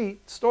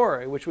complete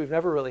story, which we've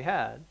never really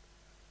had,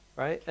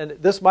 right? And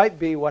this might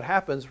be what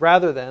happens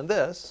rather than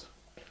this.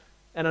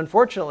 And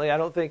unfortunately, I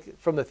don't think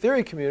from the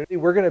theory community,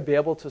 we're going to be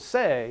able to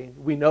say,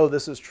 we know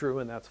this is true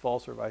and that's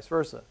false or vice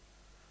versa,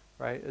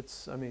 right?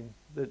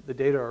 The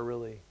data are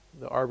really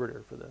the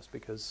arbiter for this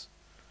because,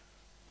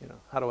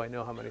 how do I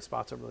know how many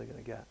spots I'm really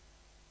going to get?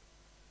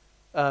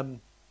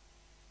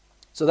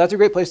 So that's a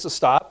great place to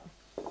stop.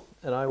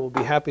 And I will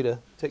be happy to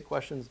take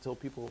questions until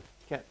people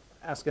can't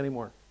ask any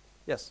more.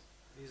 Yes?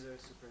 These are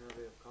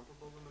supernovae of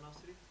comparable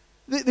luminosity?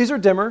 These are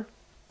dimmer.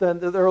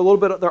 They're a little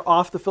bit, they're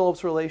off the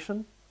Phillips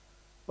relation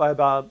by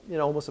about,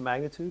 almost a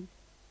magnitude.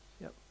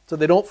 Yep. So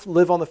they don't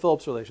live on the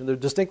Phillips relation. They're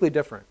distinctly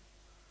different.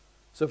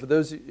 So for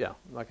those, I'm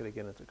not going to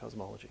get into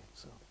cosmology.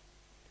 So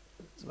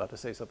I was about to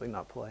say something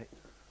not polite.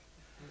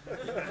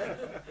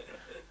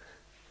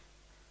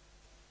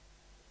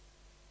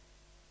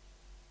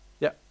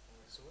 Yeah.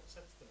 So what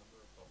sets the number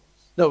of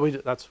bubbles?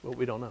 No, that's what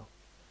we don't know.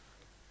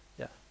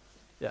 Yeah.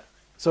 Yeah.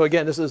 So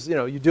again, this is,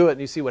 you do it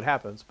and you see what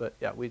happens. But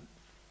yeah, The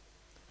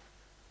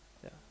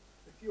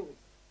fuel.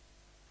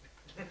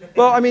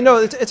 Well, no,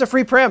 it's a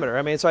free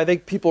parameter. So I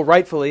think people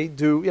rightfully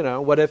do,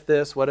 what if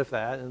this, what if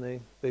that,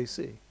 and they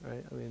see,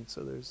 right?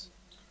 So there's...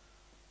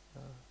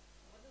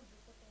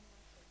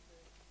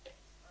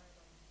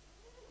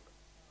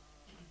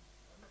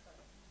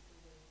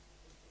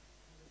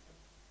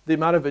 The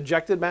amount of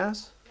ejected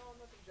mass? No,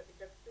 not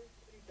ejected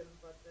region,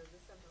 but the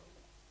central.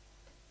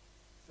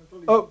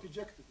 Central is Oh. not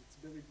ejected, it's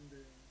buried in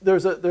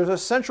the... There's a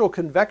central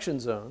convection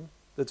zone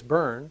that's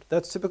burned.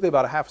 That's typically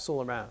about a half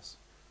solar mass.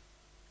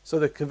 So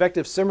the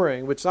convective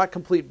simmering, which is not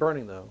complete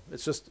burning though,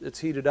 it's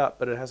heated up,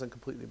 but it hasn't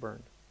completely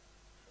burned,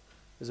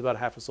 is about a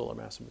half a solar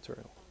mass of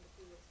material.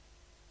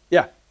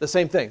 Yeah, the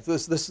same thing.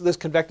 This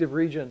convective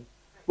region.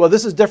 Well,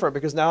 this is different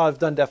because now I've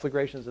done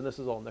deflagrations and this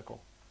is all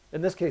nickel.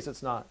 In this case,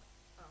 it's not.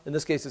 In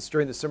this case, it's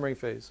during the simmering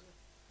phase.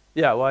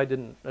 Yeah, well, I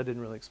didn't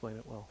really explain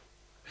it well.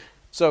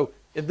 So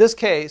in this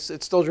case,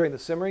 it's still during the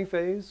simmering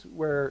phase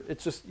where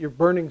it's just you're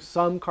burning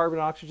some carbon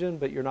and oxygen,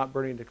 but you're not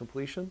burning to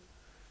completion.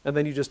 And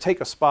then you just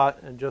take a spot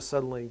and just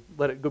suddenly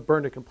let it go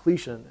burn to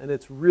completion, and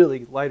it's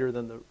really lighter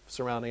than the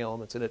surrounding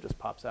elements, and it just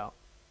pops out.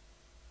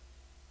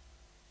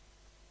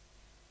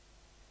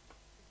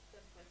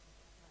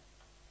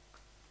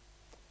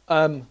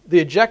 The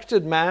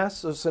ejected mass,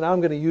 so now I'm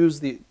going to use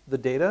the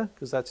data,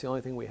 because that's the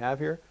only thing we have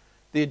here.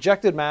 The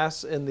ejected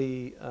mass in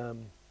the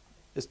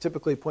is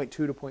typically 0.2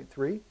 to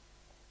 0.3,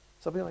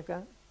 something like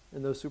that,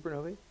 in those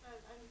supernovae. I'm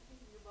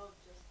thinking about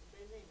just the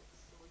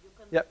dynamics. So you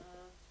can Yep.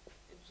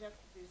 eject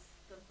this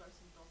 10%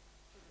 of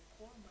the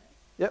core mass.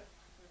 Yep.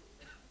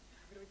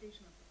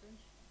 Gravitational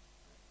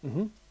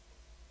potential.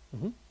 Mm-hmm.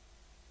 Mm-hmm.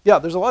 Yeah,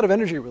 there's a lot of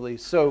energy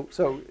release. So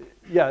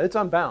yeah, it's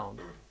unbound.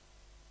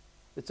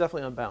 It's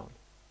definitely unbound.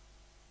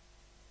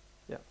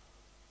 Yeah.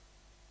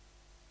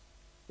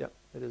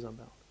 It is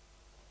unbound.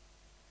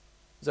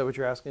 Is that what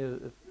you're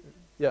asking?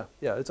 Yeah,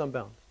 it's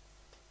unbound.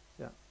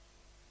 Yeah.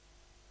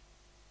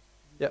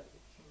 Yep.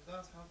 So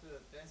that's how the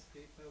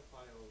density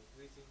profile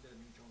within the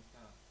neutron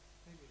star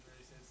may be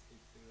very sensitive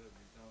to the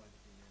result at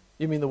the end.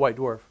 You mean the white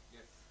dwarf?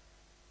 Yes.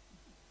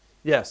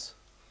 Yes.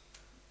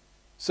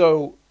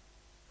 So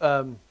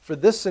for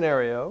this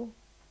scenario,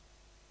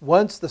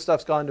 once the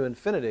stuff's gone to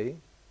infinity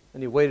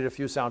and you've waited a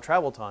few sound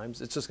travel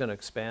times, it's just going to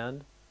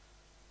expand,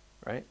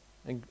 right?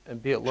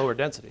 And be at lower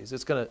densities.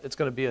 It's going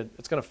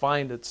to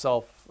find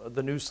itself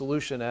the new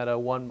solution at a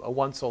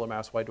one solar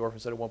mass white dwarf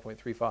instead of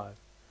 1.35.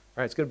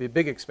 Right? It's going to be a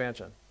big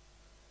expansion.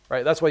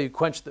 Right? That's why you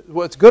quench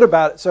what's good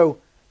about it. So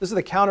this is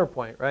the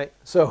counterpoint, right?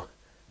 So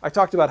I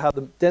talked about how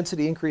the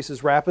density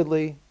increases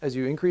rapidly as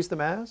you increase the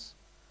mass.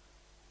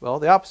 Well,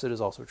 the opposite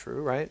is also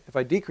true, right? If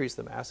I decrease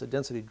the mass, the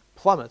density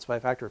plummets by a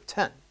factor of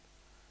 10.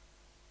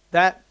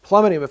 That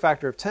plummeting of a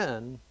factor of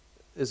 10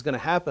 is going to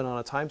happen on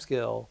a time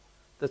scale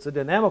that's a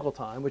dynamical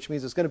time, which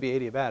means it's going to be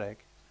adiabatic.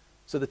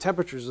 So the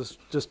temperatures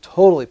just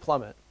totally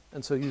plummet.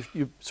 And so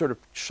you sort of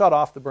shut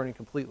off the burning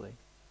completely,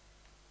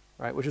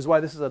 right? Which is why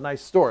this is a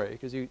nice story,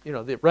 because you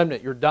know, the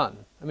remnant, you're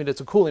done. I mean,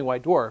 it's a cooling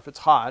white dwarf. It's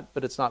hot,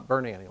 but it's not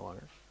burning any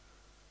longer.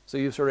 So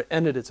you've sort of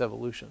ended its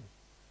evolution.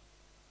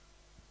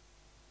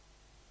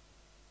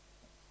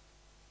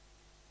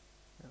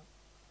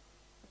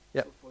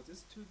 Yep. So for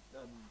these two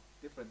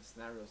different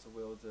scenarios,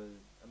 will the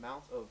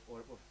amount of or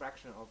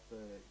fraction of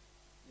the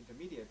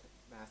intermediate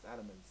mass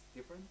elements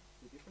be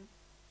different?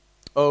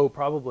 Oh,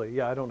 probably.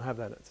 Yeah, I don't have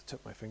that at the tip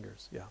of my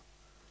fingers. Yeah,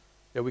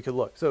 we could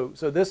look. So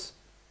this,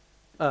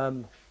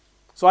 so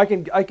I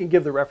can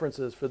give the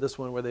references for this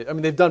one where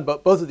they've done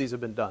both of these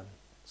have been done,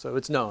 so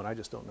it's known. I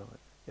just don't know it.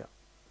 Yeah.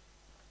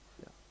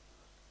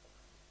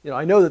 You know,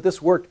 I know that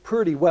this worked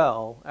pretty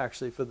well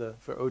actually for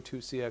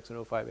O2CX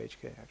and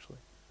O5HK actually,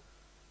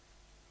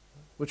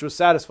 which was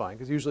satisfying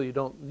because usually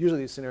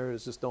these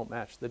scenarios just don't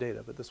match the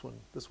data, but this one,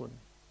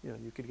 you know,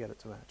 you could get it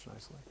to match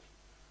nicely.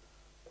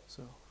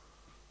 So.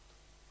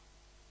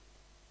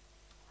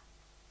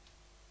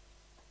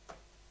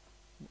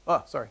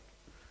 Oh, sorry.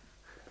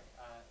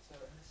 So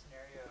in this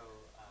scenario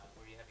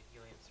where you have a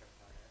helium surf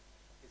donor,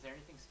 is there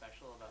anything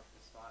special about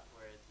the spot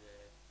where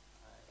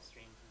the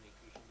stream from the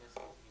accretion disk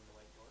is hitting the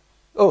white dwarf?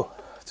 Oh,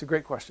 that's a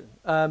great question.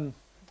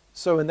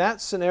 So in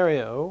that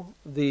scenario,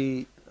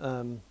 the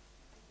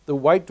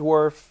white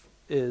dwarf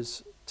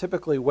is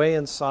typically way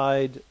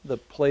inside the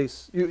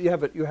place. You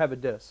have a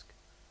disk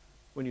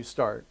when you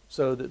start,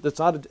 so it's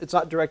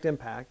not direct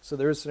impact. So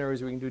there is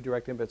scenarios where we can do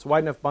direct impact. It's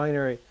wide enough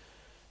binary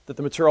that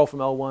the material from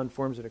L1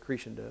 forms an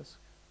accretion disk.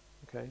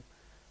 Okay.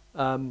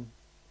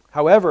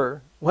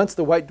 However, once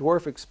the white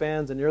dwarf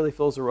expands and nearly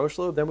fills the Roche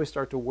lobe, then we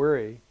start to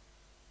worry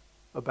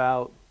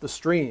about the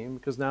stream,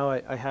 because now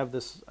I have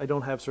this. I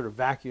don't have sort of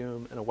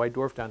vacuum and a white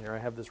dwarf down here. I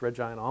have this red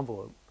giant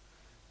envelope.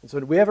 And so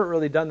we haven't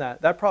really done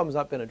that. That problem's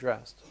not been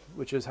addressed,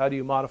 which is how do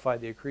you modify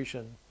the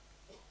accretion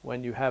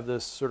when you have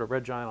this sort of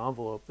red giant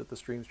envelope that the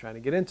stream's trying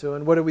to get into,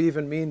 and what do we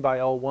even mean by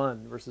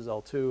L1 versus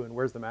L2, and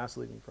where's the mass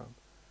leaving from?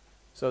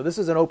 So this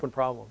is an open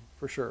problem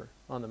for sure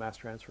on the mass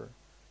transfer.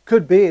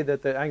 Could be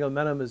that the angular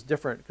momentum is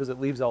different because it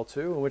leaves L2,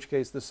 in which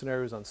case this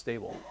scenario is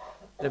unstable.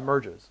 It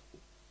merges.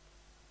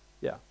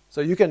 Yeah. So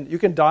you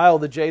can dial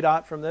the J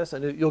dot from this,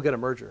 and you'll get a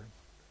merger.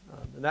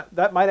 And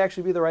that might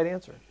actually be the right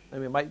answer. I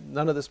mean,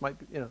 none of this might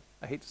be, you know,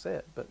 I hate to say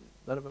it, but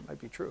none of it might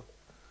be true.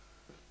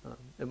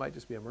 It might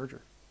just be a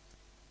merger.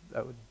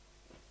 That would,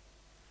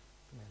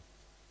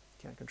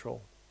 can't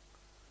control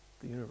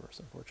the universe,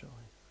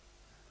 unfortunately.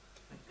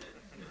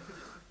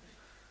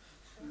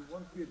 You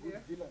won't be a good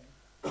villain.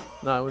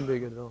 No, I wouldn't be a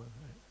good villain.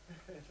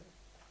 Right.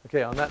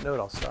 Okay, on that note,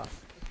 I'll stop.